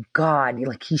a god.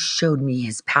 Like he showed me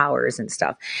his powers and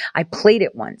stuff. I played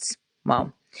it once.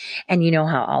 Well, and you know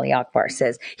how Ali Akbar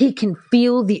says he can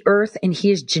feel the earth and he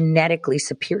is genetically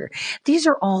superior. These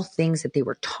are all things that they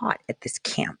were taught at this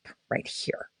camp right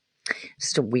here. It's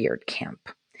just a weird camp.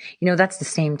 That's the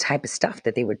same type of stuff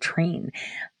that they would train,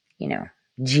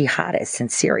 jihadists in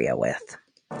Syria with.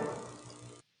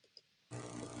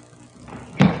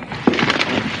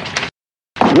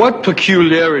 What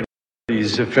peculiarities,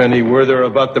 if any, were there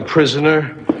about the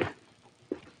prisoner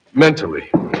mentally?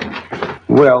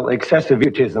 Well, excessive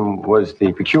egotism was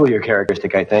the peculiar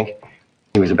characteristic, I think.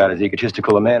 He was about as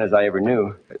egotistical a man as I ever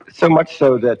knew. So much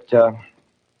so that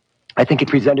I think it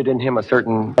presented in him a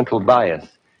certain mental bias,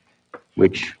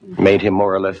 which made him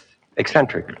more or less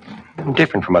eccentric,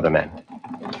 different from other men.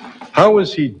 How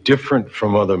was he different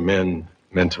from other men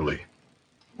mentally?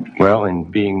 Well, in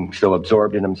being so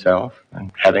absorbed in himself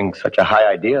and having such a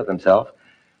high idea of himself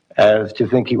as to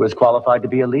think he was qualified to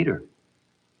be a leader,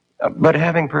 but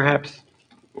having perhaps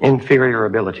inferior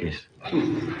abilities.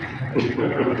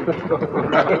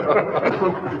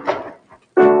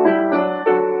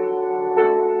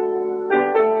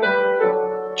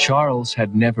 Charles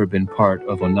had never been part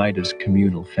of Oneida's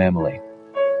communal family.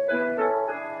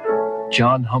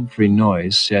 John Humphrey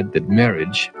Noyes said that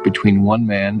marriage between one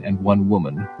man and one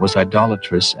woman was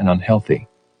idolatrous and unhealthy.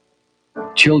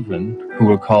 Children, who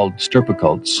were called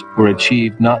stirpicults, were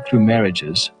achieved not through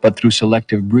marriages, but through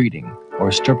selective breeding, or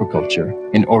stirpiculture,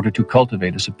 in order to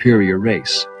cultivate a superior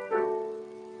race.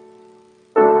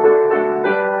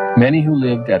 Many who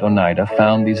lived at Oneida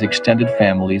found these extended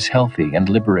families healthy and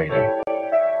liberating.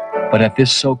 But at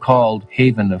this so-called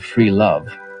haven of free love,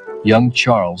 young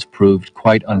Charles proved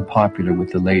quite unpopular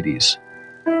with the ladies.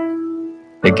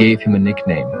 They gave him a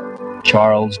nickname,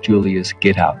 Charles Julius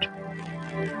Get Out.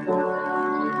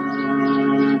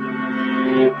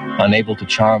 Unable to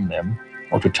charm them,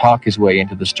 or to talk his way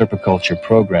into the stirpiculture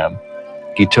program,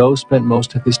 Guiteau spent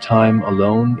most of his time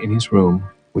alone in his room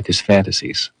with his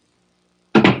fantasies.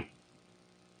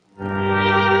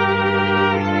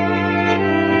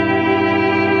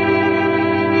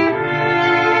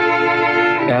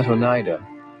 At Oneida,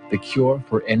 the cure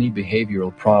for any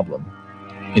behavioral problem,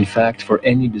 in fact for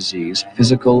any disease,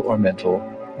 physical or mental,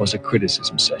 was a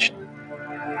criticism session.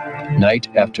 Night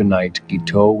after night,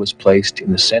 Guiteau was placed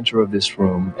in the center of this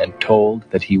room and told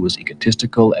that he was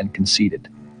egotistical and conceited.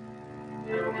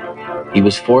 He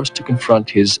was forced to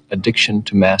confront his addiction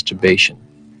to masturbation,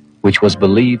 which was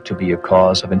believed to be a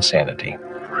cause of insanity.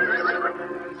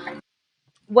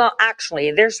 Well,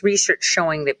 actually, there's research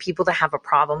showing that people that have a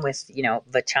problem with,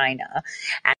 vagina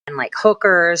and like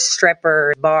hookers,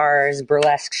 strippers, bars,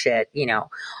 burlesque shit,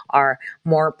 are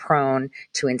more prone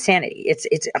to insanity.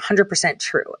 It's 100%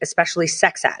 true, especially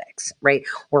sex addicts, right?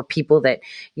 Or people that,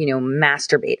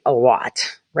 masturbate a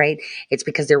lot, right? It's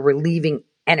because they're relieving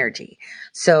energy.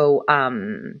 So,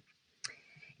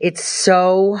 it's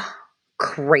so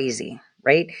crazy,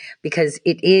 right? Because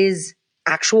it is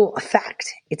actual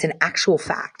fact. It's an actual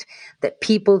fact that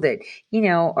people that,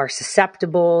 are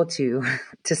susceptible to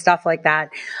stuff like that,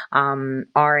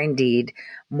 are indeed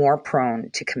more prone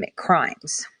to commit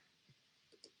crimes.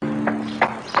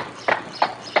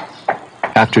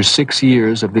 After 6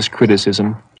 years of this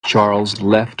criticism, Charles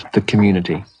left the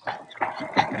community.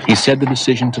 He said the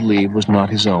decision to leave was not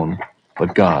his own,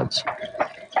 but God's.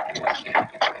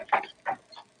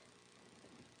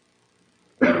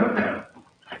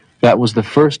 That was the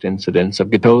first incidence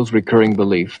of Guiteau's recurring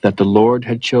belief that the Lord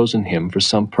had chosen him for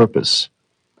some purpose,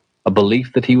 a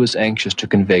belief that he was anxious to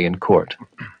convey in court.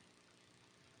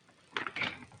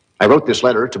 I wrote this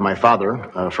letter to my father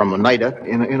from Oneida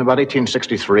in about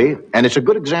 1863, and it's a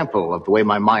good example of the way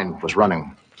my mind was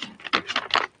running.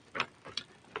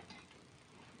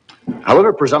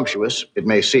 However presumptuous it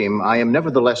may seem, I am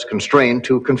nevertheless constrained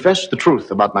to confess the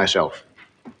truth about myself.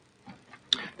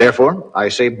 Therefore, I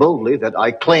say boldly that I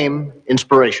claim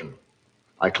inspiration.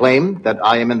 I claim that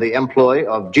I am in the employ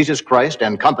of Jesus Christ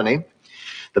and Company,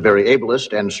 the very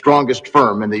ablest and strongest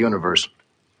firm in the universe.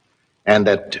 and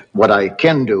that what I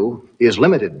can do is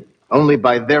limited only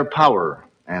by their power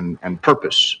and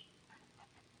purpose.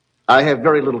 I have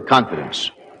very little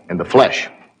confidence in the flesh,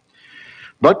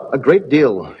 but a great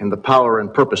deal in the power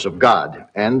and purpose of God,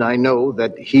 and I know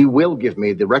that He will give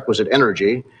me the requisite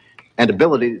energy and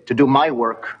ability to do my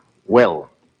work well.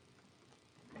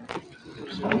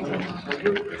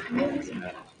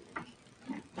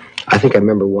 I think I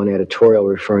remember one editorial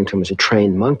referring to him as a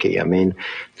trained monkey. I mean,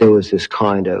 there was this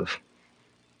kind of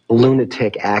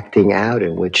lunatic acting out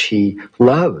in which he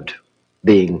loved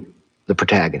being the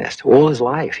protagonist. All his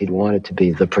life, he'd wanted to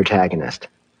be the protagonist.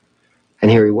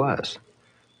 And here he was.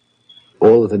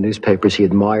 All of the newspapers he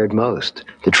admired most,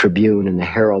 the Tribune and the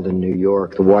Herald in New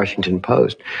York, the Washington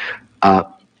Post,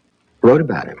 wrote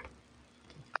about him.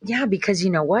 Yeah, because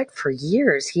you know what? For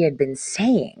years he had been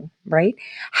saying, right,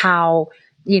 how,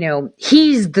 you know,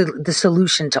 he's the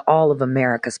solution to all of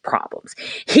America's problems.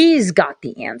 He's got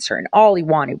the answer, and all he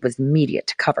wanted was media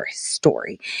to cover his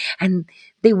story. And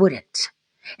they wouldn't.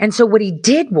 And so what he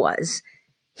did was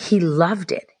he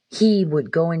loved it. He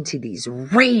would go into these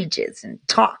rages and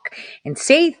talk and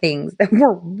say things that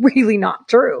were really not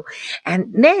true.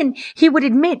 And then he would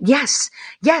admit, yes,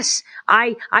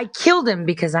 I killed him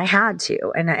because I had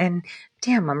to. And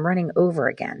damn, I'm running over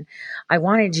again. I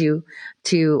wanted you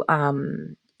to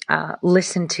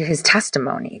listen to his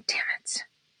testimony. Damn it.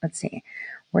 Let's see.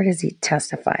 Where does he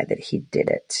testify that he did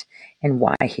it and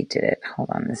why he did it?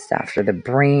 Hold on. This is after the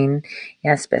brain.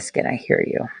 Yes, Biscuit, I hear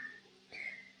you.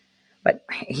 But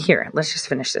here, let's just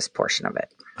finish this portion of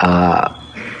it.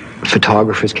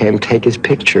 Photographers came to take his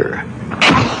picture.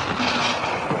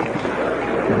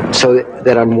 So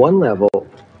that on one level,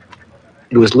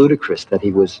 it was ludicrous that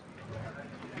he was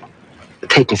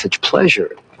taking such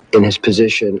pleasure in his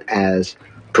position as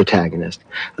protagonist.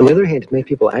 On the other hand, it made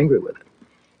people angry with it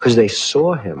because they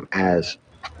saw him as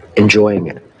enjoying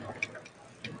it.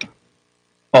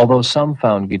 Although some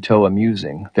found Guiteau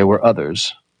amusing, there were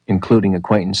others, including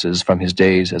acquaintances from his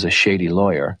days as a shady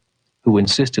lawyer, who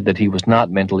insisted that he was not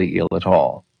mentally ill at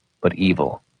all, but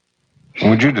evil.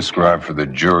 Would you describe for the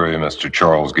jury Mr.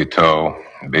 Charles Guiteau,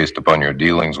 based upon your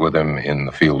dealings with him in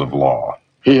the field of law?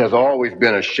 He has always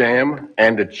been a sham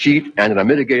and a cheat and a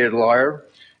mitigated liar.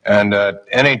 And at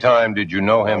any time did you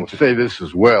know him? I will say this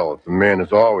as well. The man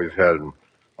has always had an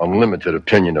unlimited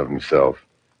opinion of himself,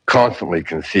 constantly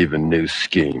conceiving new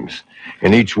schemes,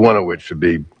 and each one of which would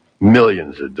be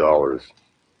millions of dollars.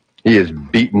 He has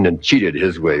beaten and cheated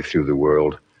his way through the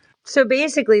world. So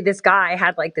basically, this guy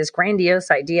had like this grandiose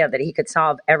idea that he could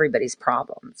solve everybody's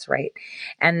problems, right?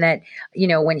 And that, you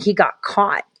know, when he got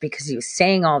caught because he was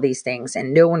saying all these things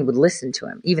and no one would listen to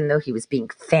him, even though he was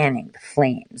fanning the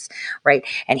flames, right?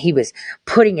 And he was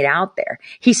putting it out there.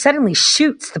 He suddenly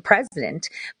shoots the president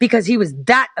because he was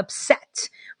that upset,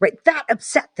 right? That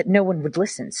upset that no one would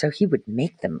listen. So he would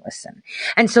make them listen.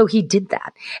 And so he did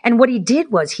that. And what he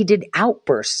did was he did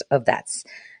outbursts of that.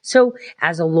 So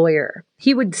as a lawyer,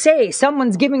 he would say,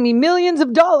 someone's giving me millions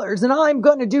of dollars and I'm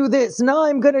going to do this and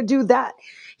I'm going to do that.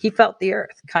 He felt the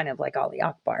earth, kind of like Ali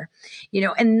Akbar, you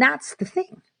know, and that's the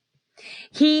thing.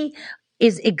 He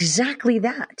is exactly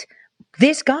that.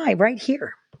 This guy right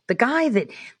here, the guy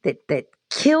that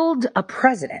killed a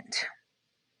president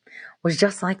was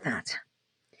just like that.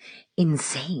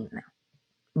 Insane.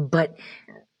 But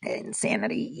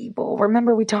insanity, evil.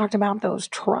 Remember we talked about those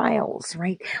trials,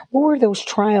 right? What were those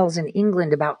trials in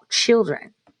England about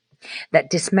children that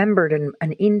dismembered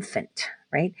an infant,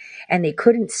 right? And they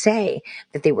couldn't say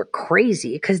that they were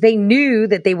crazy because they knew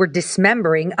that they were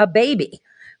dismembering a baby,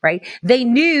 right? They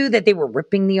knew that they were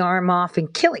ripping the arm off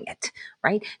and killing it,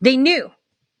 right? They knew.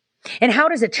 And how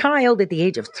does a child at the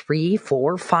age of 3,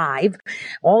 4, 5,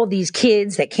 all these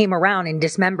kids that came around and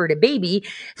dismembered a baby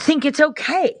think it's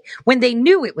okay when they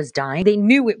knew it was dying, they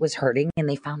knew it was hurting, and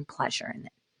they found pleasure in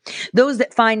it? Those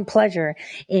that find pleasure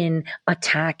in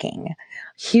attacking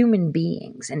human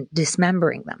beings and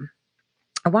dismembering them,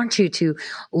 I want you to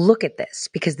look at this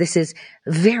because this is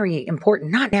very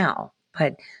important, not now,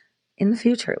 but in the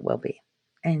future it will be.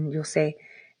 And you'll say,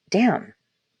 damn,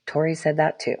 Tori said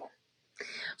that too.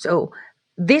 So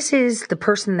this is the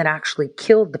person that actually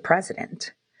killed the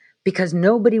president because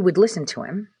nobody would listen to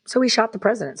him. So he shot the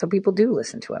president. So people do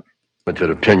listen to him.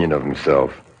 Limited opinion of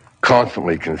himself,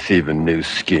 constantly conceiving new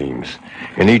schemes,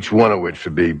 and each one of which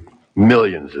would be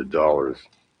millions of dollars.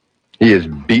 He has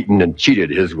beaten and cheated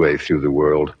his way through the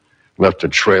world, left a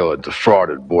trail of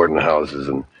defrauded boarding houses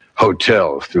and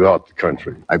hotels throughout the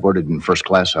country. I boarded in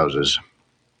first-class houses,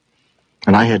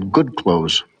 and I had good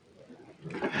clothes.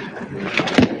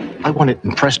 I wanted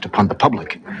impressed upon the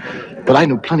public that I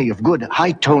knew plenty of good,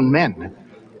 high-toned men.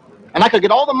 and I could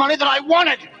get all the money that I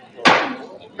wanted.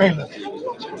 Hey, look.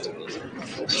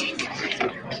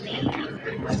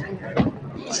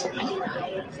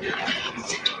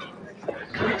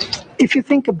 If you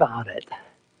think about it,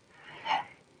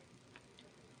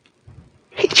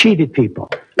 he cheated people.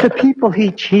 The people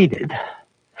he cheated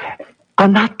are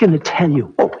not going to tell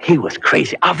you, oh, he was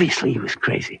crazy. Obviously, he was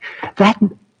crazy.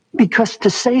 Because to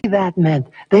say that meant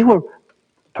they were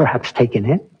perhaps taken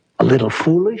in, a little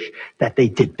foolish, that they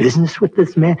did business with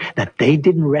this man, that they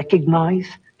didn't recognize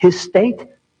his state.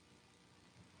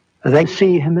 They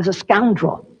see him as a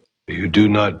scoundrel. You do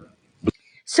not.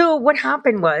 So what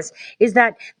happened is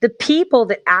that the people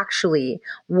that actually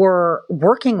were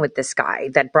working with this guy,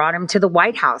 that brought him to the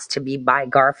White House to be by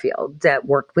Garfield, that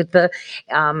worked with the,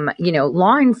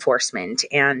 law enforcement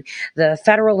and the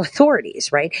federal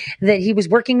authorities, right? That he was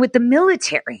working with the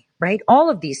military, right? All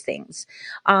of these things.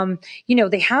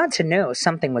 They had to know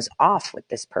something was off with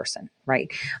this person, right?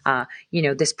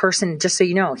 This person, just so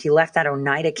you know, he left that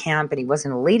Oneida camp and he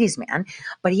wasn't a ladies' man,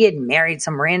 but he had married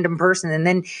some random person and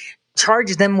then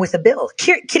charge them with a bill.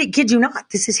 Kid you not.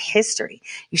 This is history.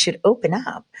 You should open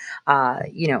up,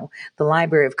 the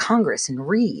Library of Congress and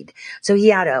read. So he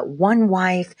had one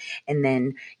wife and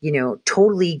then,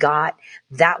 totally got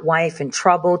that wife in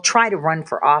trouble, tried to run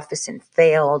for office and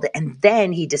failed. And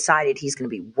then he decided he's going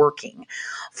to be working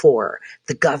for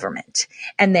the government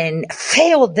and then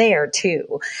failed there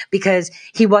too, because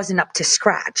he wasn't up to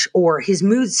scratch or his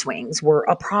mood swings were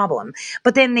a problem.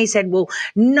 But then they said, well,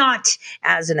 not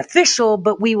as an official,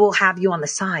 but we will have you on the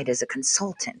side as a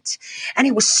consultant. And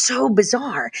it was so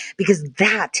bizarre because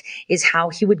that is how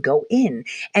he would go in.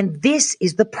 And this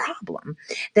is the problem,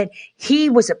 that he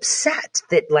was upset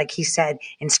that, like he said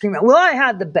in Scream, well, I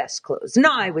had the best clothes and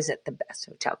I was at the best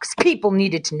hotel because people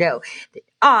needed to know that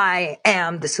I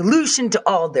am the solution to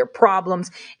all their problems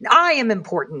and I am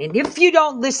important. And if you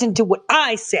don't listen to what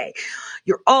I say,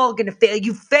 you're all going to fail.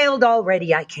 You failed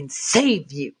already. I can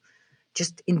save you.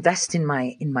 Just invest in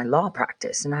my law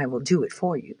practice and I will do it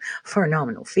for you for a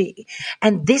nominal fee.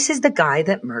 And this is the guy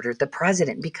that murdered the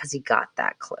president because he got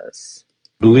that close.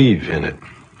 Believe in it.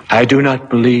 I do not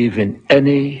believe in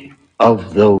any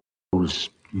of those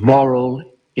moral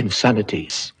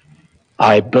insanities.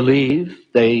 I believe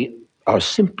they are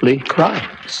simply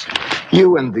crimes.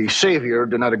 You and the Savior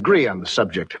do not agree on the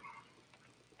subject.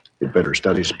 You'd better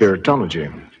study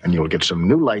spiritology, and you'll get some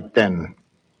new light then.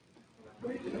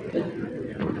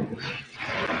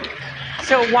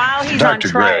 So while he's Dr.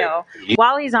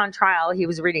 on trial, he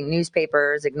was reading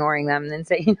newspapers, ignoring them, and then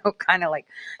say, kind of like,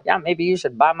 yeah, maybe you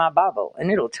should buy my Bible,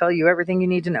 and it'll tell you everything you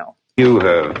need to know. You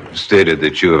have stated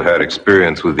that you have had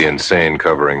experience with the insane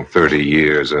covering 30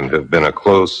 years and have been a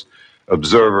close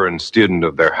observer and student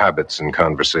of their habits and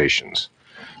conversations.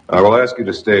 I will ask you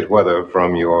to state whether,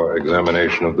 from your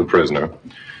examination of the prisoner,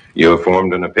 you have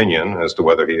formed an opinion as to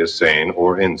whether he is sane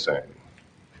or insane.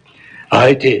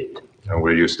 I did. And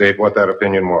will you state what that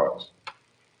opinion was?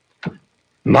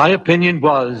 My opinion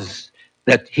was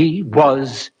that he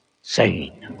was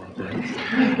sane.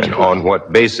 And on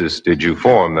what basis did you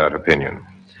form that opinion?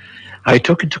 I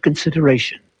took into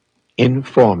consideration, in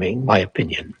forming my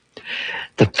opinion,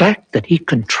 the fact that he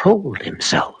controlled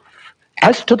himself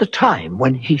as to the time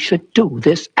when he should do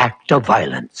this act of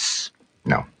violence.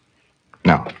 No.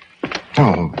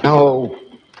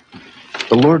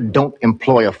 The Lord don't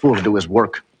employ a fool to do his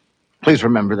work. Please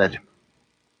remember that.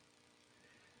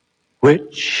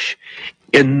 Which,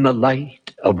 in the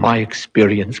light of my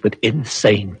experience with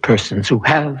insane persons who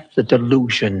have the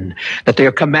delusion that they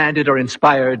are commanded or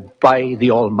inspired by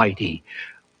the Almighty,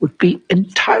 would be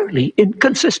entirely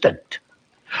inconsistent.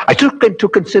 I took into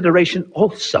consideration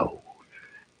also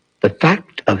the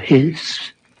fact of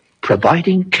his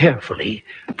providing carefully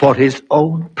for his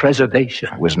own preservation.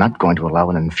 I was not going to allow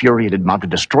an infuriated mob to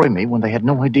destroy me when they had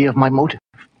no idea of my motive.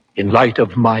 In light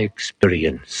of my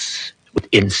experience with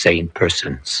insane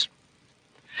persons,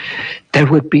 there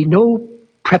would be no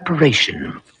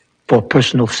preparation for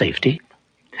personal safety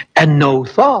and no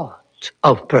thought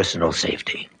of personal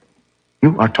safety.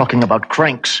 You are talking about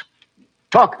cranks.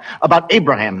 Talk about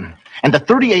Abraham and the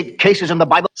 38 cases in the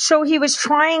Bible. So he was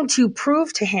trying to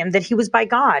prove to him that he was by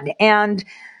God. And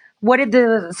what did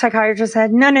the psychiatrist say?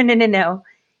 No.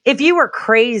 If you were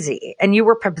crazy and you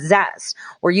were possessed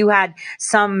or you had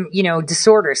some,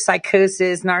 disorder,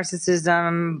 psychosis,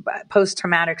 narcissism,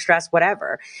 post-traumatic stress,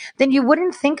 whatever, then you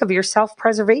wouldn't think of your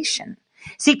self-preservation.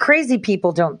 See, crazy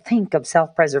people don't think of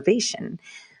self-preservation.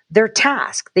 They're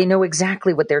tasked. They know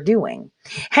exactly what they're doing.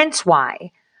 Hence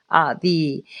why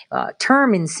the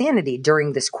term insanity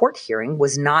during this court hearing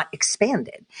was not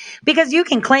expanded, because you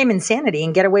can claim insanity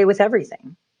and get away with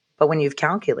everything. But when you've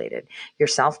calculated your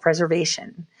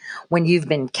self-preservation, when you've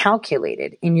been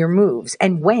calculated in your moves,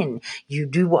 and when you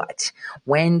do what?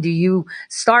 When do you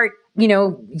start,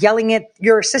 yelling at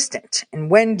your assistant?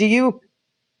 And when do you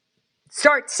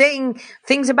start saying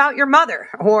things about your mother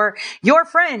or your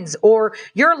friends or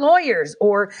your lawyers,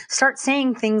 or start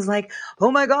saying things like, oh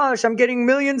my gosh, I'm getting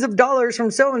millions of dollars from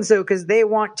so-and-so because they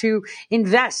want to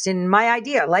invest in my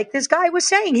idea. Like this guy was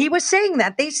saying, he was saying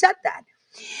that, they said that.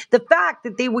 The fact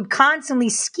that they would constantly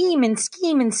scheme and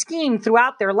scheme and scheme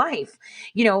throughout their life,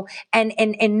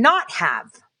 and not have,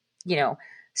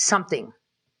 something,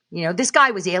 this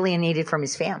guy was alienated from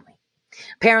his family.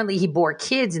 Apparently he bore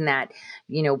kids in that,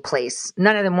 place.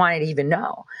 None of them wanted to even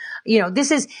know.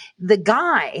 This is the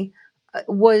guy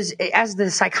was, as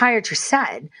the psychiatrist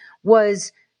said,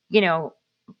 was,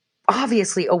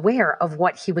 obviously aware of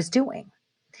what he was doing.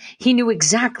 He knew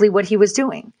exactly what he was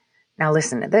doing. Now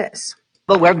listen to this.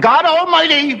 But where God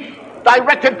Almighty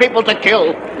directed people to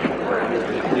kill.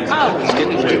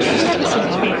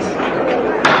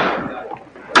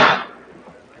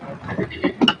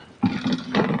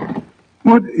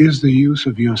 What is the use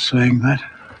of your saying that?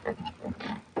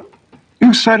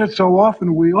 You said it so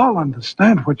often, we all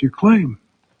understand what you claim.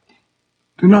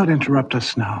 Do not interrupt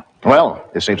us now. Well,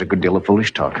 this saves a good deal of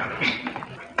foolish talk.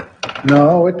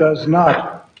 No, it does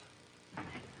not.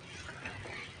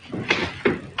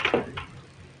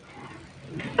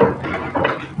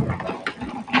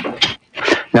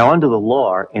 Now, under the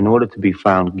law, in order to be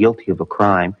found guilty of a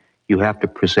crime, you have to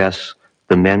possess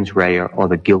the mens rea or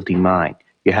the guilty mind.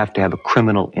 You have to have a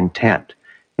criminal intent.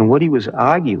 And what he was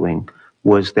arguing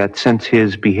was that since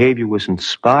his behavior was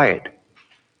inspired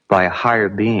by a higher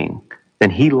being,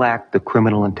 then he lacked the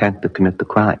criminal intent to commit the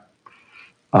crime.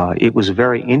 It was a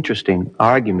very interesting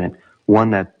argument,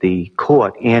 one that the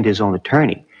court and his own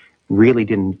attorney really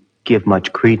didn't give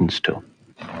much credence to.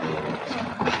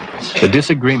 The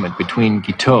disagreement between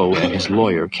Guiteau and his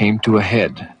lawyer came to a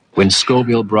head when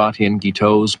Scoville brought in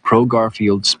Guiteau's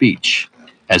pro-Garfield speech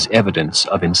as evidence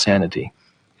of insanity.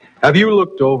 Have you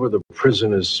looked over the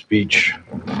prisoner's speech,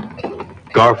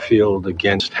 Garfield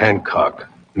against Hancock,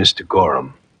 Mr.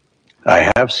 Gorham?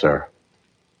 I have, sir.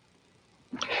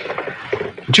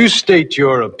 Would you state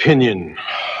your opinion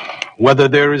whether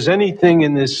there is anything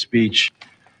in this speech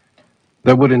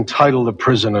that would entitle the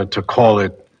prisoner to call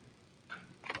it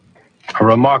a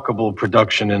remarkable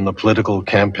production in the political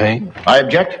campaign? I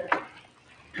object.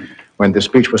 When this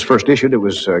speech was first issued, it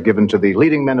was given to the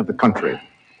leading men of the country,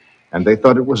 and they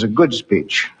thought it was a good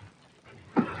speech.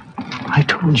 I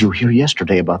told you here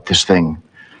yesterday about this thing.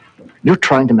 You're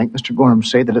trying to make Mr. Gorham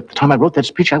say that at the time I wrote that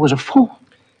speech, I was a fool.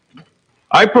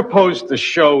 I propose to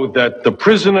show that the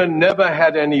prisoner never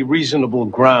had any reasonable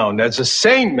ground, as a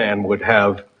sane man would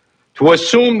have, to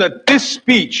assume that this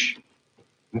speech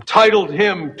entitled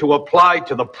him to apply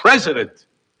to the president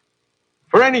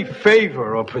for any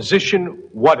favor or position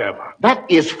whatever. That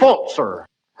is false, sir.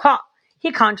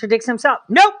 He contradicts himself.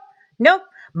 Nope.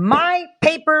 My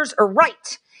papers are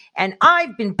right. And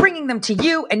I've been bringing them to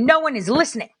you and no one is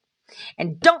listening.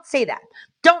 And don't say that.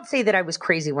 Don't say that I was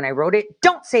crazy when I wrote it.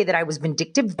 Don't say that I was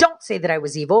vindictive. Don't say that I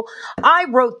was evil. I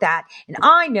wrote that and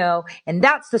I know, and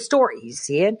that's the story. You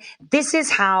see it? This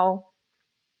is how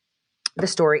the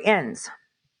story ends.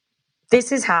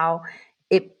 This is how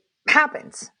it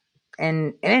happens.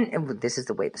 And this is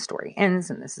the way the story ends,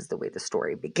 and this is the way the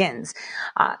story begins.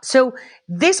 So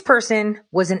this person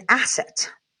was an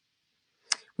asset,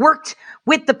 worked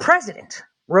with the president,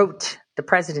 wrote the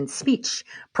president's speech,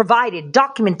 provided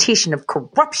documentation of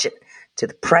corruption to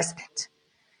the president.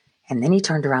 And then he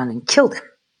turned around and killed him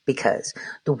because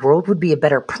the world would be a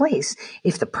better place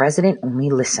if the president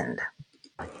only listened.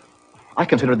 I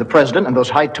considered the president and those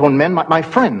high-toned men my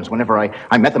friends. Whenever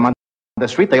I met them on the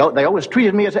street, they always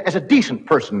treated me as a decent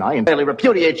person. I entirely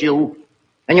repudiate you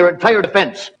and your entire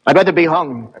defense. I'd rather be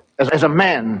hung as a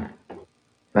man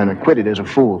than acquitted as a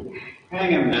fool.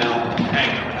 Hang him now. Hang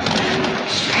him.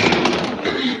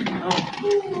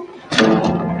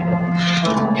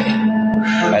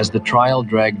 As the trial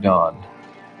dragged on,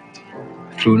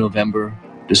 through November,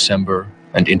 December,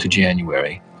 and into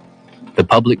January, the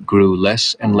public grew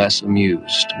less and less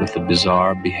amused with the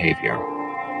bizarre behavior.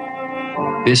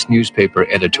 This newspaper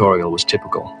editorial was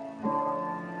typical.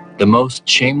 The most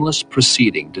shameless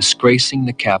proceeding disgracing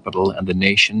the capital and the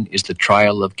nation is the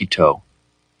trial of Guiteau.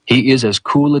 He is as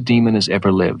cool a demon as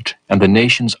ever lived, and the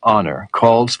nation's honor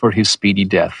calls for his speedy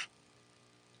death.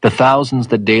 The thousands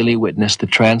that daily witness the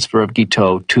transfer of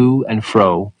Guiteau to and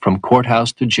fro from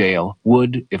courthouse to jail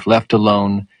would, if left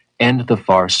alone, end the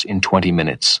farce in 20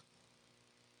 minutes.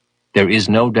 There is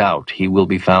no doubt he will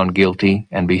be found guilty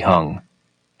and be hung,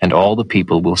 and all the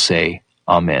people will say,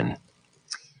 Amen.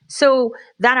 So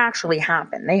that actually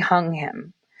happened. They hung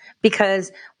him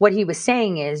because what he was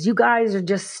saying is, you guys are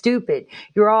just stupid.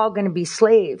 You're all going to be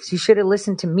slaves. You should have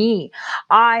listened to me.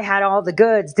 I had all the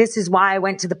goods. This is why I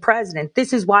went to the president.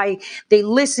 This is why they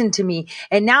listened to me.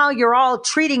 And now you're all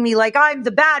treating me like I'm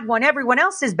the bad one. Everyone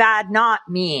else is bad, not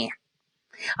me.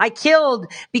 I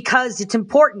killed because it's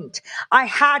important. I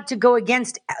had to go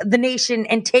against the nation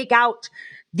and take out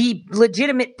the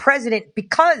legitimate president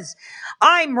because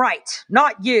I'm right,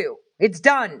 not you. It's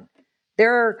done.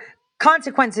 There are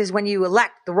consequences when you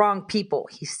elect the wrong people.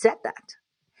 He said that.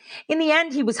 In the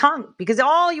end, he was hung because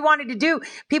all he wanted to do,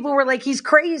 people were like, he's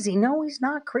crazy. No, he's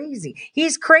not crazy.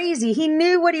 He's crazy. He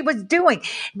knew what he was doing.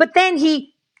 But then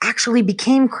he actually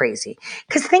became crazy.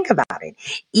 Because think about it.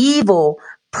 Evil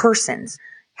persons,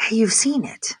 hey, you've seen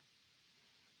it.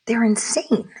 They're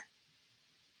insane.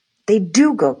 They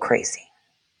do go crazy.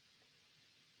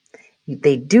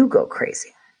 They do go crazy.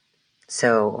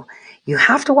 So you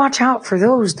have to watch out for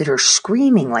those that are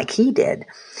screaming like he did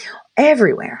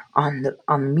everywhere on the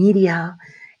media,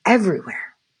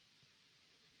 everywhere.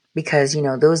 Because,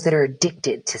 those that are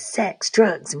addicted to sex,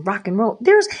 drugs, and rock and roll,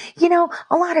 there's,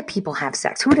 a lot of people have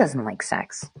sex. Who doesn't like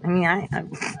sex? I mean, I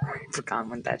forgot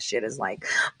what that shit is like.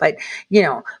 But,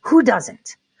 who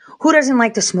doesn't? Who doesn't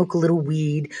like to smoke a little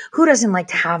weed? Who doesn't like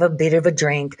to have a bit of a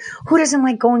drink? Who doesn't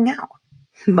like going out?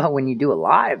 But when you do a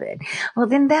lot of it, well,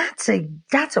 then that's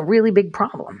a really big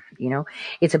problem.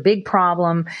 It's a big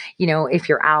problem. If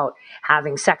you're out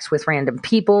having sex with random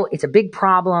people, it's a big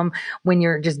problem when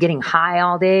you're just getting high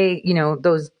all day.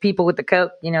 Those people with the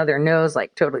coke, their nose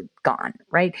like totally gone,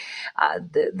 right?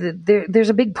 There's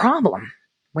a big problem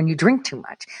when you drink too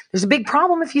much. There's a big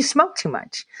problem if you smoke too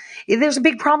much. There's a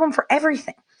big problem for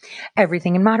everything.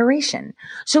 Everything in moderation.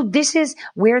 So this is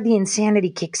where the insanity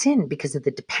kicks in because of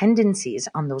the dependencies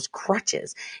on those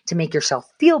crutches to make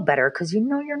yourself feel better because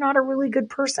you're not a really good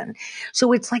person.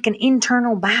 So it's like an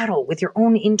internal battle with your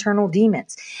own internal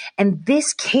demons. And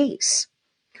this case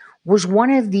was one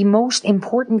of the most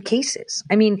important cases.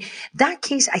 I mean, that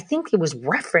case, I think it was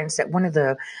referenced at one of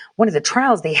the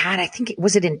trials they had. I think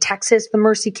was it in Texas, the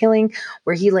Mercy killing,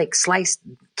 where he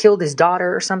killed his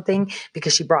daughter or something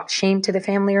because she brought shame to the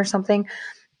family or something.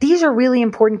 These are really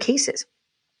important cases.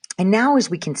 And now,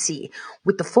 as we can see,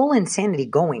 with the full insanity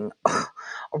going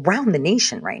around the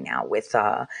nation right now with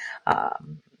the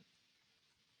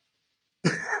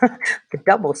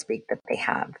doublespeak that they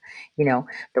have,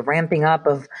 the ramping up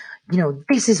of,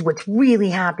 this is what's really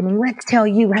happening. Let's tell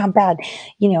you how bad,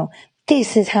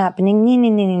 this is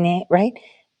happening, right?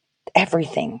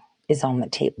 Everything is on the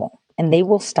table and they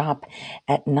will stop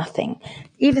at nothing,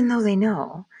 even though they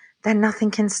know that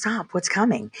nothing can stop what's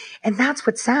coming. And that's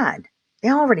what's sad. They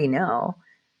already know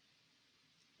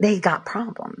they got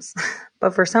problems,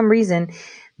 but for some reason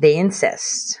they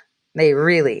insist. They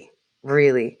really,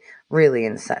 really, really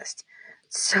insist.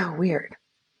 So weird.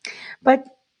 But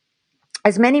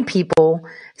as many people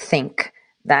think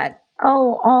that,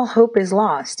 all hope is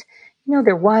lost.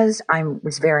 I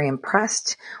was very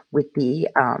impressed with the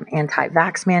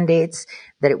anti-vax mandates,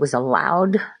 that it was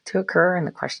allowed to occur. And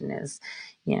the question is,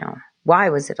 why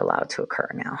was it allowed to occur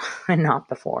now and not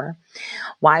before?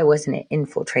 Why wasn't it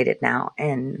infiltrated now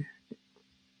and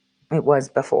it was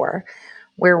before?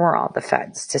 Where were all the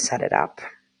feds to set it up?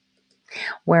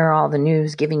 Where are all the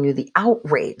news giving you the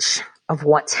outrage of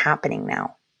what's happening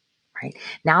now? Right?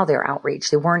 Now they're outraged.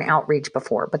 They weren't outraged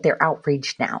before, but they're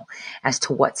outraged now as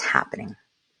to what's happening.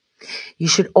 You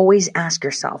should always ask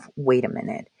yourself, wait a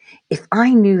minute. If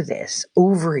I knew this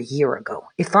over a year ago,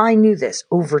 if I knew this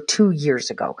over 2 years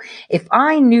ago, if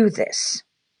I knew this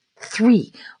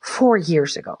 3, 4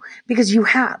 years ago, because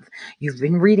you've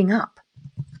been reading up,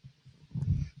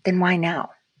 then why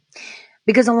now?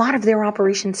 Because a lot of their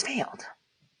operations failed.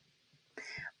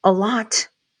 A lot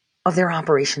of their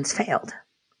operations failed.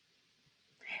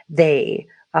 They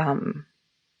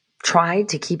tried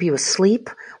to keep you asleep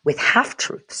with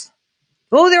half-truths.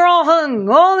 Oh, they're all hung.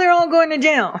 Oh, they're all going to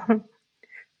jail.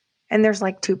 And there's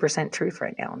like 2% truth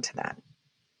right now into that.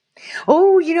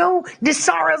 Oh,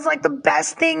 Disara's like the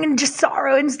best thing and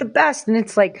Disara is the best. And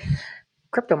it's like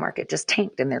crypto market just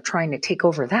tanked and they're trying to take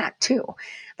over that too.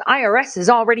 The IRS is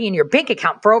already in your bank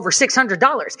account for over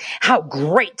 $600. How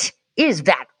great is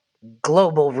that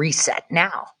global reset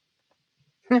now?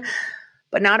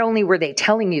 But not only were they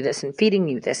telling you this and feeding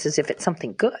you this as if it's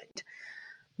something good,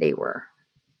 they were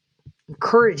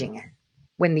encouraging it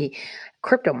when the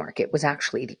crypto market was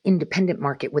actually the independent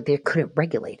market where they couldn't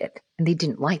regulate it and they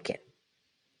didn't like it.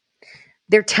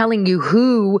 They're telling you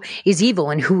who is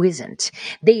evil and who isn't.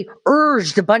 They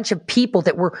urged a bunch of people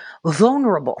that were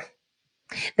vulnerable,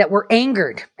 that were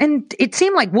angered. And it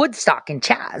seemed like Woodstock and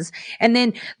Chaz. And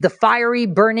then the fiery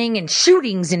burning and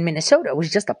shootings in Minnesota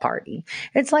was just a party.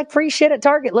 It's like free shit at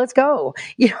Target. Let's go.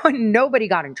 Nobody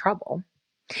got in trouble.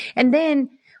 And then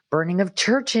burning of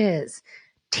churches,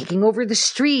 taking over the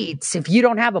streets. If you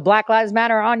don't have a Black Lives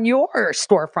Matter on your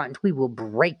storefront, we will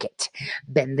break it.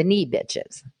 Bend the knee,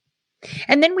 bitches.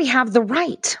 And then we have the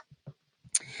right.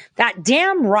 That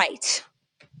damn right.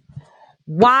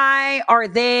 Why are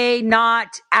they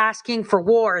not asking for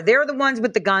war? They're the ones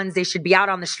with the guns. They should be out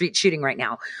on the street shooting right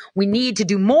now. We need to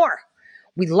do more.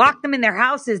 We locked them in their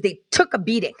houses. They took a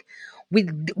beating.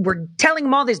 We're telling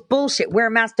them all this bullshit. Wear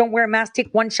a mask, don't wear a mask,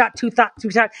 take one shot, two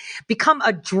shots. Become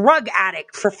a drug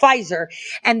addict for Pfizer,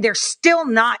 and they're still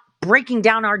not breaking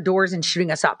down our doors and shooting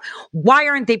us up. Why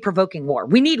aren't they provoking war?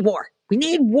 We need war. We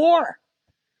need war.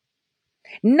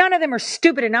 None of them are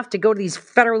stupid enough to go to these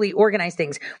federally organized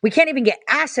things. We can't even get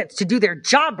assets to do their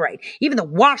job right. Even the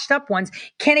washed up ones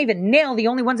can't even nail the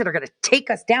only ones that are going to take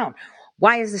us down.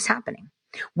 Why is this happening?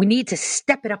 We need to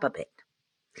step it up a bit.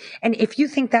 And if you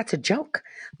think that's a joke,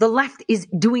 the left is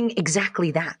doing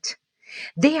exactly that.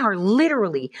 They are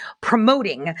literally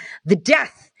promoting the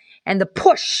death and the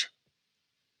push.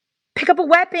 Pick up a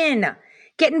weapon.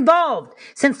 Get involved.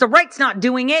 Since the right's not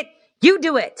doing it, you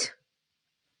do it.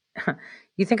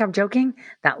 You think I'm joking?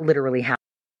 That literally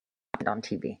happened on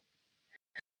TV.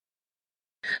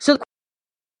 So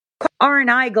aren't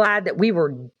I glad that we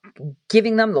were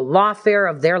giving them the lawfare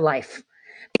of their life?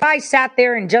 I sat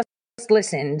there and just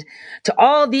listened to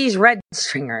all these red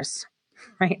stringers,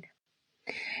 right?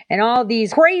 And all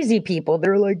these crazy people.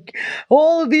 They're like,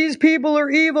 all of these people are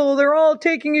evil. They're all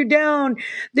taking you down.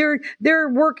 They're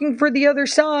working for the other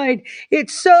side.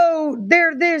 It's so,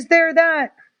 they're this, they're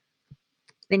that.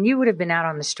 Then you would have been out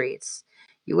on the streets.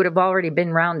 You would have already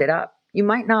been rounded up. You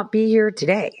might not be here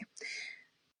today.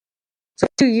 So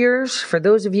 2 years for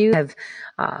those of you who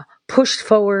have pushed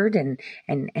forward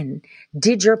and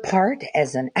did your part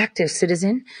as an active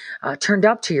citizen, turned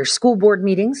up to your school board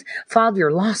meetings, filed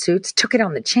your lawsuits, took it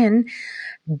on the chin,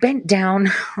 bent down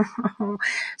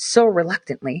so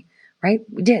reluctantly, right?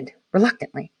 We did,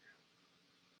 reluctantly.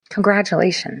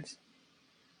 Congratulations.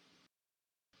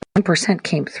 1%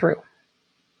 came through.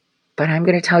 But I'm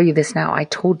going to tell you this now. I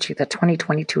told you that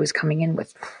 2022 is coming in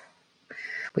with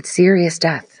serious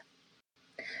death.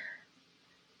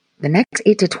 The next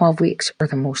 8 to 12 weeks are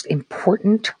the most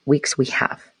important weeks we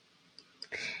have.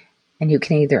 And you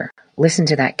can either listen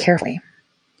to that carefully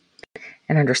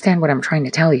and understand what I'm trying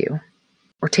to tell you,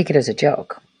 or take it as a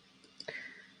joke.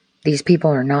 These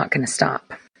people are not going to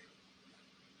stop.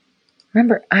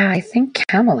 Remember, I think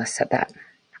Kamala said that.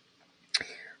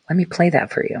 Let me play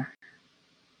that for you.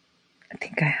 I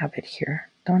think I have it here,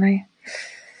 don't I?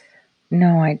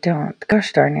 No, I don't.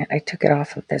 Gosh darn it, I took it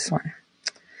off of this one.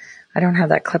 I don't have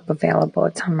that clip available.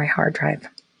 It's on my hard drive.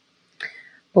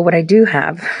 But what I do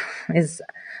have is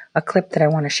a clip that I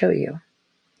want to show you,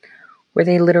 where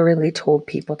they literally told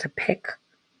people to pick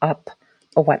up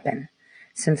a weapon.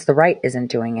 Since the right isn't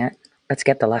doing it, let's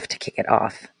get the left to kick it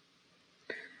off.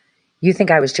 You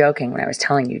think I was joking when I was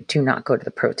telling you, do not go to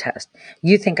the protest.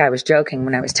 You think I was joking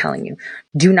when I was telling you,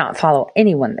 do not follow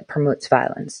anyone that promotes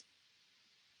violence.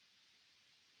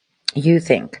 You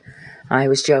think I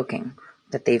was joking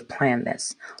that they've planned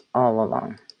this all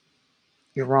along.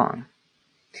 You're wrong.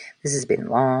 This has been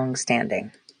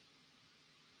long-standing.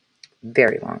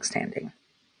 Very long-standing.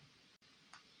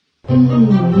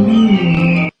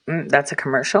 That's a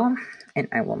commercial, and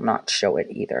I will not show it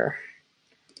either.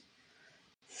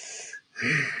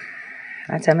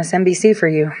 That's MSNBC for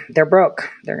you. They're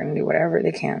broke. They're going to do whatever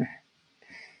they can.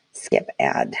 Skip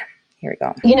ad. Here we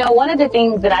go. You know, one of the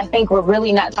things that I think we're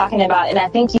really not talking about, and I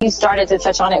think you started to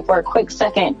touch on it for a quick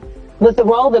second, was the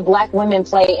role that Black women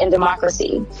play in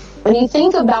democracy. When you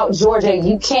think about Georgia,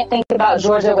 you can't think about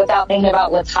Georgia without thinking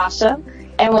about Latasha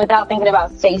and without thinking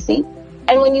about Stacey.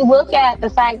 And when you look at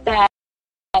the fact that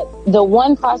the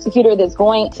one prosecutor that's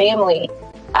going family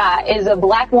is a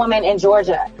Black woman in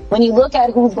Georgia. When you look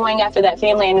at who's going after that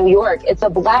family in New York, it's a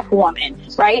Black woman,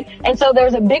 right? And so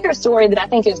there's a bigger story that I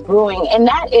think is brewing, and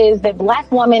that is that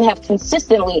Black women have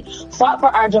consistently fought for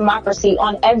our democracy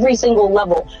on every single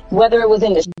level, whether it was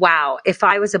in the... Wow, if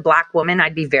I was a Black woman,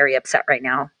 I'd be very upset right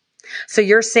now. So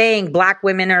you're saying Black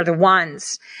women are the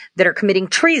ones that are committing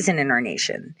treason in our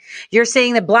nation. You're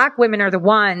saying that Black women are the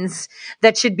ones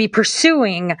that should be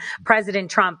pursuing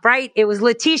President Trump, right? It was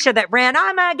Letitia that ran,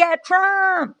 I'm gonna get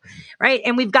Trump, right?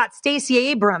 And we've got Stacey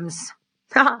Abrams.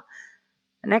 The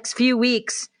next few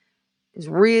weeks, is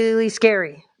really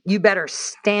scary. You better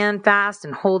stand fast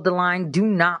and hold the line. Do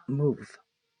not move.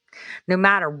 No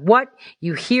matter what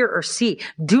you hear or see,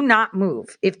 do not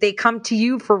move. If they come to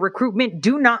you for recruitment,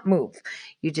 do not move.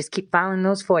 You just keep filing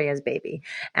those FOIAs, baby.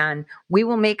 And we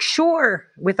will make sure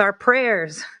with our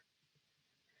prayers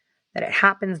that it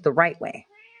happens the right way.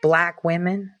 Black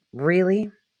women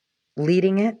really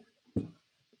leading it.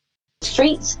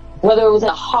 Streets, whether it was in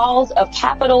the halls of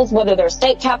capitals, whether they're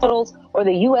state capitals or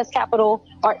the U.S. Capitol,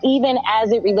 or even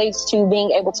as it relates to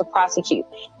being able to prosecute.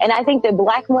 And I think that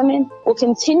Black women will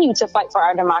continue to fight for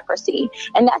our democracy.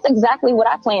 And that's exactly what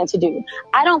I plan to do.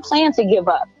 I don't plan to give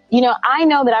up. You know, I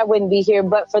know that I wouldn't be here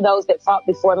but for those that fought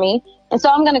before me. And so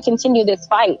I'm going to continue this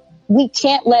fight. We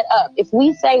can't let up. If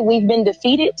we say we've been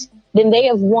defeated, then they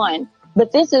have won.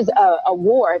 But this is a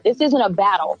war. This isn't a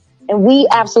battle. And we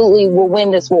absolutely will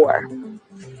win this war.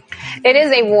 It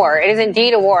is a war. It is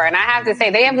indeed a war. And I have to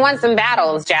say, they have won some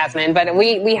battles, Jasmine, but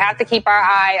we have to keep our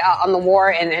eye on the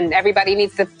war, and everybody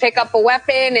needs to pick up a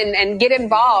weapon and get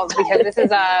involved, because this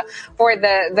is for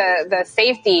the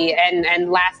safety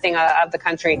and lasting of the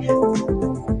country.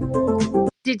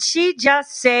 Did she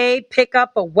just say pick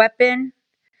up a weapon?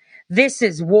 This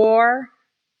is war.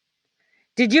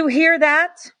 Did you hear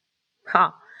that?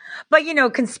 Huh. But you know,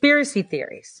 conspiracy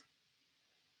theories.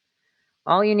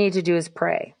 All you need to do is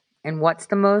pray. And what's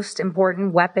the most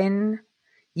important weapon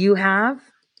you have?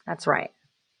 That's right.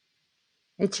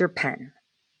 It's your pen.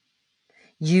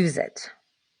 Use it.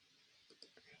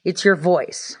 It's your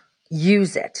voice.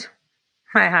 Use it.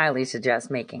 I highly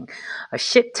suggest making a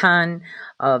shit ton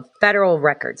of federal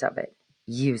records of it.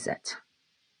 Use it.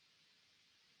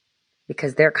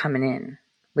 Because they're coming in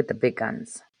with the big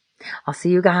guns. I'll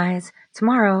see you guys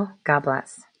tomorrow. God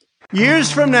bless.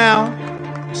 Years from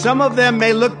now, some of them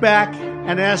may look back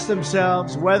and ask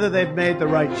themselves whether they've made the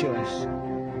right choice,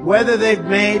 whether they've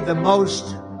made the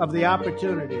most of the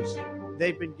opportunities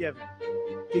they've been given.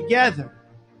 Together,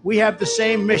 we have the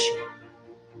same mission.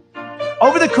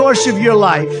 Over the course of your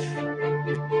life,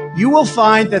 you will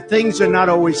find that things are not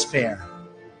always fair.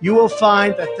 You will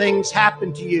find that things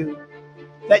happen to you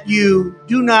that you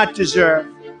do not deserve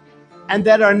and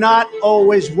that are not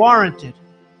always warranted.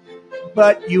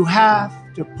 But you have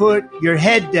to put your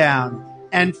head down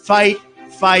and fight,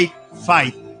 fight,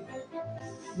 fight.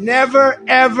 Never,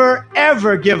 ever,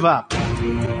 ever give up.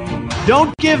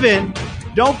 Don't give in,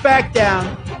 don't back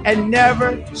down, and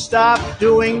never stop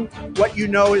doing what you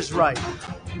know is right.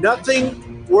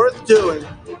 Nothing worth doing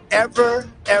ever,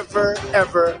 ever,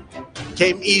 ever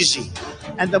came easy.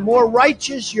 And the more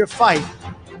righteous your fight,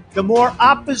 the more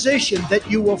opposition that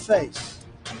you will face.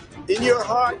 In your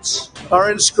hearts are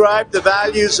inscribed the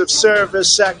values of service,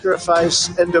 sacrifice,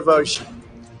 and devotion.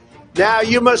 Now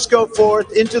you must go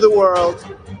forth into the world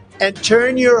and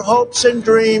turn your hopes and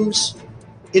dreams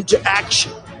into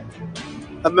action.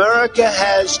 America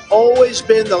has always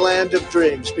been the land of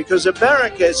dreams because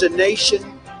America is a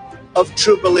nation of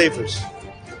true believers.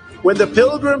 When the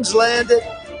Pilgrims landed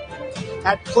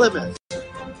at Plymouth,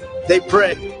 they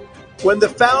prayed. When the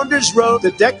founders wrote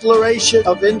the Declaration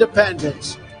of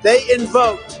Independence, they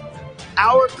invoked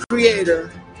our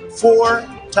Creator 4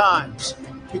 times.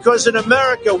 Because in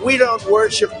America, we don't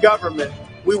worship government,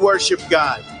 we worship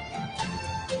God.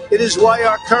 It is why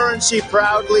our currency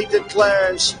proudly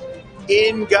declares,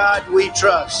 "In God we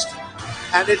trust."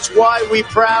 And it's why we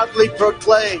proudly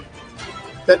proclaim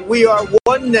that we are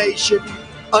one nation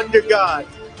under God.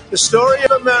 The story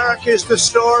of America is the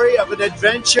story of an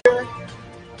adventure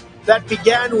that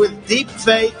began with deep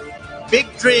faith, big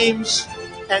dreams,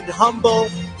 and humble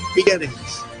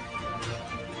beginnings.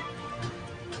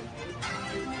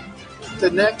 The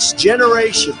next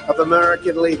generation of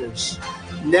American leaders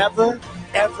never,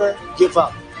 ever give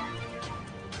up.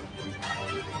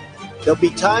 There'll be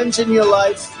times in your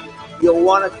life you'll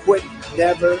want to quit.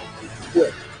 Never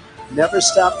quit. Never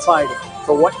stop fighting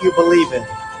for what you believe in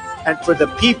and for the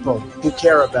people who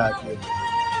care about you.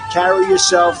 Carry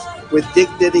yourself with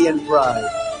dignity and pride.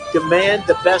 Demand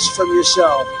the best from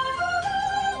yourself.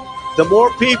 The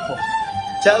more people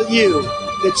tell you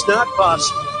it's not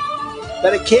possible,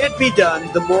 that it can't be done,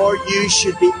 the more you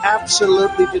should be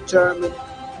absolutely determined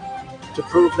to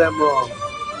prove them wrong.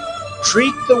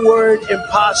 Treat the word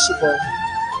impossible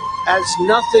as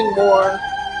nothing more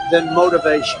than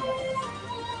motivation.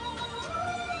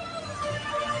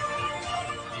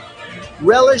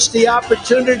 Relish the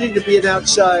opportunity to be an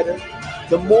outsider.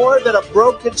 The more that a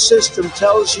broken system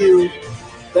tells you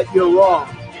that you're wrong,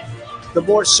 the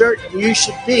more certain you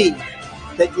should be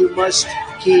that you must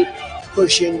keep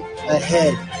pushing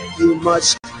ahead. You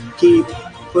must keep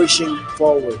pushing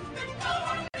forward.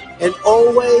 And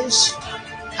always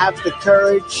have the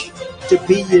courage to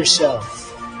be yourself.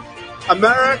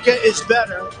 America is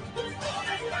better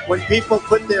when people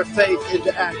put their faith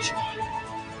into action.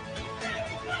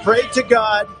 Pray to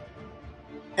God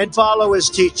and follow his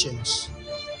teachings.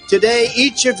 Today,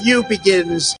 each of you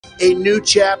begins a new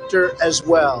chapter as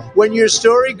well. When your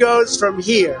story goes from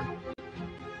here,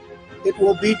 it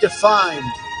will be defined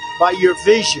by your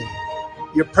vision,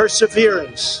 your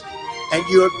perseverance, and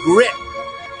your grit.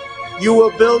 You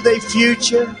will build a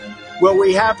future where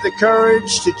we have the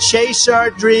courage to chase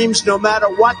our dreams no matter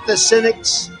what the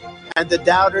cynics and the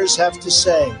doubters have to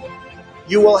say.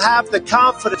 You will have the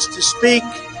confidence to speak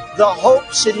the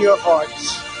hopes in your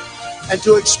hearts and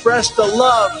to express the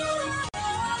love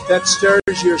that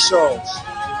stirs your souls.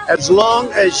 As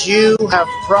long as you have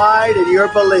pride in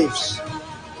your beliefs,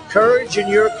 courage in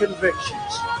your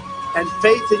convictions, and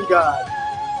faith in God,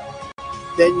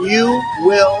 then you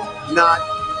will not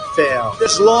fail.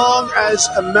 As long as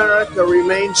America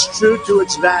remains true to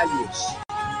its values,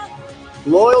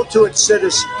 loyal to its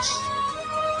citizens,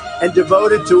 and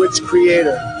devoted to its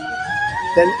Creator,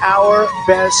 then our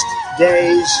best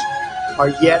days are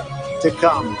yet to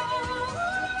come.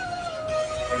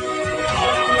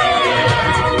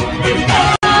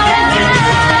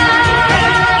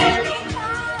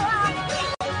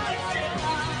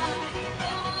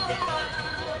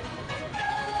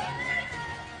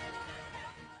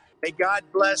 May God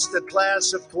bless the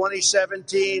class of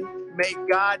 2017. May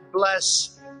God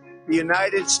bless the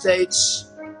United States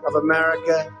of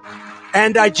America.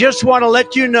 And I just want to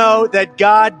let you know that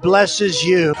God blesses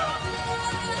you.